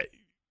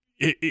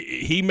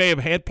 He may have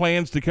had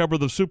plans to cover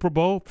the Super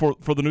Bowl for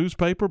the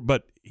newspaper,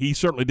 but he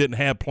certainly didn't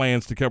have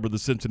plans to cover the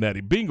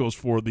Cincinnati Bengals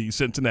for the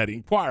Cincinnati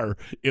Enquirer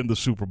in the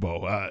Super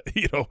Bowl.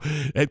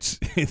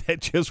 That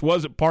just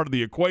wasn't part of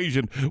the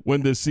equation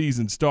when this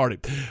season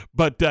started.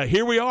 But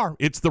here we are.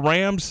 It's the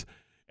Rams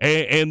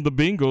and the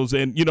Bengals.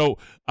 And, you know,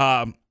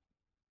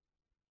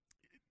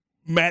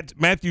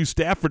 Matthew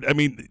Stafford, I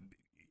mean,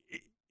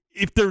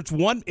 if there's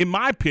one, in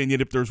my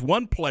opinion, if there's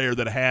one player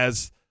that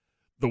has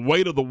the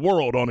weight of the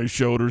world on his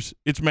shoulders,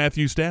 it's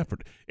Matthew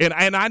Stafford. And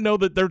I know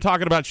that they're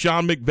talking about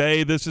Sean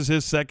McVay. This is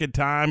his second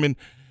time.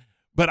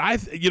 But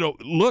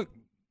look,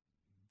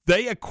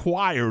 they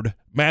acquired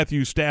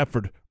Matthew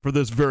Stafford for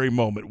this very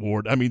moment,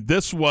 Ward. I mean,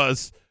 this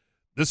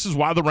is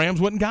why the Rams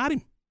went and got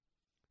him.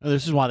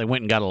 This is why they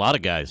went and got a lot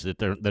of guys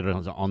that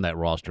are on that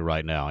roster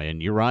right now.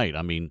 And you're right.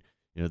 I mean,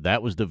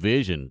 that was the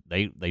vision.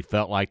 They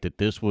felt like that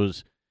this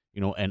was,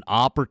 an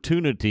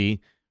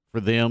opportunity for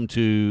them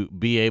to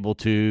be able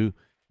to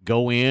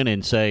go in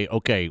and say,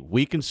 okay,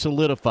 we can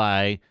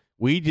solidify.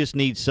 We just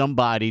need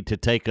somebody to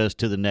take us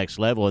to the next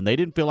level. And they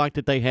didn't feel like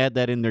that they had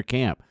that in their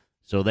camp.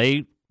 So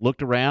they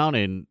looked around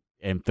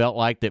and felt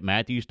like that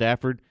Matthew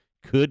Stafford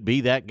could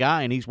be that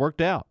guy, and he's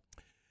worked out.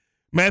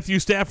 Matthew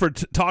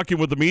Stafford, talking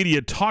with the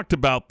media, talked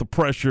about the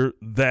pressure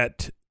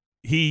that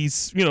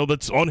he's,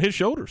 that's on his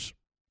shoulders.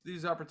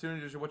 These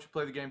opportunities are what you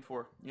play the game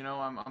for.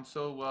 I'm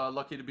so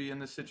lucky to be in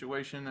this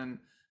situation and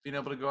being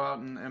able to go out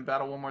and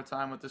battle one more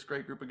time with this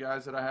great group of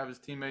guys that I have as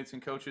teammates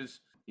and coaches.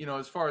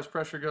 As far as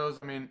pressure goes,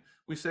 I mean,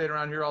 we say it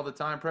around here all the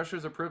time. Pressure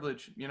is a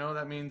privilege.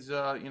 That means,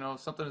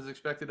 something is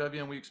expected of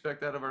you, and we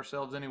expect that of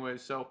ourselves anyway.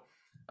 So,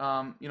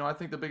 I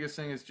think the biggest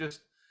thing is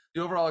just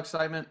the overall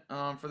excitement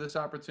for this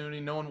opportunity,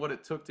 knowing what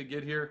it took to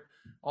get here,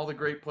 all the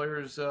great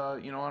players,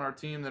 on our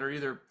team that are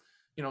either,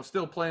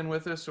 still playing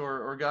with us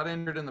or got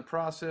injured in the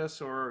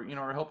process or,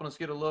 are helping us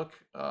get a look,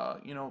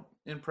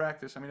 in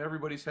practice. I mean,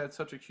 everybody's had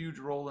such a huge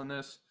role in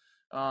this.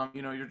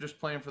 You're just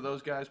playing for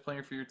those guys,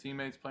 playing for your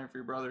teammates, playing for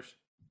your brothers.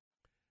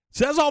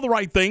 Says all the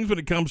right things when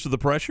it comes to the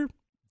pressure.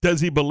 Does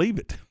he believe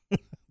it?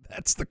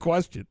 That's the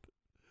question.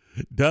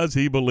 Does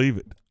he believe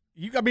it?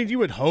 You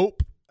would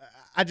hope.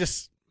 I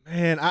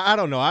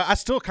don't know. I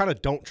still kind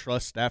of don't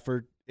trust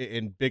Stafford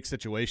in big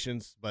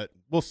situations, but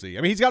we'll see.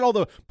 I mean, he's got all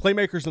the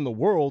playmakers in the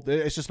world.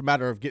 It's just a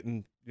matter of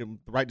getting the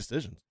right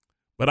decisions.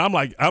 But I'm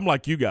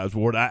like you guys,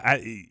 Ward.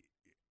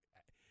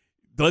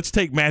 Let's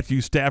take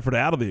Matthew Stafford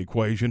out of the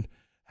equation.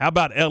 How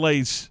about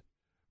LA's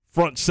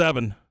front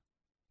seven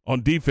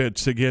on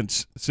defense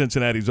against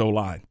Cincinnati's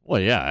O-line?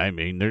 Well, yeah. I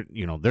mean,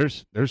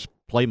 there's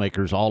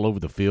playmakers all over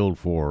the field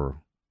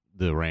for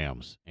the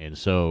Rams, and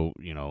so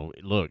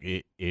look,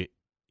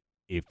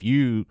 if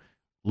you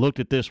looked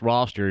at this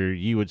roster,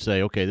 you would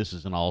say, okay, this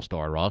is an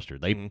all-star roster.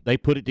 They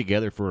put it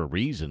together for a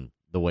reason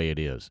the way it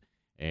is.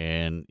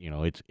 And,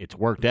 it's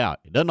worked out.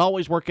 It doesn't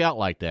always work out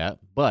like that,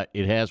 but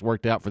it has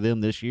worked out for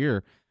them this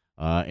year.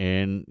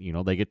 And,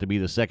 they get to be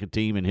the second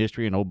team in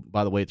history. And, oh,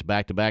 by the way, it's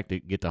back-to-back to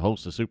get to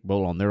host the Super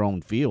Bowl on their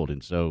own field.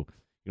 And so,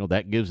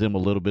 that gives them a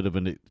little bit of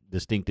a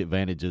distinct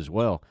advantage as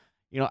well.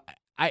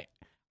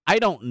 I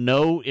don't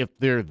know if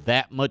they're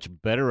that much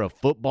better a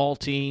football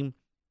team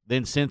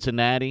than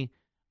Cincinnati.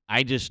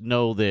 I just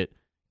know that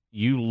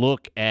you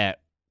look at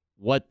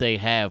what they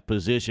have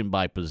position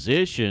by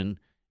position,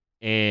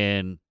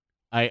 and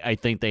I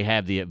think they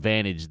have the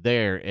advantage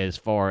there as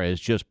far as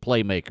just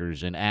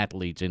playmakers and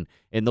athletes and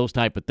those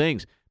type of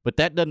things. But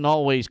that doesn't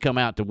always come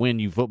out to win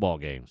you football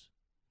games.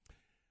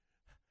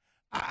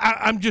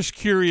 I'm just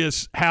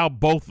curious how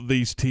both of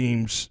these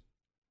teams,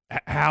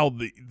 how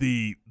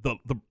the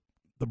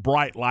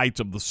bright lights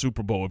of the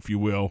Super Bowl, if you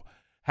will,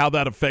 how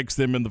that affects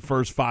them in the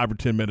first 5 or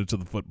 10 minutes of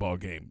the football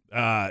game.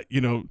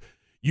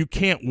 You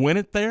can't win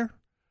it there,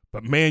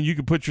 but, man, you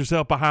can put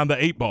yourself behind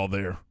the 8 ball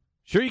there.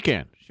 Sure you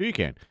can.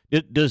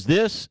 Does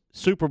this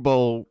Super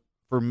Bowl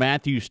for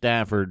Matthew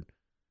Stafford,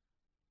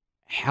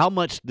 how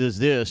much does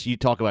this, you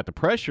talk about the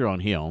pressure on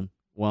him,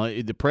 well,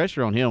 the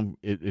pressure on him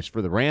is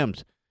for the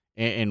Rams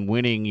and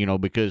winning,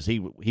 because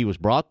he was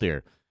brought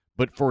there.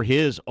 But for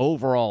his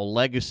overall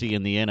legacy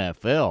in the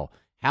NFL,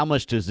 how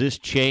much does this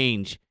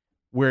change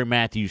where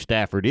Matthew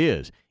Stafford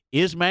is?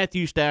 Is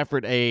Matthew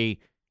Stafford a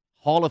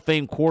Hall of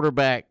Fame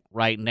quarterback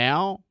right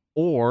now?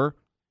 Or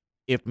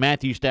if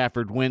Matthew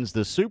Stafford wins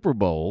the Super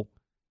Bowl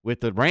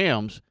with the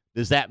Rams,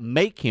 does that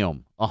make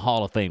him a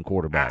Hall of Fame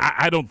quarterback?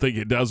 I don't think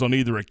it does on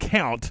either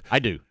account. I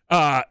do.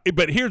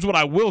 But here's what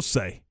I will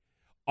say.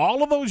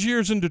 All of those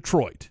years in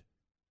Detroit,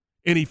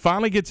 and he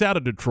finally gets out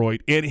of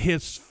Detroit, and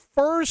his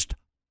first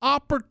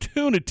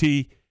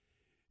opportunity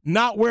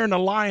not wearing a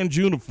Lions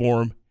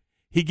uniform,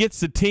 he gets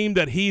the team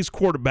that he's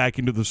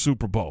quarterbacking to the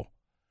Super Bowl.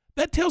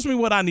 That tells me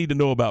what I need to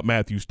know about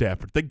Matthew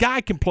Stafford. The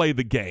guy can play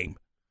the game.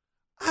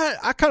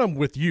 I kind of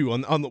with you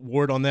on the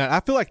word on that.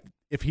 I feel like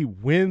if he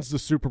wins the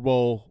Super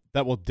Bowl,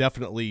 that will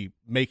definitely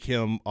make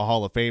him a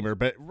Hall of Famer.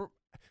 But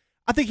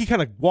I think he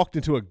kind of walked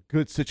into a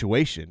good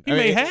situation. He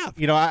may have.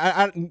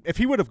 If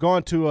he would have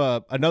gone to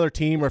another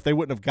team, or if they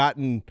wouldn't have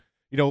gotten,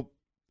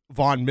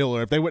 Von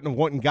Miller, if they wouldn't have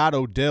went and got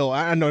Odell,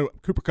 I know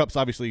Cooper Kupp's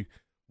obviously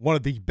one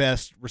of the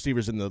best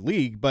receivers in the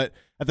league, but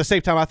at the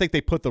same time, I think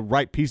they put the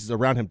right pieces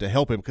around him to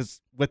help him,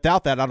 because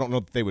without that, I don't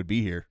know that they would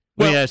be here.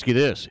 Let me ask you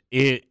this.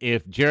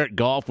 If Jared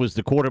Goff was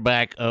the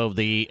quarterback of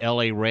the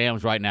L.A.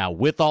 Rams right now,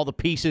 with all the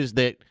pieces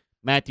that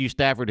Matthew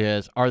Stafford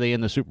has, are they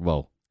in the Super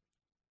Bowl?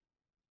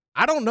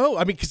 I don't know.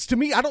 I mean, because to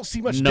me, I don't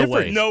see much No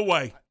difference. way. No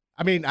way.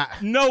 I mean,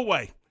 no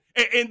way.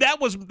 And that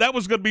was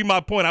going to be my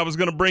point. I was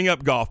going to bring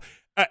up Goff.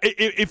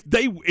 If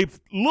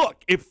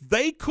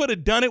they could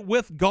have done it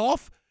with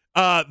Goff,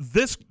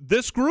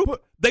 this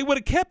group, they would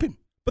have kept him.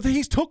 But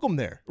he's took them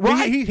there.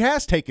 Right. He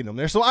has taken them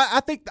there. So I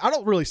think I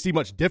don't really see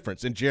much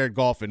difference in Jared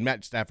Goff and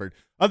Matt Stafford,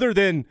 other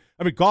than,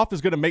 Goff is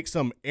going to make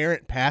some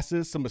errant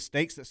passes, some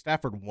mistakes that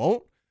Stafford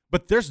won't.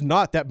 But there's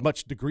not that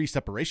much degree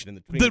separation in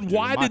the between. Then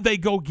why did they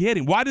go get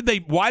him? Why did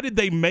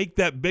they make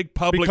that big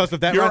public? Because of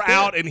that, you're right there.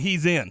 out and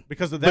he's in.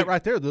 Because of that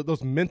right there,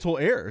 those mental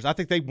errors. I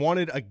think they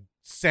wanted a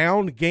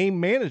sound game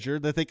manager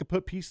that they could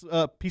put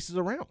pieces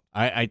around.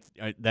 I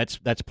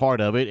that's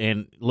part of it.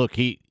 And look,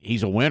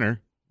 he's a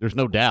winner. There's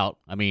no doubt.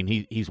 I mean,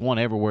 he's won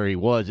everywhere he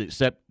was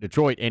except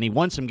Detroit, and he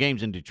won some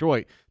games in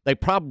Detroit. They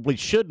probably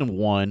shouldn't have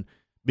won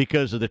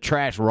because of the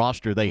trash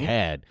roster they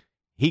had.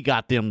 He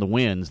got them the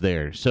wins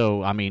there.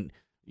 So I mean,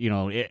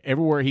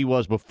 everywhere he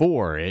was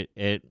before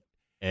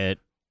at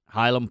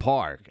Highland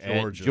Park,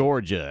 at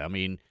Georgia. I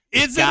mean,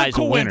 is it a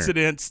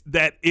coincidence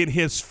that in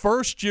his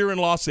first year in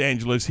Los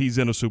Angeles, he's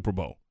in a Super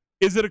Bowl?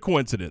 Is it a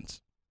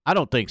coincidence? I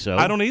don't think so.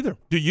 I don't either.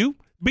 Do you?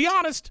 Be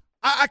honest.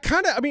 I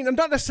mean,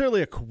 not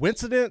necessarily a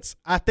coincidence.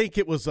 I think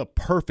it was a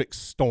perfect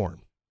storm.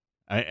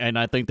 And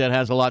I think that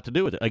has a lot to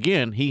do with it.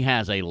 Again, he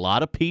has a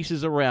lot of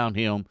pieces around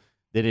him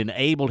that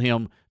enabled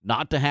him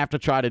not to have to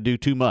try to do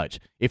too much.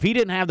 If he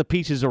didn't have the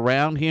pieces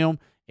around him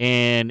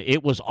and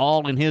it was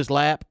all in his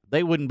lap,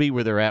 they wouldn't be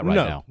where they're at right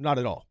now. No, not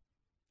at all.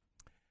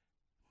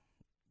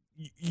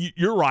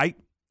 You're right.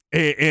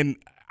 And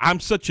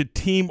I'm such a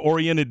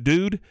team-oriented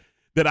dude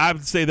that I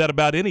would say that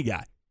about any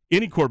guy.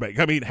 Any quarterback.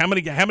 I mean, how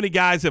many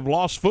guys have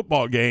lost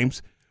football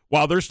games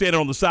while they're standing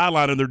on the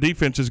sideline and their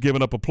defense is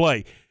giving up a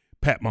play?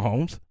 Pat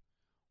Mahomes.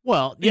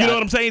 Well, yeah. You know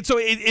what I'm saying? So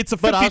it's a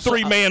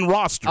 53-man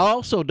roster. I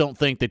also don't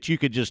think that you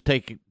could just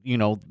take,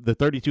 the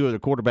 32 other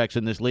quarterbacks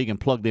in this league and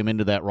plug them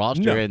into that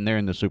roster and they're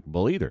in the Super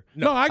Bowl either.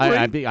 No,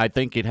 I agree. I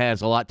think it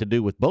has a lot to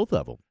do with both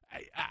of them.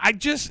 I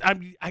guess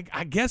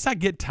I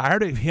get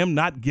tired of him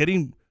not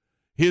getting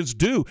his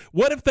due.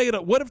 What if they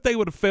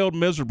would have failed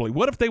miserably?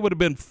 What if they would have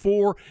been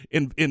 4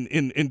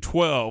 in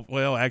 12?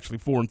 Well, actually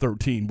 4 and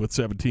 13 with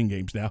 17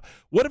 games now.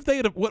 What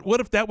if what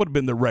if that would have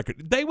been their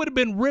record? They would have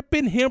been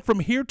ripping him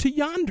from here to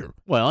yonder.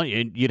 Well,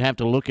 you'd have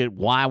to look at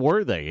why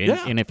were they,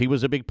 and if he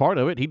was a big part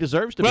of it, he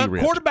deserves to be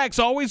ripped. Quarterback's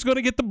always going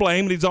to get the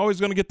blame, and he's always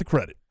going to get the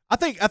credit. I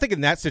think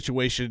in that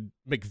situation,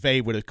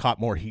 McVay would have caught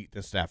more heat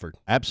than Stafford.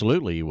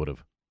 Absolutely, he would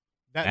have.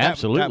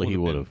 Absolutely, he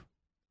would have.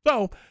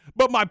 So,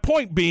 but my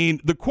point being,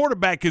 the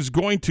quarterback is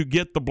going to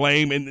get the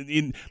blame.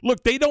 And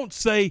look, they don't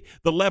say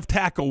the left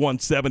tackle won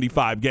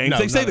 75 games. No,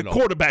 they say the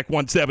quarterback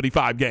won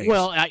 75 games.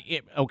 Well,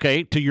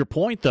 okay, to your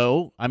point,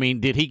 though, I mean,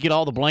 did he get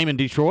all the blame in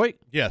Detroit?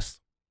 Yes.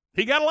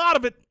 He got a lot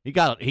of it. He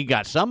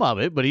got some of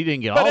it, but he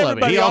didn't get but all of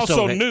it. Everybody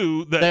also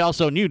knew that they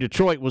also knew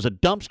Detroit was a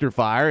dumpster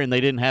fire, and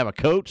they didn't have a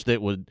coach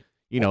that would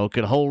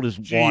could hold his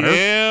water.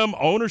 GM,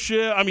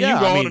 ownership. I mean, you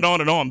go on and on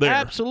and on there.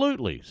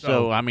 Absolutely.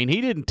 So, I mean,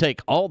 he didn't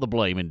take all the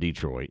blame in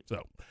Detroit.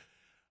 So,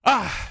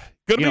 gonna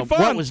be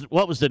fun.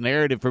 What was the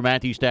narrative for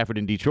Matthew Stafford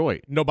in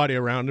Detroit? Nobody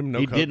around him.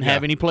 He didn't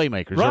have any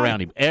playmakers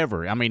around him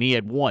ever. I mean, he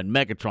had one,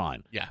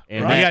 Megatron. Yeah,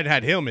 and he hadn't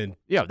had him in.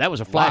 Yeah, that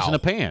was a flash in the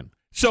pan.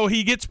 So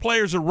he gets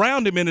players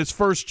around him in his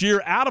first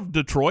year out of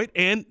Detroit,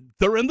 and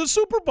they're in the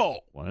Super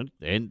Bowl. Well,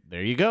 and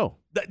there you go.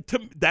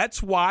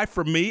 That's why,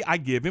 for me, I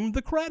give him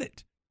the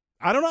credit.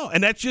 I don't know.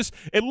 And that's just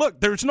 – and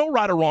look, there's no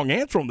right or wrong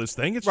answer on this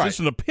thing. It's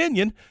just an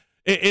opinion,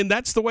 and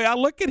that's the way I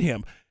look at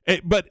him.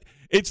 But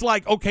it's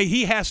like, okay,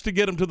 he has to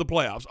get him to the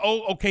playoffs.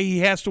 Oh, okay, he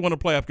has to win a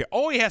playoff game.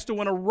 Oh, he has to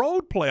win a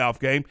road playoff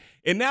game.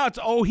 And now it's,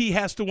 he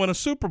has to win a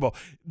Super Bowl.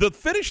 The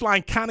finish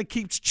line kind of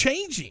keeps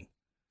changing.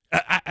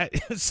 I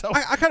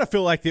kind of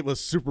feel like it was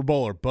Super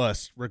Bowl or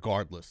bust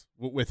regardless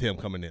with him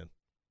coming in.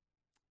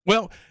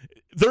 Well,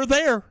 they're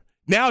there.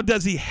 Now,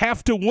 does he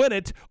have to win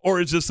it,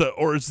 or is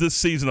this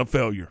season a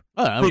failure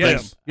for them?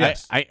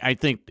 Yes. I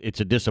think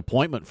it's a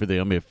disappointment for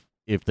them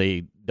if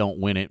they don't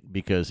win it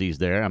because he's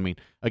there. I mean,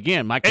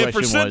 again, my question was,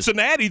 and for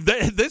Cincinnati,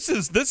 this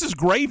is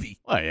gravy.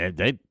 Well,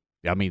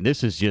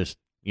 this is just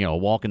a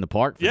walk in the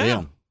park for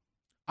them.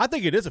 I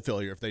think it is a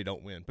failure if they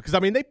don't win because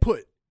they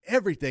put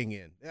everything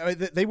in.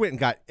 They went and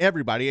got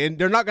everybody, and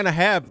they're not going to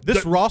have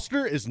this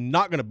roster is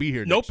not going to be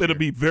here. Nope, it'll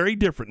be very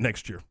different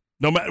next year.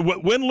 No matter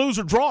win, lose,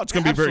 or draw, it's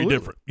going to be very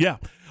different. Yeah.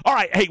 All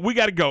right. Hey, we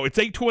got to go. It's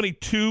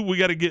 8:22. We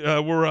got to get.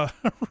 We're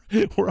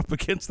up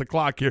against the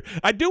clock here.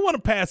 I do want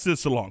to pass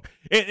this along,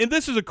 and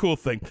this is a cool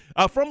thing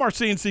from our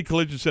CNC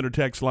Collision Center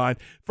text line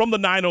from the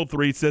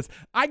 903 says,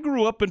 "I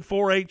grew up in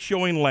 4-H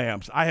showing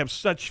lambs. I have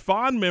such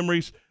fond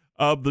memories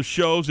of the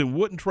shows and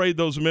wouldn't trade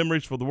those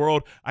memories for the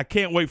world. I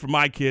can't wait for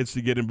my kids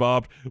to get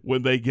involved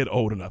when they get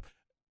old enough."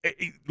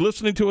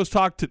 Listening to us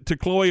talk to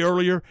Chloe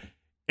earlier.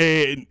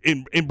 And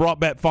brought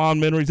back fond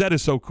memories. That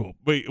is so cool.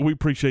 We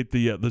appreciate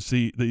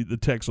the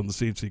text on the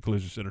CNC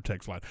Collision Center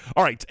text line.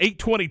 All right, it's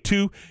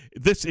 8:22.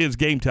 This is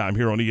Game Time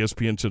here on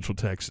ESPN Central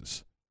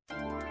Texas.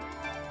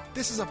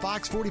 This is a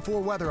Fox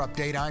 44 weather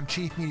update. I'm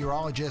Chief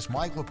Meteorologist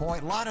Mike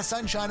LaPointe. A lot of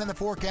sunshine in the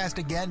forecast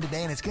again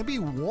today, and it's going to be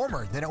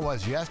warmer than it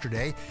was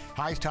yesterday.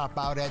 Highs top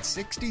out at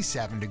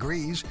 67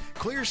 degrees.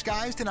 Clear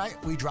skies tonight.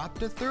 We drop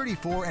to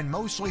 34 and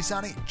mostly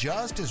sunny,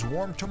 just as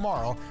warm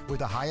tomorrow with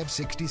a high of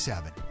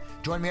 67.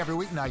 Join me every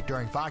weeknight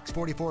during Fox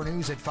 44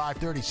 News at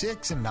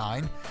 5:36 and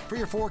 9 for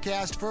your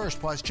forecast first.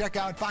 Plus, check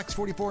out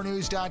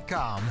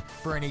fox44news.com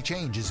for any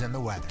changes in the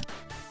weather.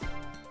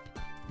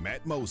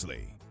 Matt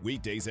Mosley,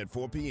 weekdays at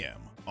 4 p.m.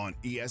 on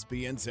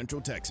ESPN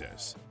Central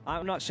Texas.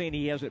 I'm not saying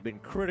he hasn't been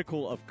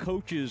critical of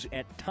coaches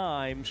at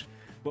times,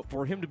 but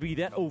for him to be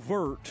that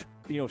overt,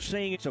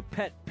 saying it's a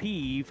pet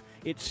peeve,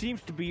 it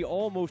seems to be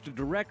almost a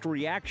direct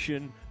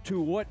reaction to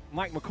what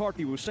Mike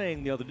McCarthy was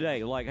saying the other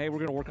day. Like, hey, we're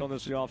going to work on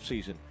this in the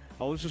offseason.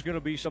 Oh, this is going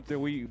to be something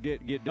we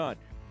get done.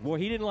 Well,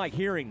 he didn't like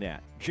hearing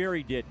that.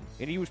 Jerry didn't,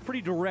 and he was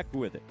pretty direct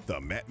with it. The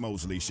Matt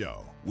Mosley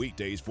Show,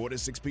 weekdays 4 to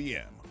 6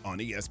 p.m. on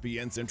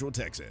ESPN Central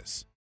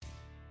Texas.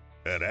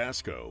 At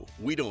ASCO,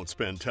 we don't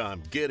spend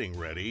time getting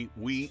ready,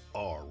 we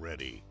are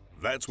ready.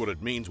 That's what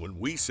it means when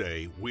we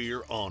say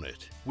we're on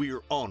it.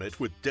 We're on it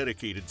with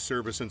dedicated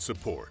service and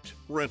support,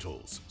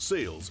 rentals,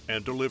 sales,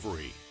 and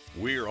delivery.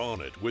 We're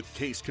on it with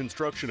Case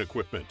Construction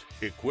Equipment.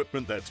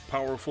 Equipment that's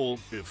powerful,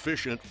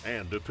 efficient,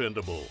 and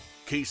dependable.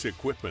 Case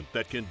equipment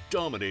that can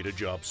dominate a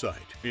job site,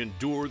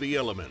 endure the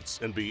elements,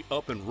 and be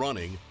up and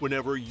running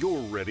whenever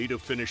you're ready to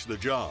finish the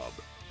job.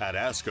 At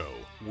ASCO,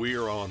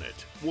 we're on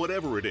it,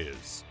 whatever it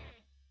is.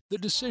 The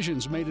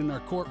decisions made in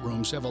our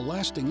courtrooms have a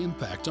lasting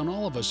impact on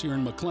all of us here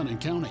in McLennan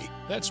County.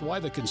 That's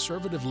why the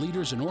conservative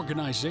leaders and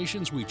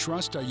organizations we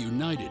trust are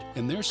united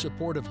in their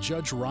support of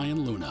Judge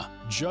Ryan Luna.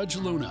 Judge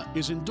Luna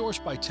is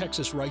endorsed by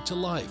Texas Right to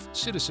Life,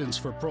 Citizens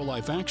for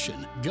Pro-Life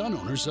Action, Gun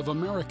Owners of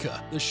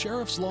America, the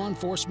Sheriff's Law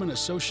Enforcement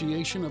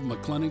Association of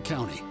McLennan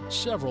County,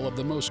 several of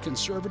the most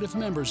conservative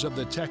members of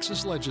the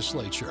Texas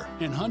legislature,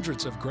 and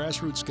hundreds of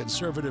grassroots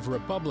conservative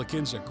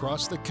Republicans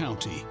across the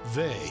county.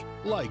 They,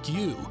 like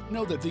you,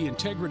 know that the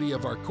integrity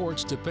of our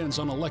courts depends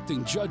on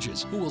electing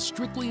judges who will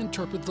strictly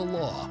interpret the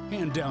law,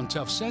 hand down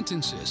tough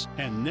sentences,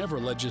 and never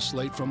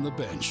legislate from the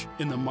bench.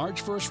 In the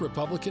March 1st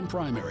Republican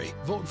primary,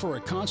 vote for a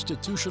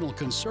constitutional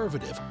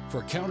conservative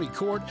for county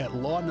court at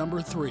law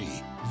number 3.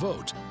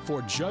 Vote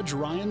for Judge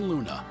Ryan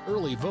Luna.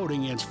 Early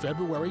voting ends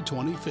February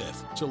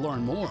 25th. To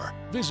learn more,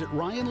 visit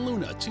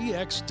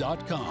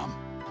RyanLunaTX.com.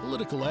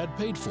 Political ad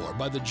paid for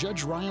by the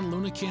Judge Ryan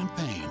Luna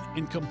campaign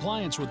in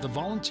compliance with the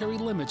voluntary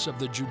limits of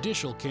the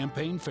Judicial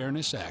Campaign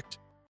Fairness Act.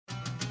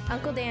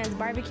 Uncle Dan's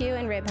Barbecue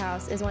and Rib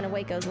House is one of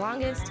Waco's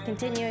longest,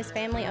 continuous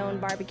family-owned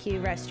barbecue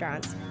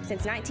restaurants.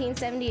 Since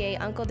 1978,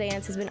 Uncle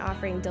Dan's has been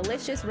offering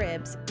delicious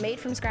ribs,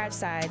 made-from-scratch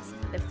sides,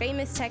 the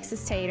famous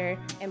Texas tater,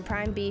 and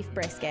prime beef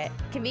brisket.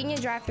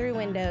 Convenient drive-through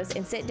windows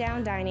and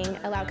sit-down dining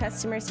allow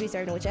customers to be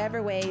served in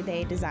whichever way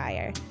they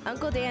desire.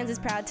 Uncle Dan's is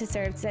proud to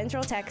serve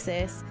Central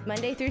Texas,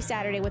 Monday through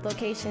Saturday, with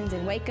locations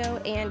in Waco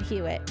and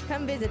Hewitt.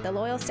 Come visit the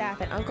loyal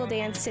staff at Uncle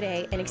Dan's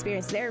today and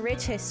experience their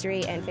rich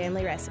history and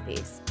family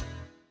recipes.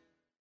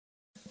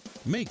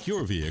 Make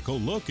your vehicle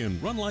look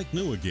and run like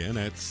new again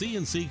at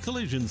CNC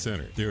Collision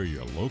Center. They're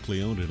your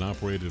locally owned and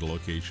operated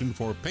location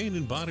for paint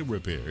and body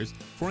repairs,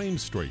 frame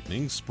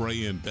straightening,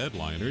 spray and bed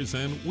liners,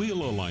 and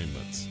wheel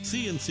alignments.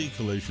 CNC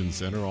Collision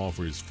Center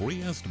offers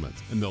free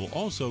estimates, and they'll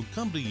also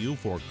come to you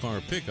for car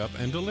pickup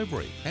and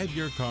delivery. Have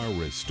your car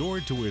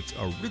restored to its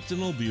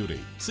original beauty.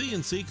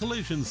 CNC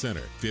Collision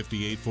Center,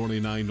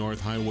 5849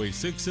 North Highway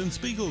 6 in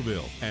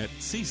Spiegelville, at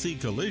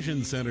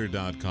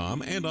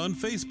cccollisioncenter.com and on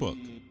Facebook.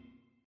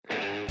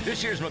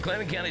 This year's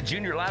McLennan County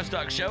Junior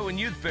Livestock Show and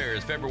Youth Fair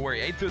is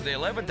February 8th through the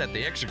 11th at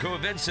the Extraco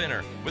Event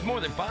Center, with more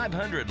than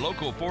 500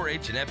 local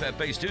 4-H and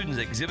FFA students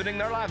exhibiting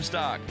their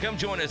livestock. Come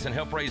join us and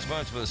help raise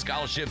funds for the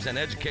scholarships and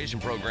education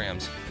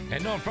programs.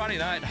 And on Friday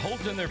night,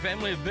 Holt and their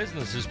family of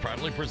businesses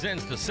proudly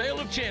presents the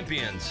Sale of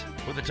Champions,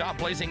 with the top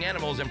placing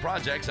animals and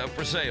projects up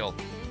for sale.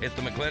 It's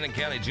the McLennan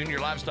County Junior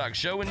Livestock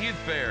Show and Youth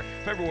Fair,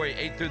 February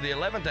 8th through the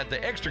 11th at the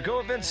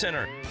Extraco Event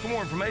Center. For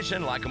more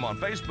information, like them on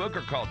Facebook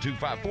or call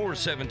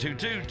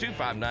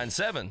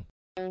 254-722-2597.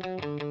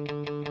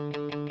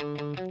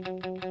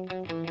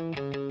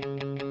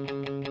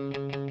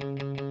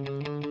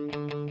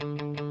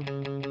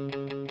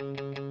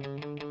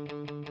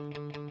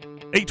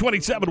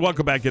 8:27.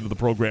 Welcome back into the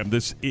program.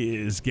 This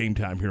is Game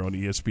Time here on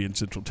ESPN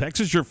Central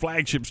Texas, your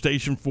flagship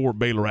station for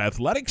Baylor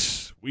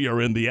Athletics. We are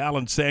in the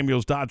Allen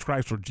Samuels Dodge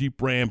Chrysler Jeep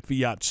Ram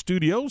Fiat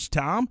Studios.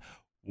 Tom,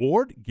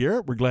 Ward,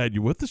 Garrett, we're glad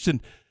you're with us.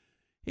 And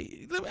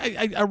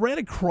I ran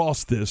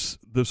across this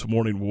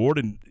morning, Ward,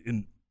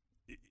 and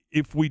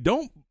if we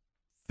don't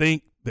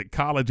think that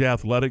college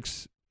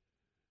athletics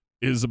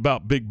is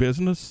about big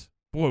business,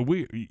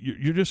 boy,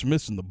 you're just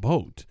missing the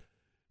boat.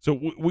 So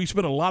we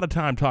spent a lot of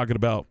time talking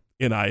about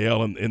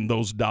NIL and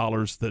those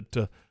dollars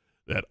that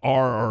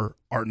are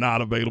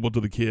not available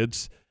to the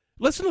kids.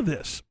 Listen to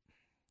this.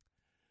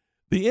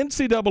 The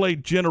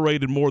NCAA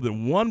generated more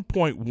than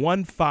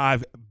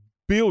 $1.15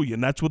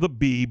 billion, that's with a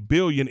B,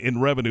 billion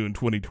in revenue in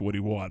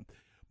 2021.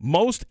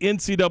 Most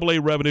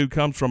NCAA revenue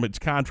comes from its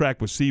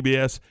contract with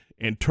CBS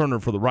and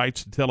Turner for the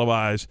rights to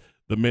televise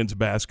the men's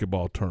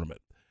basketball tournament.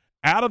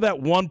 Out of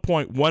that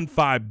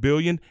 $1.15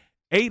 billion,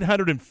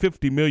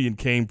 $850 million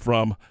came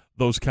from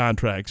those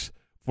contracts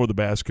for the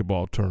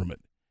basketball tournament.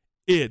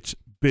 It's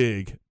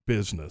big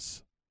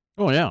business.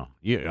 Oh yeah.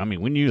 I mean,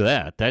 we knew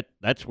that.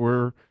 That's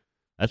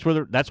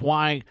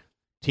why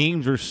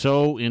teams are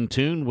so in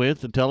tune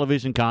with the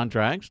television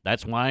contracts.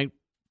 That's why,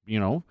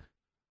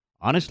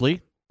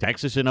 honestly,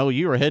 Texas and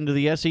OU are heading to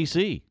the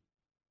SEC.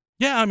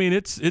 Yeah, I mean,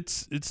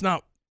 it's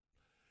not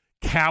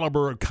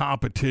caliber of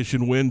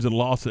competition, wins and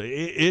losses.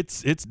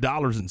 It's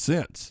dollars and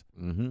cents.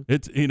 Mm-hmm.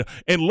 It's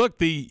and look,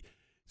 the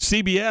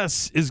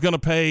CBS is going to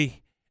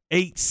pay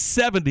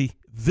 $870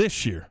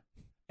 this year,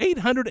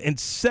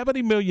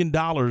 $870 million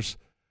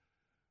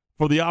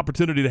for the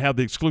opportunity to have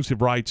the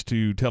exclusive rights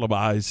to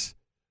televise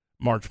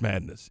March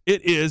Madness.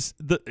 It is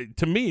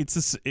to me,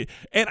 it's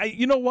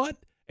you know what?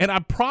 And I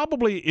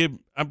probably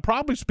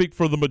speak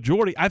for the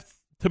majority.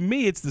 To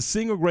me, it's the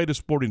single greatest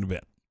sporting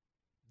event.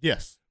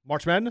 Yes.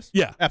 March Madness?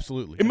 Yeah.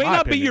 Absolutely. It may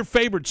not be your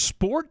favorite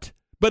sport,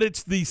 but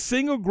it's the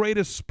single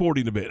greatest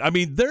sporting event. I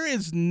mean, there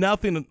is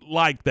nothing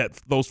like that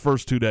those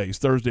first 2 days,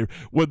 Thursday,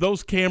 where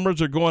those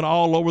cameras are going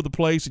all over the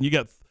place, and you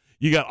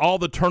got all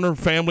the Turner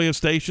family of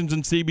stations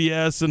and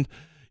CBS, and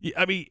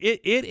I mean,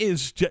 it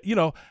is just,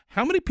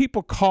 how many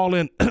people call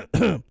in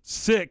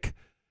sick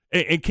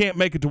and can't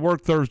make it to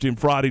work Thursday and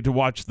Friday to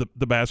watch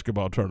the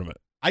basketball tournament?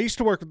 I used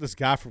to work with this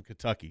guy from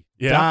Kentucky.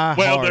 Yeah.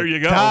 Well, there you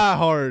go.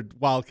 Die-hard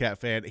Wildcat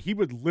fan. He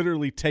would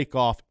literally take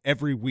off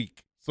every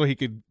week so he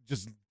could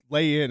just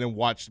lay in and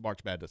watch March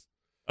Madness.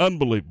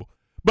 Unbelievable.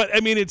 But, I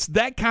mean, it's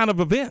that kind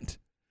of event.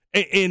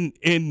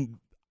 And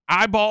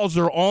eyeballs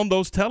are on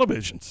those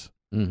televisions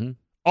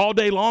all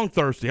day long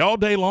Thursday, all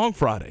day long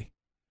Friday,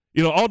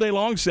 all day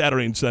long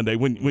Saturday and Sunday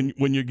when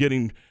you're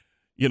getting,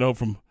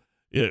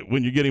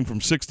 when you're getting from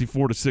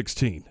 64 to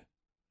 16.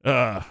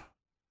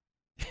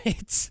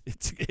 It's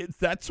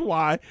that's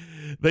why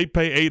they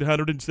pay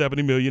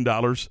 $870 million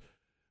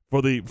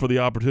for the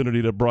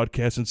opportunity to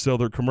broadcast and sell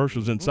their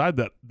commercials inside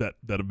that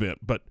event.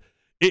 But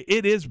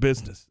it is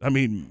business. I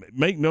mean,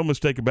 make no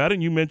mistake about it.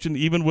 And you mentioned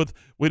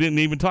we didn't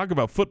even talk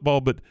about football,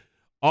 but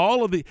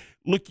all of it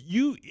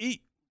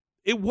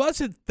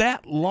wasn't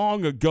that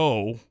long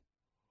ago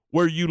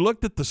where you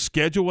looked at the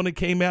schedule when it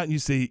came out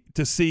and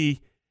to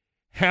see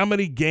how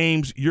many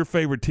games your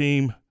favorite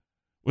team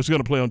was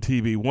going to play on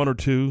TV, 1 or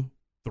 2.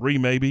 3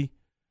 maybe,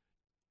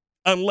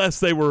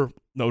 unless they were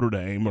Notre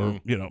Dame or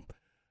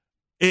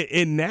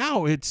and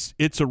now it's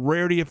a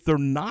rarity if they're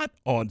not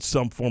on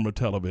some form of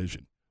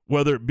television,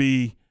 whether it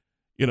be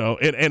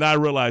and I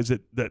realize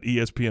that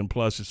ESPN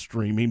Plus is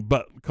streaming,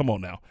 but come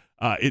on now,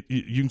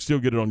 you can still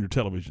get it on your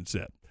television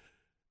set.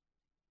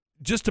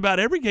 Just about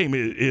every game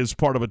is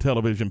part of a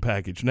television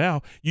package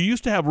now. You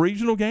used to have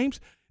regional games.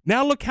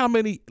 Now look how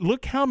many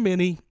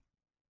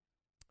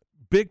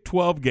Big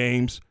 12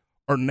 games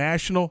are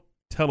national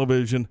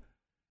television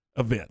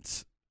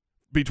events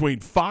between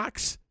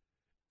Fox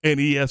and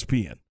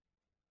ESPN.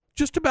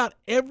 Just about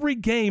every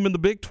game in the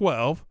Big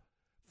 12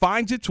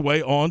 finds its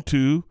way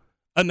onto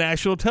a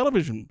national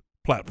television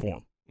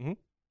platform. Mm-hmm.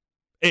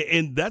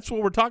 And that's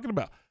what we're talking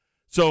about.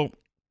 So,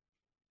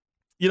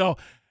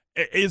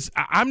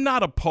 I'm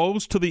not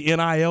opposed to the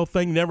NIL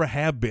thing, never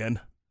have been.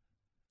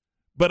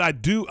 But I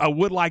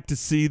would like to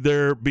see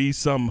there be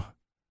some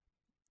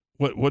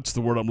what's the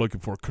word I'm looking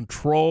for?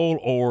 Control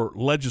or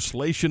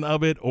legislation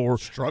of it, or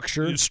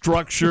structure.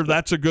 Structure,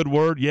 that's a good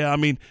word. Yeah, I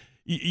mean,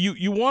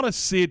 you want to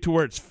see it to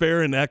where it's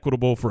fair and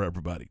equitable for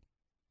everybody.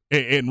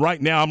 And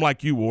right now, I'm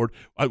like you, Ward.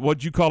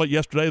 What'd you call it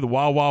yesterday? The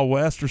Wild Wild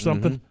West or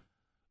something?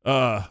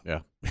 Mm-hmm. Yeah.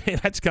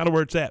 That's kind of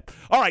where it's at.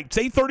 All right, it's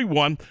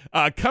 8:31.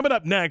 Coming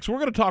up next, we're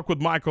going to talk with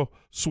Michael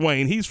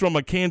Swain. He's from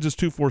Kansas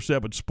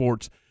 247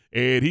 Sports,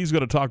 and he's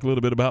going to talk a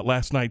little bit about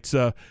last night's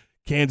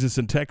Kansas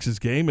and Texas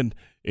game and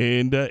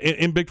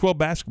in Big 12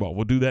 basketball.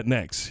 We'll do that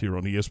next here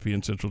on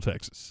ESPN Central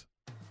Texas.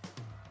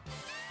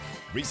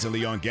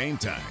 Recently on Game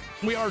Time,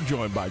 we are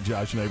joined by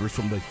Josh Neighbors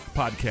from the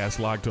podcast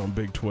Locked on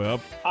Big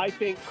 12. I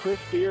think Chris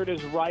Beard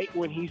is right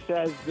when he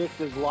says this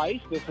is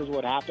life, this is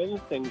what happens,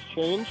 things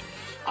change.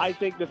 I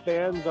think the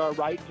fans are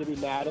right to be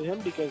mad at him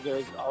because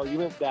there's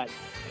arguments that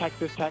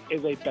Texas Tech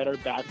is a better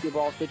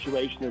basketball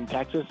situation than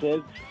Texas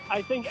is.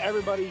 I think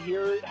everybody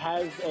here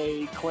has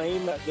a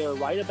claim that they're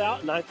right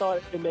about, and I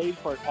thought it made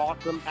for an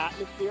awesome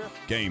atmosphere.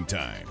 Game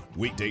Time,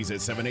 weekdays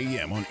at 7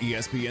 a.m. on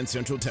ESPN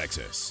Central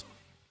Texas.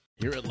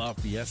 Here at La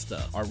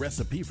Fiesta, our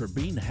recipe for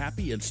being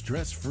happy and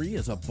stress-free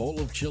is a bowl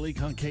of chili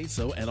con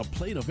queso and a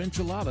plate of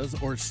enchiladas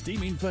or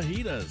steaming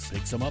fajitas.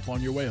 Pick some up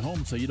on your way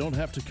home so you don't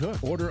have to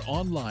cook. Order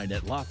online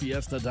at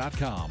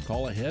LaFiesta.com.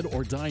 Call ahead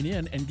or dine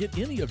in and get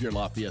any of your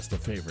La Fiesta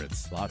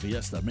favorites. La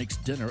Fiesta makes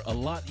dinner a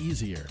lot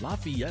easier. La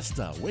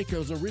Fiesta,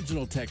 Waco's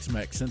original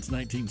Tex-Mex since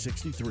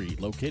 1963.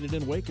 Located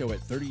in Waco at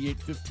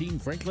 3815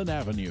 Franklin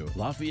Avenue.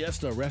 La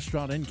Fiesta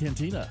Restaurant and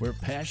Cantina, where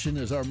passion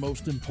is our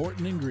most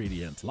important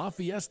ingredient.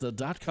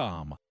 LaFiesta.com.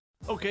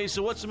 Okay,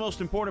 so what's the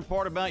most important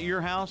part about your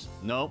house?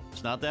 No,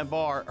 it's not that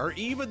bar or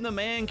even the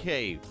man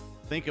cave.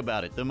 Think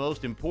about it. The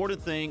most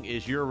important thing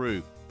is your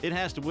roof. It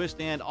has to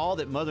withstand all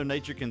that Mother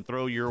Nature can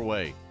throw your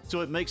way. So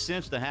it makes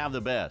sense to have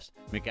the best.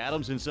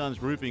 McAdams & Sons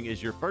Roofing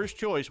is your first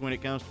choice when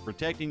it comes to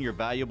protecting your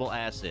valuable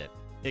asset.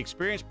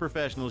 Experienced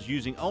professionals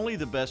using only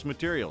the best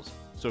materials.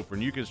 So for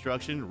new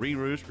construction,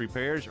 re-roofs,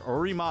 repairs, or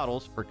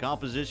remodels for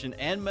composition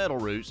and metal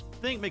roofs,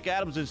 think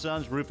McAdams &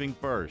 Sons Roofing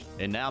first.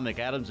 And now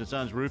McAdams &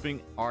 Sons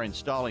Roofing are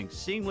installing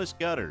seamless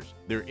gutters.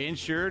 They're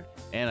insured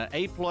and an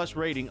A+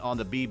 rating on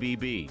the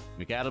BBB.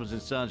 McAdams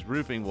 & Sons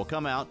Roofing will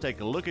come out,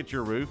 take a look at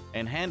your roof,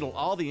 and handle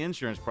all the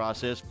insurance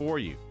process for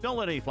you. Don't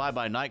let any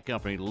fly-by-night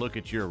company look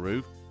at your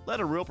roof. Let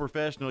a real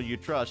professional you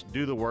trust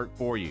do the work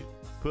for you.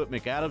 Put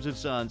McAdams &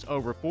 Sons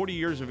over 40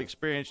 years of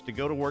experience to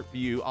go to work for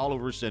you all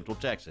over Central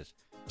Texas.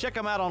 Check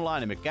them out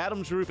online at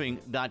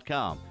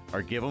McAdamsRoofing.com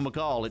or give them a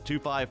call at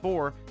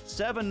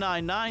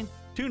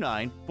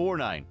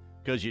 254-799-2949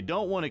 because you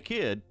don't want a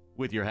kid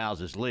with your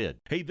house's lid.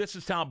 Hey, this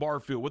is Tom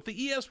Barfield with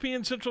the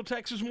ESPN Central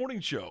Texas Morning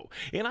Show,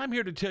 and I'm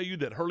here to tell you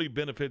that Hurley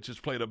Benefits has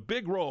played a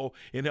big role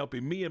in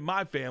helping me and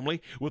my family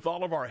with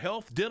all of our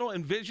health, dental,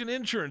 and vision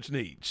insurance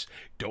needs.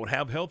 Don't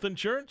have health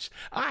insurance?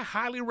 I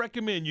highly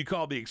recommend you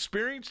call the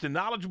experienced and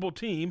knowledgeable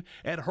team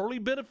at Hurley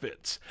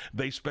Benefits.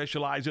 They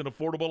specialize in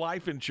affordable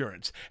life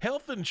insurance,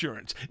 health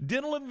insurance,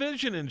 dental and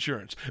vision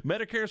insurance,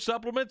 Medicare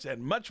supplements,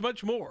 and much,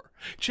 much more.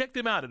 Check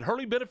them out at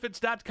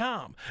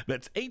hurleybenefits.com.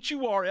 That's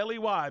HURLEY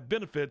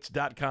benefits.com.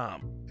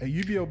 At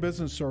UBO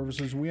Business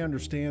Services, we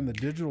understand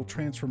that digital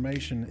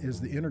transformation is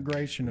the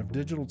integration of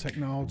digital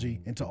technology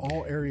into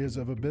all areas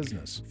of a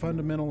business,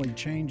 fundamentally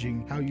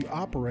changing how you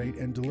operate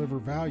and deliver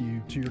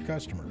value to your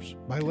customers.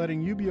 By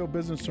letting UBO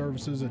Business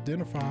Services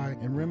identify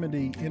and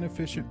remedy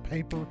inefficient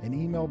paper and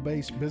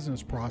email-based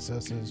business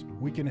processes,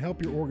 we can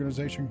help your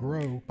organization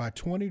grow by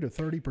 20 to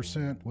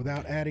 30%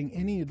 without adding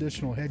any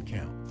additional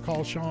headcount.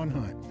 Call Sean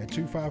Hunt at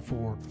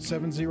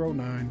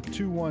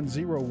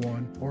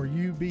 254-709-2101 or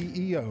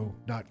ubeo.com.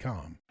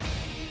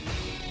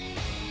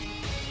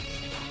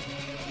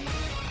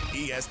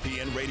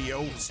 ESPN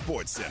Radio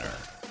Sports Center.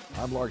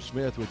 I'm Lark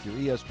Smith with your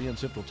ESPN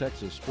Central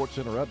Texas Sports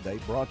Center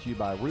update, brought to you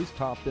by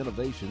Rooftop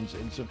Innovations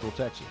in Central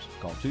Texas.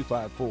 Call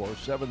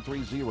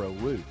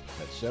 254-730-ROOF.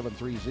 That's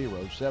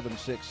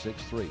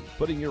 730-7663.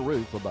 Putting your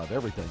roof above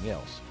everything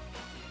else.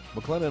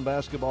 McLennan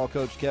basketball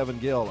coach Kevin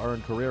Gill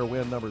earned career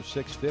win number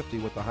 650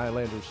 with the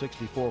Highlanders'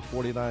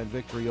 64-49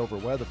 victory over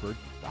Weatherford.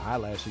 The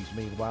Highlassies,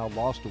 meanwhile,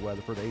 lost to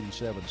Weatherford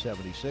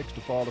 87-76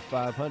 to fall to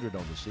 500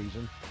 on the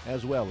season,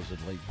 as well as in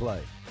league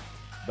play.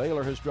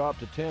 Baylor has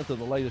dropped to 10th in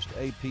the latest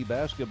AP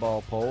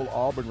basketball poll.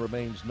 Auburn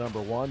remains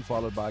number 1,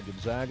 followed by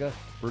Gonzaga,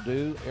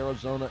 Purdue,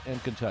 Arizona,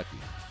 and Kentucky.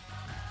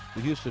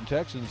 The Houston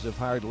Texans have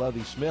hired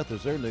Lovie Smith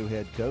as their new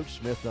head coach.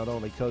 Smith not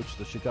only coached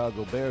the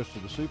Chicago Bears to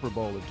the Super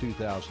Bowl in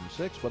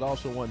 2006, but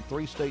also won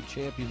 3 state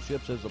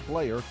championships as a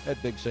player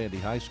at Big Sandy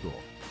High School.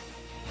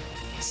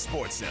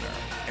 Sports Center,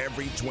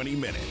 every 20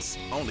 minutes,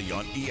 only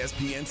on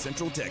ESPN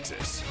Central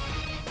Texas.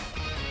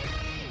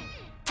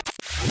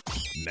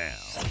 Now,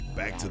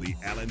 back to the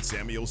Allen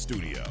Samuel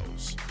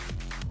Studios.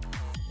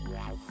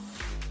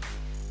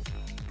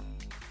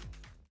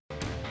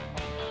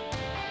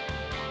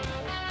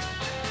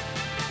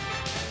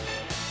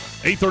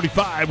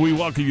 8:35, we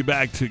welcome you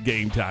back to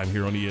Game Time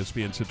here on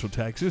ESPN Central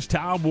Texas.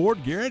 Tom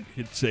Ward, Garrett,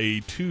 it's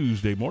a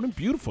Tuesday morning,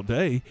 beautiful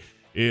day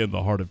in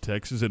the heart of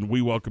Texas, and we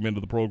welcome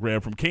into the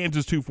program from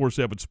Kansas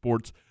 247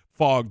 Sports,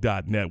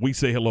 fog.net. We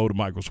say hello to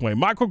Michael Swain.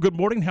 Michael, good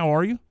morning. How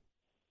are you?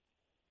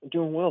 I'm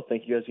doing well.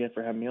 Thank you guys again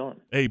for having me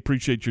on. Hey,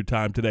 appreciate your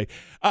time today.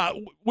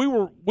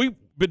 We've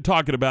been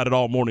talking about it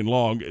all morning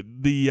long.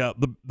 The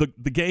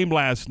game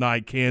last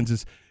night,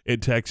 Kansas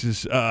and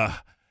Texas,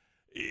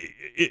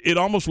 it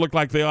almost looked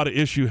like they ought to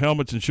issue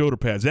helmets and shoulder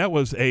pads. That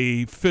was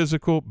a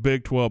physical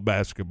Big 12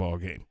 basketball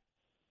game.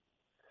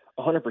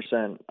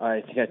 100%.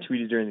 I think I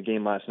tweeted during the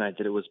game last night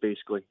that it was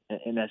basically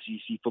an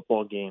SEC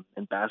football game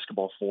in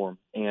basketball form.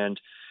 And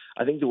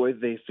I think the way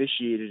they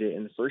officiated it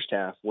in the first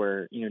half,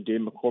 where,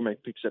 Dave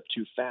McCormick picks up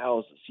 2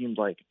 fouls, it seemed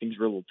like things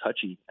were a little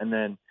touchy. And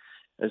then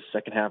as the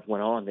second half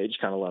went on, they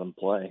just kind of let them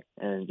play.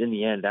 And in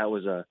the end, that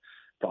was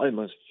probably the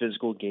most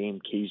physical game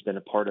KU's been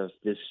a part of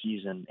this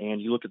season.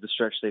 And you look at the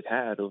stretch they've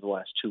had over the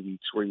last 2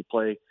 weeks where you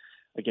play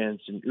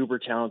against an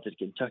uber-talented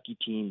Kentucky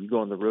team, you go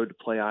on the road to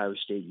play Iowa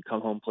State, you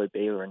come home, play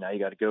Baylor, and now you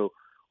got to go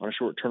on a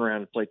short turnaround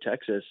to play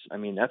Texas. I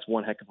mean, that's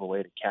one heck of a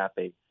way to cap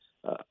a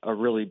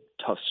really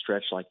tough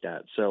stretch like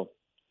that. So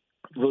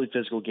really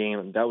physical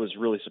game. That was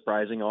really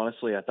surprising,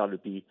 honestly. I thought it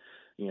would be,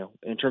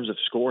 in terms of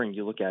scoring,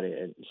 you look at it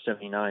at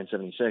 79,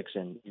 76,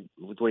 and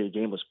with the way the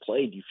game was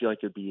played, you feel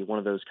like it would be one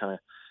of those kind of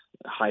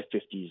high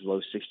 50s,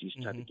 low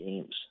 60s type of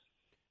games.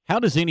 How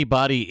does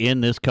anybody in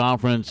this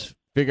conference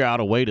figure out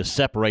a way to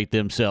separate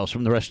themselves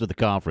from the rest of the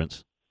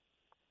conference?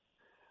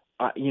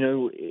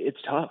 It's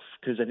tough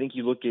because I think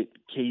you look at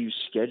KU's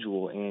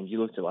schedule and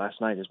you looked at last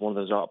night as one of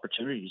those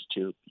opportunities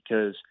too,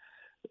 because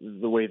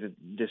the way that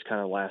this kind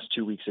of last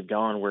 2 weeks have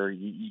gone, where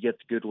you get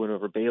the good win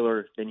over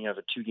Baylor, then you have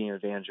a 2-game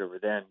advantage over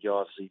them. You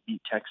obviously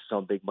beat Texas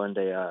on Big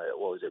Monday,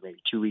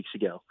 maybe 2 weeks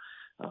ago.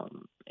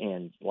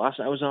 And last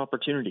night was an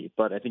opportunity,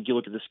 but I think you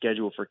look at the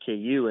schedule for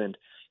KU and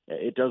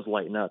it does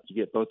lighten up. You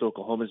get both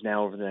Oklahomas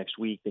now over the next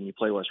week, then you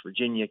play West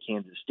Virginia,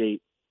 Kansas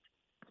State,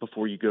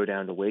 before you go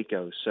down to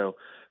Waco. So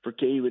for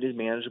KU, it is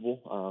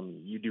manageable.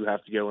 You do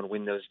have to go and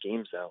win those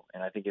games, though.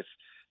 And I think if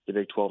the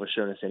Big 12 has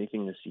shown us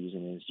anything this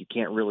season is you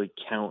can't really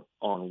count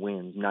on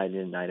wins night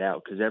in, night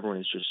out because everyone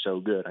is just so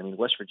good. I mean,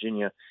 West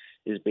Virginia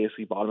is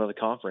basically bottom of the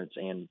conference,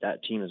 and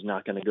that team is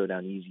not going to go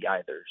down easy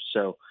either.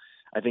 So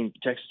I think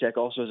Texas Tech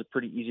also has a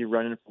pretty easy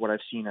run-in from what I've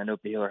seen. I know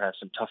Baylor has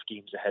some tough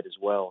games ahead as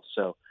well.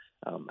 So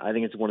I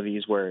think it's one of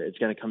these where it's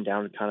going to come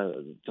down to kind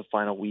of the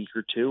final week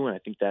or two, and I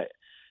think that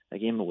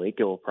game in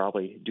Waco will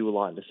probably do a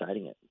lot in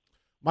deciding it.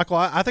 Michael,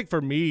 I think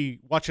for me,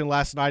 watching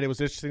last night, it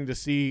was interesting to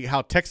see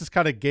how Texas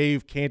kind of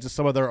gave Kansas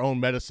some of their own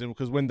medicine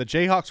because when the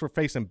Jayhawks were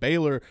facing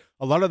Baylor,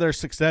 a lot of their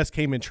success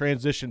came in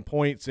transition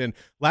points. And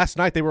last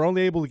night, they were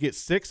only able to get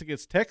 6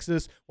 against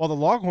Texas, while the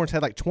Longhorns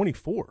had like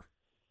 24.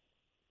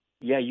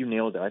 Yeah, you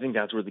nailed it. I think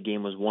that's where the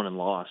game was won and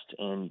lost.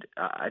 And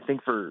I think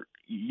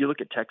you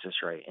look at Texas,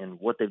 right, and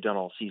what they've done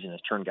all season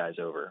is turn guys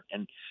over.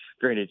 And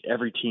granted,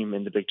 every team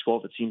in the Big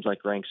 12, it seems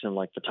like ranks in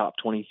like the top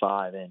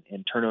 25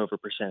 in turnover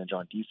percentage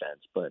on defense.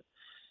 But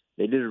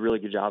they did a really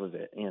good job of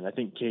it. And I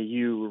think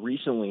KU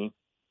recently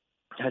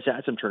has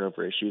had some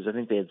turnover issues. I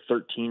think they had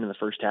 13 in the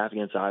first half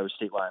against Iowa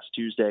State last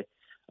Tuesday.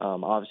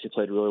 Obviously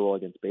played really well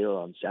against Baylor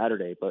on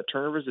Saturday. But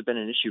turnovers have been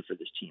an issue for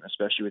this team,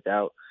 especially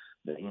without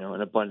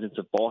an abundance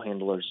of ball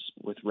handlers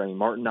with Remy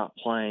Martin not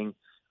playing.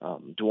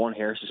 DeJuan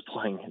Harris is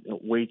playing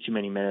way too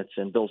many minutes.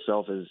 And Bill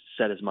Self has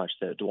said as much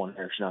that DeJuan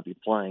Harris should not be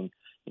playing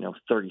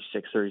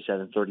 36,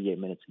 37, 38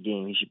 minutes a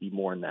game. He should be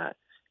more than that.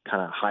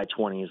 Kind of high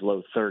 20s,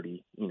 low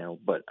 30,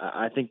 but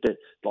I think that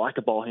the lack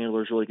of ball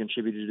handlers really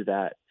contributed to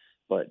that.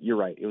 But you're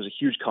right. It was a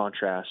huge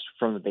contrast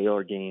from the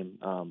Baylor game.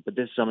 But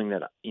this is something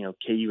that,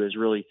 KU has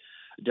really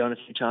done a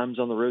few times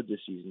on the road this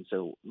season.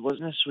 So it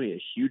wasn't necessarily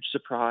a huge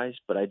surprise,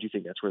 but I do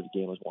think that's where the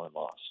game was won and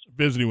lost.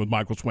 Visiting with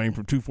Michael Swain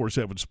from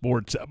 247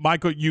 Sports.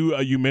 Michael,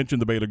 you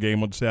mentioned the Baylor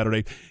game on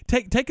Saturday.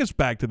 Take us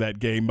back to that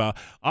game.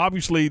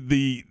 Obviously,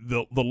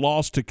 the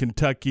loss to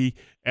Kentucky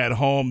at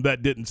home,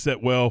 that didn't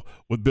sit well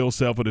with Bill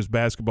Self and his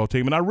basketball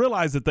team. And I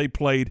realize that they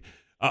played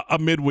a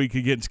midweek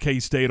against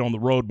K-State on the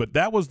road, but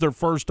that was their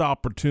first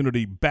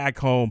opportunity back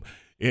home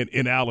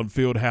in Allen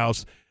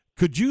Fieldhouse.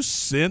 Could you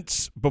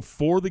sense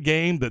before the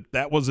game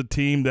that was a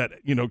team that,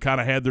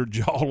 kind of had their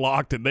jaw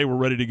locked and they were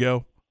ready to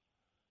go?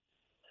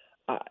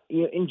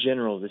 In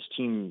general, this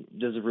team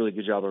does a really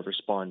good job of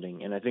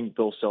responding. And I think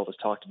Bill Self has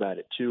talked about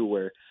it too,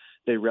 where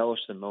they relish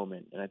the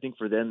moment. And I think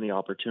for them, the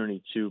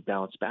opportunity to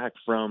bounce back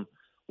from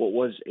what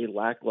was a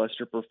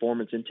lackluster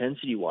performance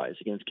intensity-wise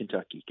against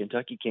Kentucky.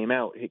 Kentucky came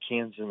out, hit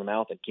Kansas in the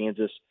mouth, and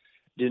Kansas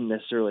didn't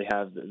necessarily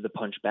have the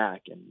punch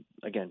back. And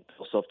again,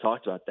 Bill Self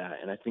talked about that.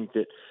 And I think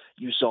that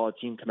you saw a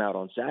team come out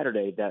on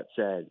Saturday that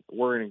said,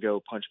 we're going to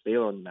go punch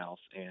Baylor in the mouth.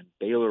 And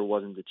Baylor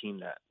wasn't the team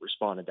that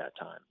responded that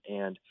time.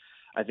 And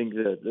I think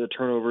the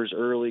turnovers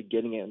early,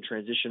 getting it in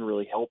transition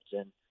really helped.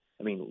 And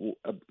I mean,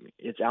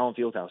 it's Allen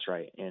Fieldhouse,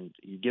 right? And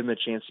you give them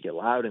a chance to get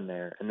loud in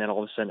there, and then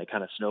all of a sudden it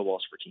kind of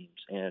snowballs for teams.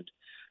 And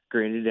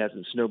granted, it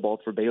hasn't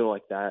snowballed for Baylor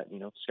like that.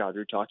 Scott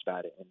Drew talked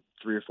about it in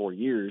 3 or 4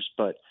 years,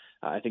 but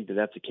I think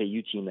that's a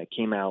KU team that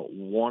came out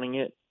wanting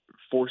it,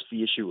 forced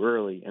the issue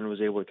early, and was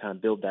able to kind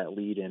of build that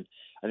lead. And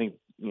I think,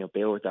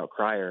 Baylor without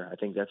Cryer, I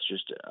think that's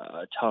just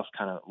a tough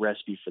kind of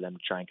recipe for them to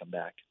try and come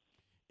back.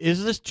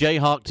 Is this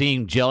Jayhawk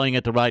team gelling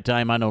at the right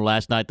time? I know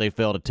last night they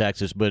fell to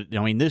Texas, but,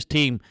 this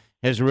team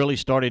has really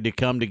started to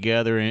come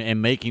together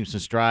and making some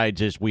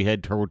strides as we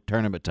head toward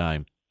tournament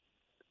time.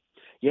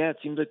 Yeah, it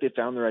seems like they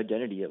found their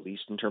identity, at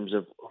least in terms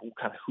of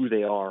who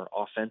they are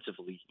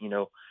offensively.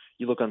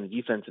 You look on the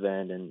defensive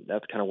end, and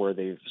that's kind of where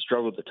they've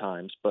struggled at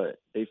times, but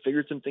they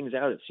figured some things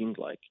out, it seemed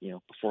like,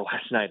 before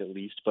last night at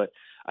least. But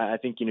I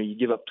think, you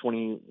give up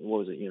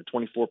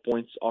 24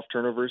 points off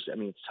turnovers. I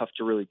mean, it's tough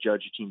to really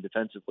judge a team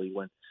defensively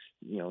when,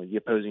 the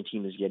opposing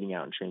team is getting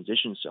out in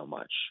transition so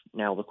much.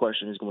 Now, the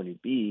question is going to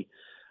be,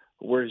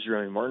 where's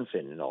Remy Martin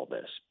fit in all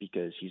this?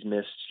 Because he's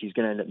going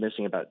to end up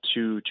missing about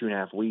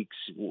 2.5 weeks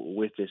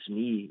with this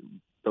knee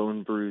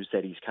bone bruise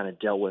that he's kind of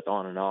dealt with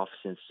on and off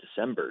since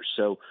December.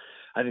 So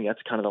I think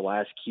that's kind of the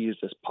last key to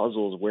this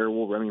puzzle is where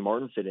will Remy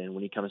Martin fit in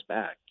when he comes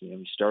back?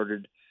 He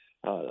started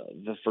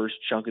the first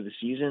chunk of the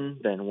season.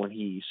 Then when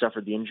he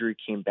suffered the injury,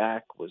 came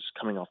back, was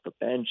coming off the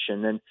bench.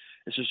 And then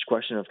it's just a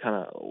question of kind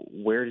of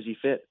where does he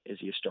fit? Is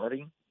he a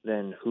starting?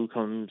 Then who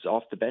comes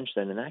off the bench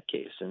then in that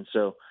case? And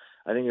so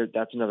I think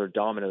that's another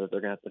domino that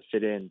they're going to have to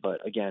fit in.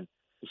 But again,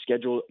 the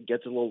schedule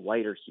gets a little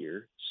lighter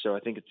here. So I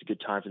think it's a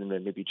good time for them to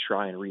maybe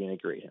try and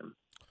reintegrate him.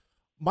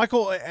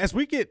 Michael, as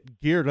we get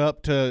geared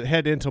up to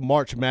head into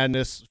March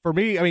Madness, for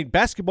me,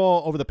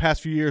 basketball over the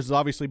past few years has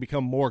obviously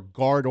become more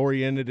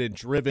guard-oriented and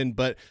driven,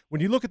 but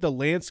when you look at the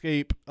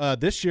landscape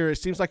this year, it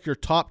seems like your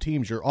top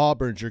teams, your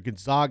Auburns, your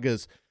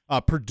Gonzagas,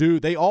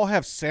 Purdue, they all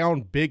have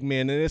sound big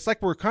men, and it's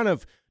like we're kind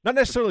of not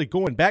necessarily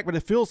going back, but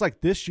it feels like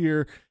this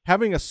year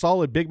having a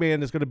solid big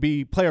man is going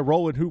to play a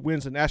role in who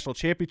wins a national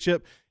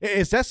championship.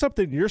 Is that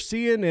something you're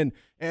seeing? And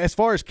as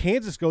far as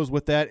Kansas goes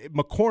with that,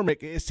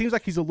 McCormick, it seems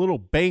like he's a little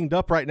banged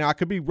up right now. I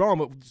could be wrong,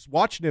 but just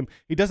watching him,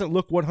 he doesn't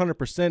look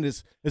 100%.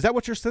 Is that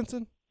what you're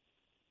sensing?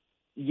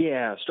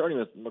 Yeah, starting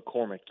with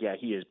McCormick, yeah,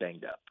 he is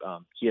banged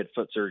up. He had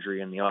foot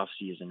surgery in the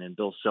offseason, and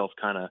Bill Self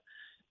kind of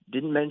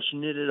didn't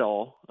mention it at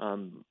all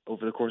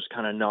over the course of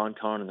kind of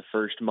non-con in the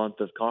first month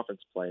of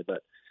conference play.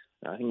 But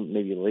I think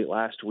maybe late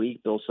last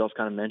week, Bill Self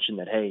kind of mentioned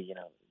that, hey,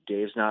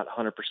 Dave's not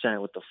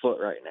 100% with the foot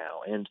right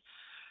now. And,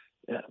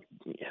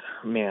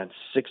 man,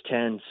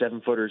 6'10",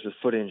 7-footers with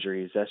foot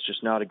injuries, that's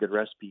just not a good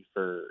recipe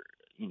for,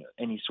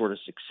 any sort of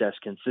success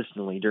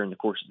consistently during the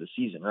course of the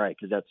season, right?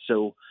 Because that's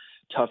so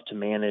tough to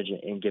manage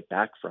and get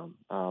back from.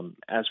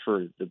 As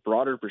for the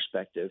broader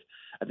perspective,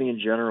 I think in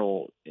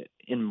general,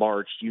 in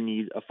March, you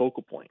need a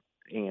focal point,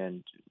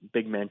 and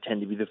big men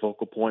tend to be the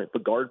focal point,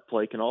 but guard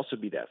play can also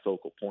be that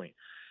focal point.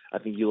 I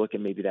think you look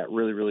at maybe that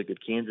really, really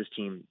good Kansas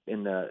team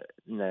in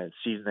the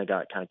season that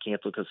got kind of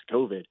canceled because of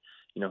COVID.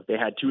 They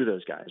had two of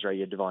those guys, right?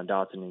 You had Devon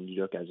Dotson and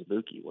Udoka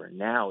Azubuike, where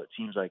now it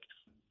seems like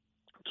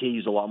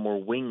KU's a lot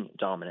more wing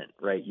dominant,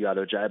 right? You had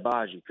Ojai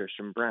Abaji,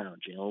 Christian Brown,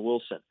 Jalen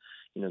Wilson.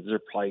 Those are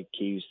probably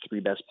KU's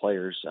three best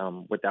players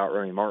without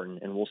Remy Martin,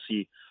 and we'll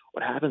see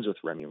what happens with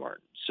Remy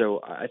Martin.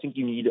 So I think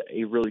you need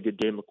a really good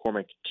Dave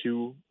McCormick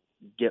to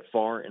get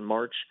far in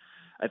March.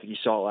 I think you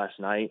saw it last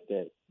night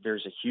that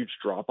there's a huge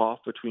drop-off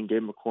between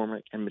Dave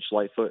McCormick and Mitch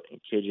Lightfoot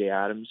and KJ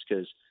Adams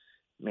because,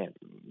 man,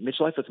 Mitch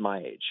Lightfoot's my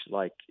age.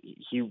 Like,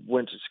 he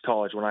went to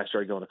college when I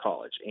started going to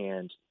college,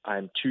 and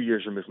I'm 2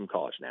 years removed from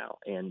college now.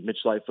 And Mitch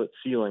Lightfoot's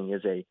ceiling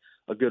is a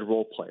good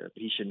role player,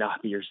 but he should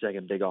not be your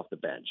second big off the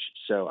bench.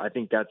 So I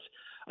think that's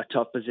a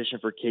tough position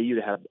for KU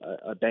to have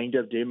a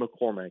banged-up Dave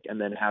McCormick and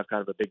then have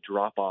kind of a big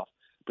drop-off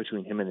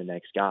between him and the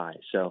next guy.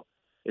 So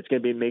it's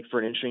going to make for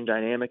an interesting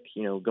dynamic,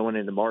 going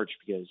into March,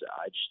 because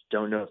I just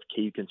don't know if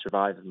KU can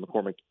survive if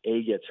McCormick,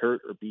 A, gets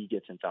hurt, or B,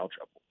 gets in foul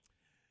trouble.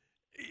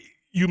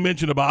 You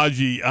mentioned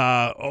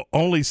Abaji,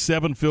 only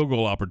 7 field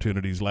goal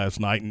opportunities last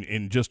night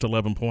and just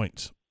 11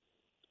 points.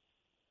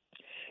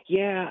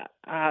 Yeah,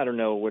 I don't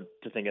know what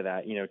to think of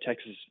that.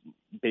 Texas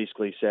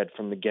basically said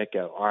from the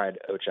get-go, all right,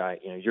 Ochai,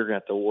 you're going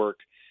to have to work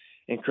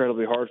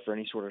incredibly hard for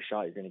any sort of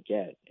shot you're going to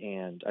get.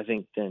 And I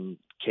think then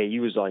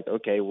KU was like,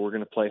 okay, we're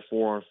going to play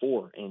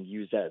 4-on-4 and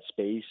use that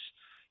space.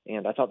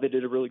 And I thought they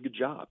did a really good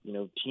job.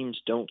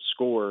 Teams don't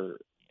score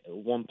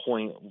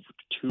 1.2,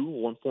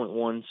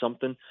 1.1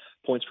 something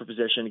points per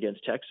possession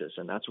against Texas,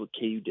 and that's what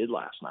KU did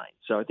last night.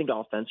 So I think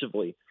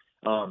offensively,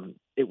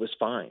 it was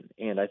fine.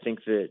 And I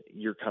think that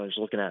you're kind of just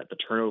looking at the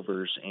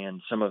turnovers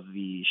and some of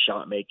the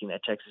shot making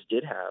that Texas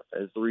did have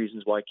as the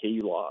reasons why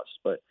KU lost.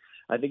 But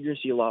I think you're going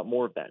to see a lot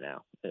more of that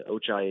now.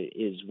 Ochai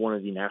is one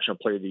of the National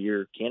Player of the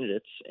Year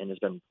candidates and has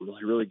been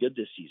really, really good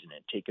this season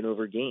and taken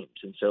over games.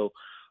 And so,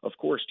 of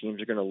course,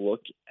 teams are going to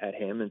look at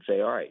him and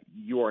say, all right,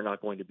 you are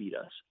not going to beat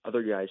us.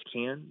 Other guys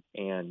can,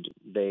 and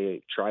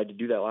they tried to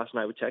do that last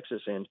night with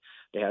Texas, and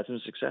they had some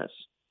success.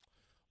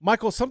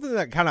 Michael, something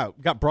that kind of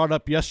got brought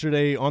up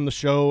yesterday on the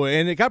show,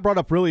 and it got brought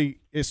up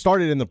it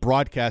started in the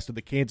broadcast of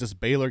the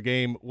Kansas-Baylor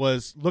game,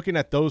 was looking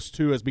at those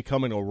two as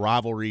becoming a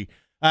rivalry.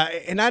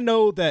 And I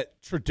know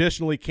that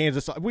traditionally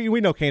Kansas,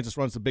 we know Kansas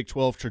runs the Big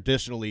 12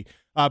 traditionally,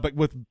 but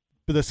with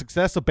the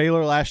success of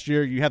Baylor last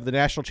year, you have the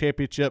national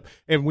championship,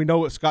 and we know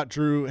what Scott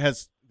Drew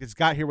has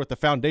got here with the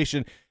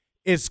foundation.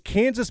 Is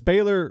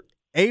Kansas-Baylor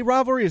a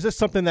rivalry? Is this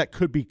something that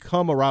could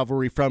become a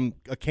rivalry from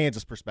a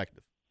Kansas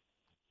perspective?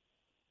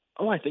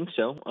 Oh, I think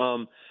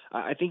so.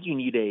 I think you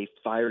need a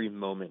fiery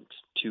moment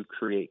to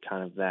create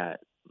kind of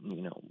that,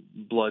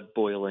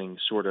 blood-boiling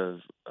sort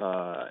of,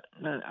 I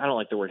don't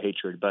like the word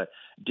hatred, but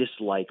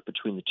dislike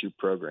between the two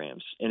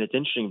programs. And it's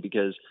interesting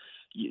because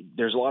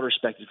there's a lot of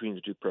respect between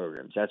the two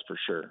programs, that's for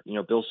sure.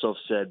 Bill Self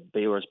said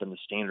Baylor has been the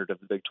standard of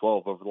the Big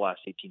 12 over the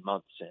last 18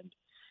 months, and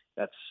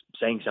that's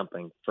saying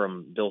something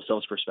from Bill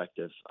Self's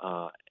perspective.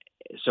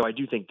 So I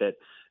do think that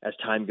as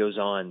time goes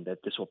on,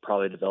 that this will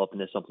probably develop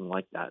into something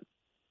like that,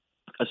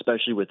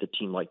 especially with a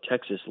team like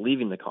Texas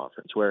leaving the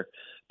conference, where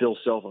Bill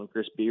Self and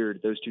Chris Beard,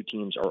 those two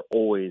teams are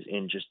always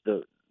in just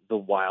the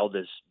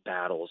wildest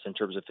battles in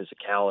terms of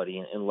physicality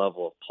and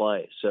level of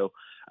play. So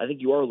I think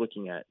you are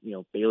looking at,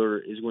 Baylor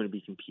is going to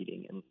be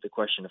competing. And the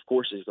question, of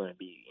course, is going to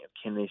be,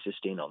 can they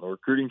sustain on the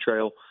recruiting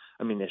trail?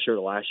 I mean, they showed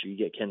it last year. You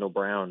get Kendall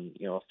Brown,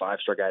 a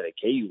 5-star guy that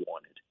KU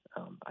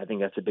wanted. I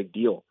think that's a big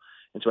deal.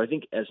 And so I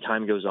think as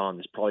time goes on,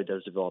 this probably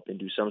does develop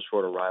into some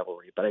sort of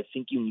rivalry. But I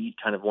think you need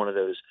kind of one of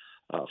those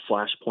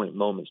flashpoint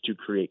moments to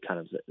create kind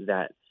of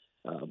that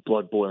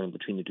blood boiling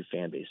between the two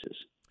fan bases.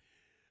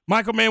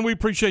 Michael, man, we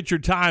appreciate your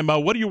time.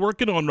 What are you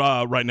working on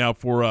right now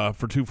for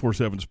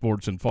 247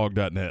 Sports and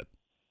Fog.net?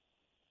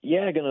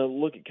 Yeah, going to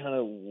look at kind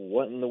of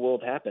what in the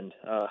world happened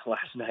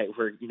last night,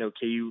 where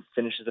KU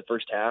finishes the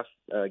first half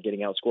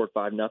getting outscored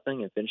 5-0,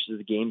 and finishes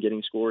the game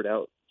getting outscored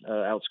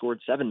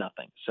 7-0.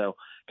 So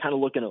kind of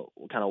looking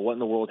at kind of what in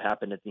the world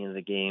happened at the end of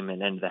the game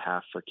and end of the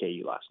half for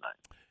KU last night.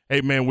 Hey,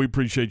 man, we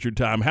appreciate your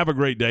time. Have a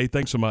great day.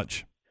 Thanks so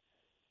much.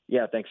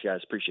 Yeah, thanks,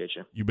 guys. Appreciate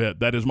you. You bet.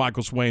 That is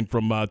Michael Swain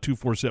from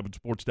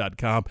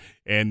 247sports.com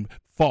and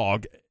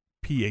Phog,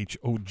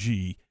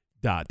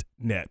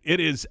 It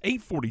is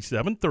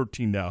 8:47,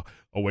 13 now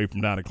away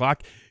from 9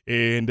 o'clock,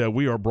 and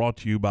we are brought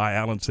to you by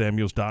Allen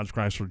Samuels Dodge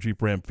Chrysler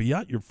Jeep Ram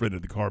Fiat, your friend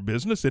of the car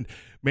business. And,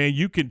 man,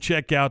 you can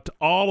check out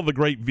all of the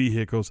great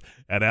vehicles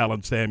at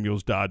Allen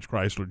Samuels Dodge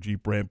Chrysler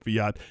Jeep Ram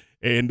Fiat.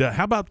 And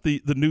how about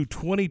the new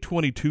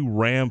 2022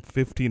 Ram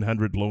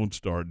 1500 Lone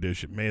Star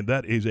Edition? Man,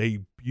 that is a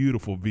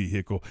beautiful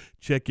vehicle.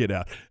 Check it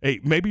out. Hey,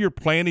 maybe you're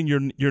planning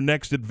your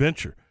next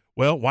adventure.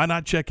 Well, why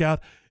not check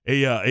out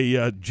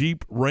a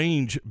Jeep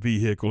Range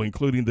vehicle,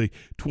 including the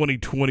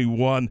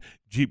 2021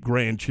 Jeep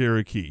Grand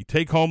Cherokee.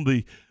 Take home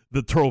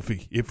the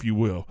trophy, if you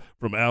will,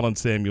 from Allen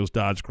Samuels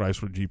Dodge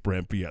Chrysler Jeep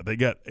Ram Fiat. They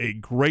got a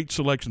great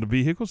selection of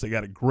vehicles. They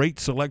got a great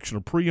selection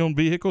of pre-owned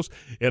vehicles.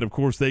 And, of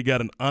course, they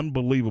got an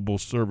unbelievable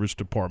service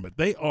department.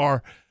 They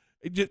are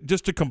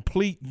just a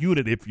complete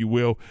unit, if you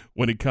will,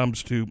 when it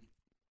comes to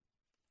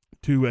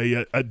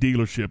a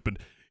dealership.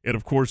 And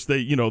of course,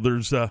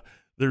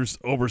 there's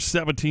over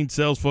 17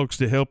 sales folks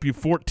to help you,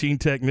 14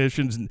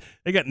 technicians, and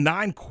they got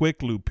 9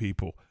 quick loop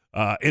people.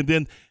 And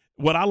then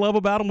what I love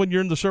about them, when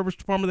you're in the service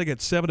department, they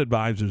got 7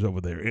 advisors over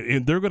there,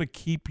 and they're going to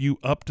keep you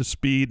up to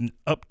speed and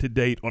up to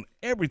date on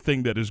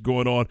everything that is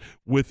going on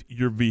with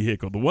your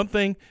vehicle. The one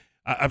thing,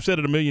 I've said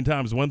it a million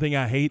times, the one thing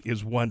I hate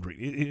is wondering,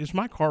 is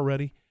my car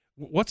ready?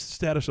 What's the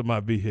status of my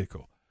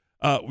vehicle?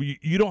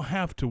 You don't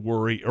have to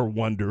worry or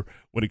wonder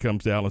when it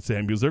comes to Allen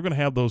Samuels. They're going to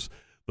have those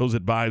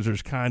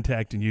advisors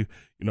contacting you.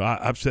 You know,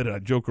 I've said it, I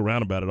joke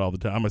around about it all the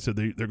time. I said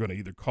they're going to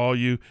either call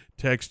you,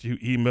 text you,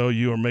 email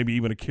you, or maybe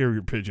even a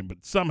carrier pigeon.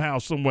 But somehow,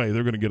 some way,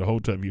 they're going to get a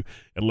hold of you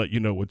and let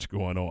you know what's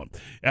going on.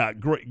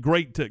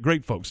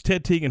 Great folks.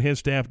 Ted Teague and his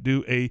staff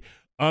do a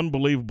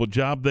unbelievable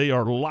job. They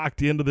are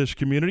locked into this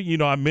community. You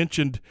know, I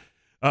mentioned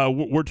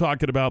we're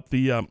talking about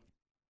the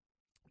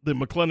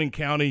McLennan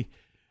County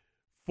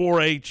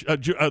 4-H,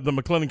 the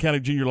McLennan County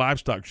Junior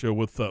Livestock Show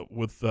with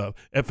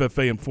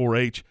FFA and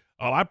 4-H.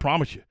 Oh, I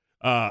promise you,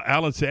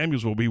 Allen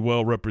Samuels will be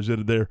well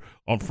represented there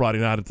on Friday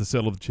night at the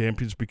Sale of the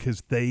Champions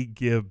because they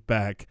give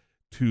back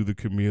to the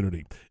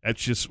community.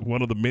 That's just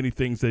one of the many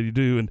things that you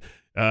do, and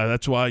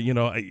that's why, you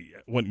know,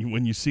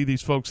 when you see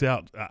these folks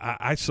out,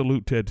 I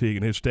salute Ted Teague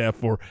and his staff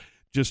for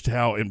just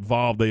how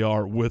involved they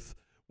are with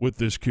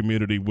this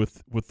community,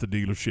 with the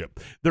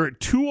dealership. They're at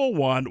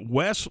 201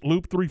 West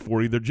Loop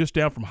 340. They're just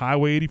down from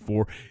Highway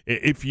 84.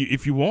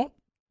 If you want,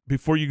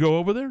 before you go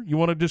over there, you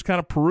want to just kind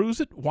of peruse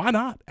it, why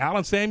not?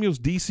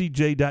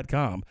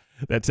 AllenSamuelsDCJ.com.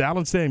 That's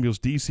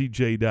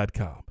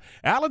AllenSamuelsDCJ.com.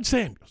 Allen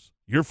Samuels,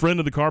 your friend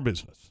of the car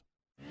business.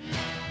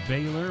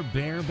 Baylor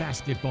Bear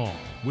Basketball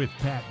with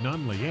Pat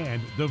Nunley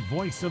and the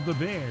voice of the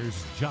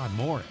Bears, John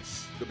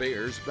Morris. The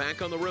Bears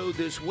back on the road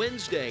this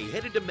Wednesday,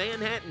 headed to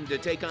Manhattan to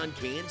take on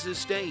Kansas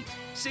State.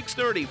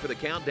 6:30 for the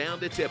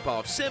countdown to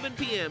tip-off. 7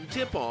 p.m.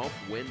 tip-off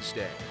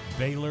Wednesday.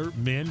 Baylor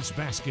men's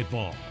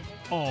basketball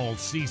all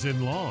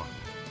season long.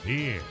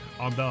 Here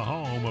on the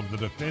home of the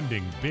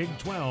defending Big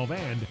 12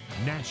 and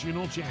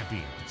national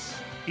champions,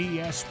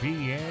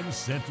 ESPN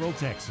Central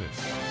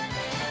Texas.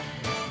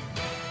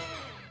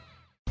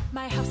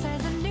 My house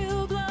has a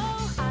new glow.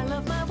 I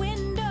love my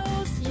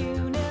windows.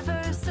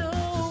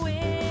 Universal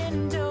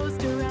Windows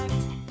Direct.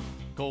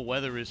 Cold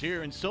weather is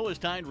here, and so is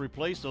time to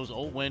replace those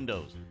old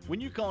windows.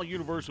 When you call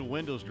Universal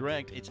Windows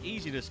Direct, it's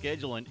easy to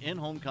schedule an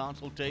in-home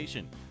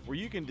consultation where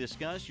you can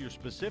discuss your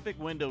specific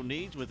window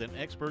needs with an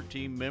expert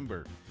team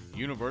member.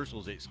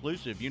 Universal's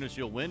exclusive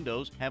Uniseal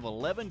windows have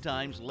 11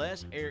 times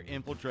less air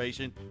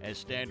infiltration as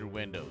standard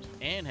windows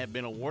and have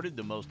been awarded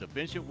the most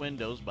efficient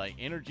windows by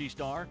Energy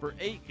Star for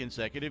 8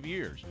 consecutive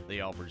years.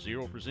 They offer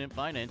 0%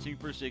 financing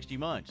for 60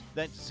 months.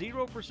 That's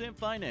 0%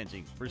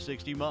 financing for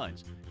 60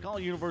 months. Call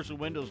Universal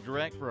Windows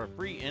Direct for a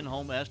free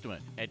in-home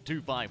estimate at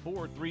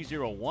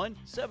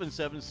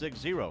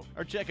 254-301-7760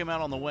 or check them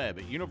out on the web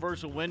at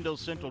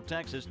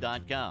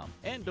universalwindowscentraltexas.com.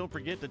 And don't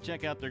forget to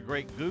check out their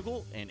great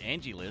Google and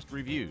Angie List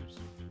reviews.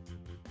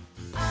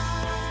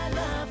 I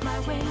love my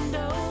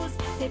windows.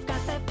 They've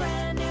got that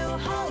brand new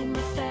home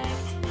effect.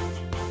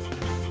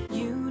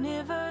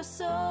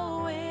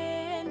 Universal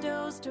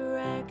Windows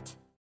Direct.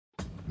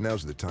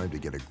 Now's the time to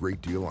get a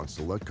great deal on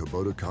select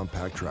Kubota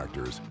compact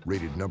tractors.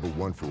 Rated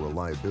 #1 for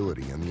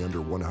reliability in the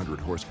under 100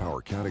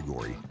 horsepower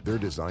category, they're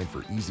designed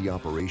for easy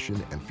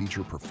operation and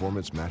feature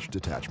performance-matched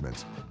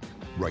attachments.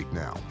 Right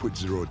now, put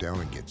 0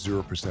 down and get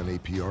 0%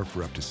 APR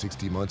for up to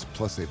 60 months,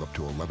 plus save up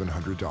to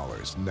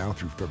 $1,100. Now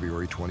through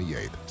February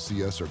 28th.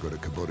 See us or go to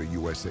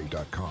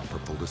KubotaUSA.com for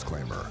full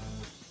disclaimer.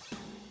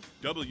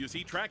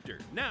 WC Tractor,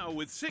 now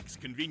with 6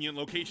 convenient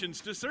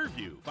locations to serve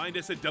you. Find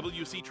us at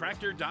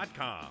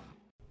WCTractor.com.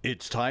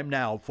 It's time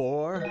now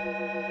for The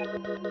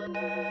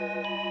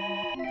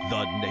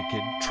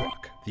Naked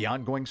Truck, the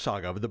ongoing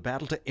saga of the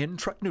battle to end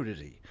truck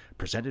nudity,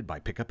 presented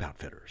by Pickup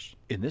Outfitters.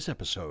 In this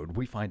episode,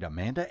 we find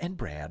Amanda and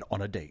Brad on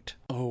a date.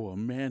 Oh,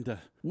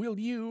 Amanda, will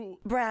you?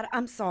 Brad,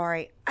 I'm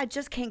sorry. I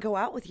just can't go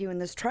out with you in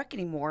this truck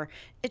anymore.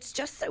 It's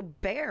just so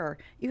bare.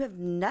 You have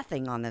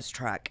nothing on this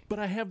truck. But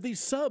I have these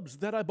subs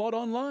that I bought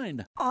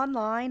online.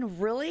 Online?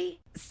 Really?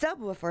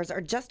 Subwoofers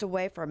are just a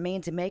way for a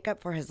man to make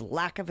up for his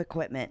lack of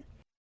equipment.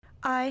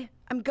 I'm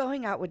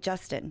going out with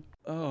Justin.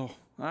 Oh,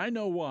 I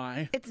know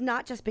why. It's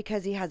not just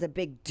because he has a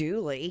big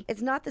dually.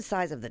 It's not the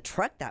size of the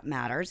truck that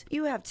matters.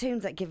 You have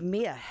tunes that give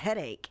me a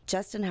headache.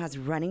 Justin has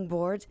running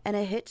boards and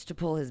a hitch to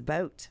pull his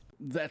boat.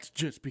 That's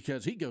just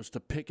because he goes to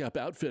Pickup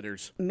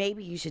Outfitters.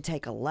 Maybe you should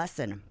take a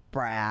lesson,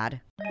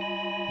 Brad.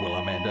 Will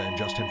Amanda and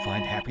Justin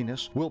find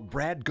happiness? Will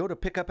Brad go to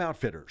Pickup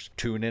Outfitters?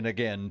 Tune in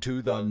again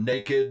to The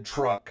Naked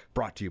Truck.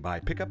 Brought to you by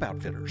Pickup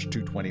Outfitters,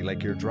 220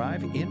 Lakeyear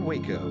Drive in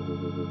Waco.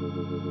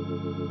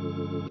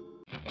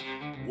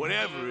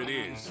 Whatever it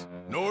is,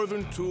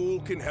 Northern Tool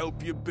can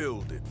help you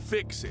build it,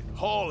 fix it,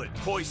 haul it,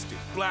 hoist it,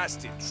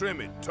 blast it, trim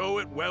it, tow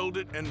it, weld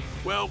it, and,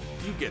 well,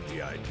 you get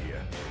the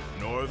idea.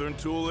 Northern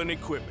Tool and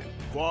Equipment.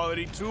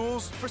 Quality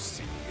tools for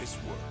serious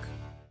work.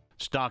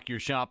 Stock your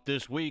shop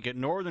this week at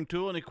Northern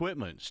Tool and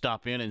Equipment.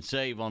 Stop in and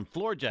save on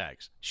floor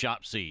jacks,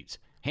 shop seats,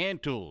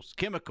 hand tools,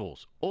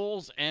 chemicals,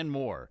 oils, and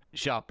more.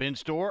 Shop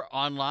in-store,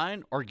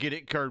 online, or get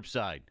it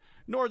curbside.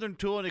 Northern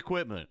Tool and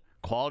Equipment.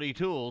 Quality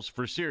tools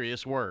for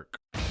serious work.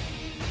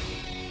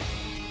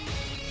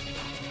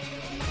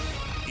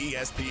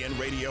 ESPN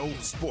Radio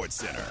Sports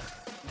Center.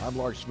 I'm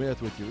Lark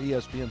Smith with your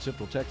ESPN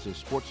Central Texas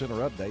Sports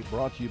Center update,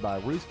 brought to you by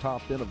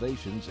Rooftop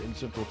Innovations in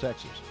Central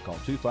Texas. Call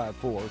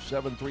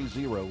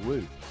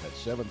 254-730-ROOF.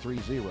 That's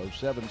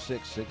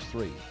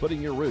 730-7663.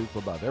 Putting your roof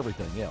above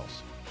everything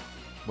else.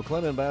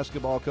 McLennan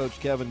basketball coach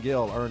Kevin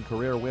Gill earned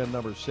career win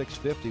number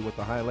 650 with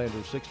the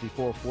Highlanders'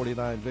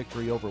 64-49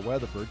 victory over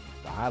Weatherford.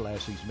 The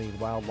Highlassies,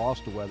 meanwhile,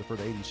 lost to Weatherford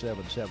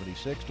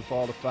 87-76 to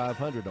fall to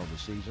 500 on the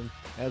season,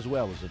 as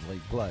well as in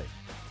league play.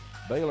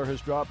 Baylor has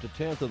dropped to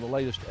 10th in the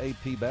latest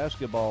AP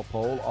basketball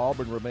poll.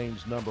 Auburn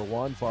remains number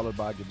 1, followed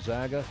by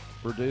Gonzaga,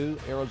 Purdue,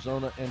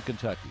 Arizona, and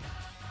Kentucky.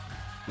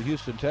 The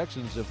Houston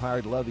Texans have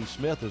hired Lovie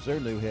Smith as their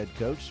new head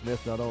coach.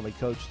 Smith not only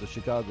coached the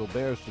Chicago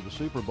Bears to the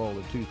Super Bowl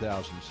in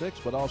 2006,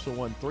 but also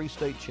won 3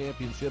 state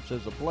championships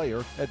as a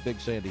player at Big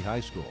Sandy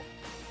High School.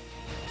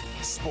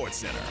 Sports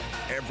Center,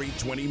 every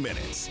 20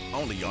 minutes,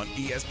 only on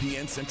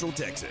ESPN Central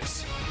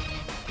Texas.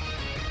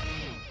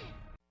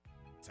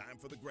 Time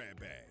for the grab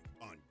bag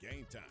on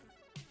Game Time.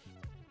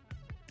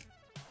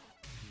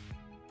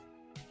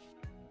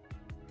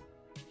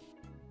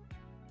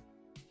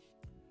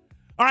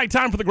 All right,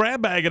 time for the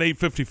grab bag at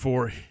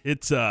 8:54.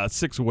 It's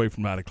 6 away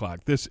from 9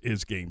 o'clock. This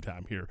is Game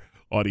Time here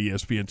on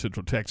ESPN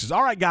Central Texas.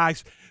 All right,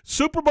 guys,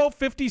 Super Bowl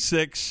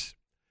 56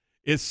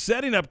 is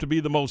setting up to be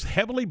the most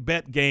heavily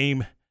bet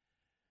game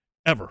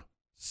ever.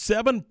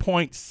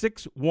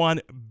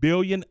 $7.61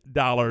 billion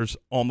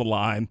on the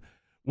line,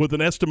 with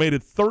an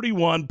estimated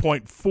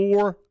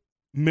 31.4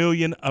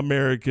 million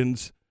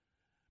Americans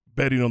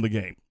betting on the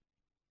game.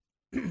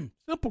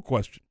 Simple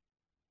question.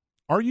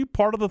 Are you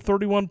part of the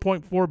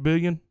 31.4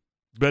 billion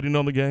betting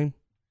on the game?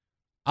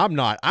 I'm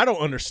not. I don't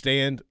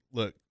understand.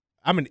 Look,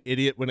 I'm an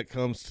idiot when it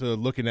comes to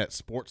looking at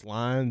sports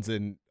lines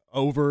and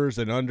overs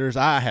and unders.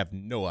 I have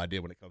no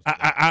idea when it comes to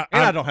that.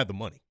 I don't have the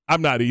money.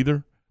 I'm not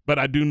either, but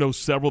I do know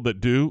several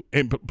that do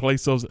and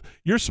place those.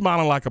 You're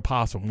smiling like a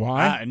possum.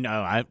 Why?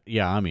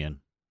 I'm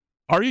in.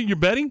 Are you? You're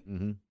betting?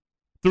 Mm-hmm.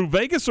 Through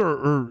Vegas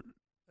or?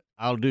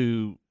 I'll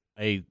do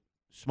a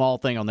small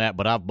thing on that,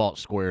 but I've bought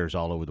squares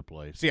all over the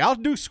place. See, I'll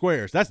do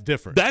squares. That's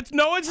different.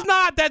 No, it's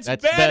not. That's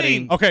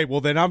betting. Okay,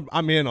 well then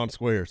I'm in on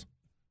squares.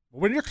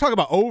 When you're talking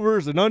about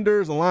overs and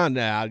unders and line,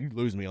 you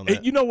lose me on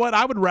that. You know what?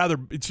 I would rather.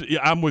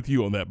 I'm with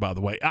you on that, by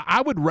the way.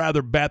 I would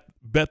rather bet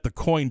the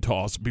coin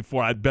toss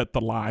before I'd bet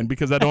the line,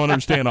 because I don't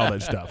understand all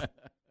that stuff.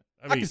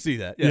 I can see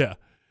that. Yeah.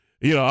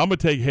 You know, I'm gonna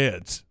take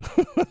heads.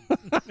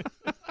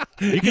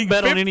 You can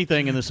bet on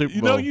anything in the Super Bowl.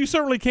 You know, you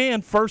certainly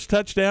can. First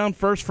touchdown,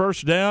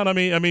 first down. I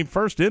mean,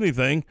 first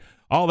anything.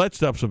 All that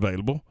stuff's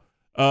available.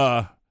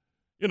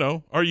 You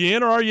know, are you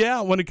in or are you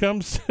out when it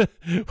comes to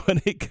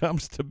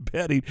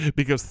betting?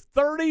 Because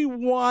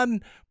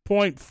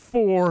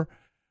 31.4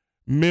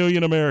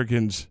 million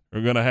Americans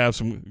are going to have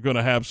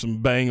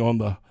some bang on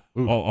the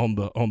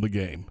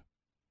game.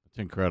 It's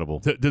incredible.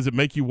 Does it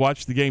make you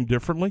watch the game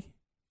differently?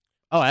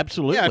 Oh,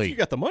 absolutely. Yeah, if you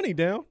got the money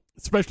down.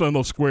 Especially on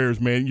those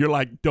squares, man. You're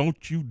like,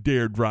 don't you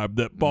dare drive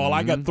that ball.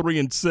 Mm-hmm. I got 3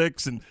 and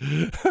 6, and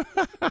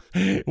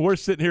we're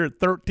sitting here at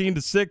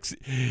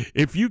 13-6.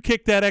 If you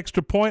kick that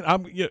extra point,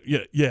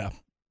 yeah.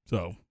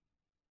 So,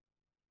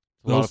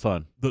 a lot of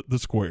fun. The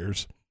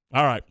squares.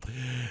 All right.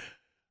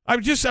 I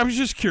was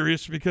just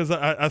curious because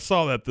I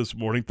saw that this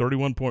morning.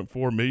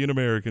 31.4 million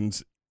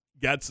Americans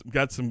got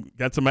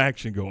some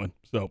action going.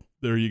 So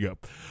there you go.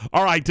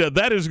 All right,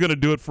 that is going to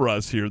do it for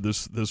us here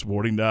this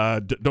morning.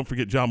 Don't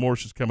forget, John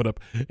Morris is coming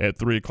up at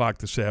 3 o'clock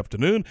this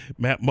afternoon.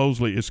 Matt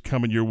Mosley is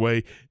coming your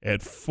way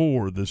at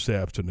 4 this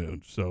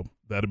afternoon. So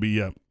that'll be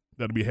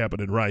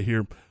happening right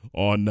here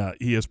on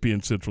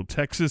ESPN Central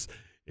Texas.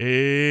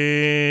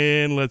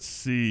 And let's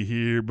see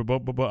here.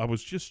 I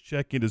was just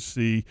checking to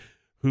see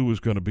who was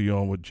going to be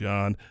on with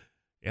John,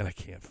 and I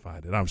can't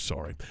find it. I'm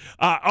sorry.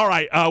 All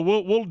right,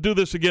 we'll do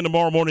this again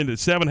tomorrow morning at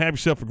 7. Have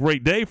yourself a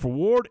great day. For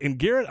Ward and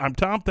Garrett, I'm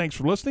Tom. Thanks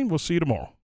for listening. We'll see you tomorrow.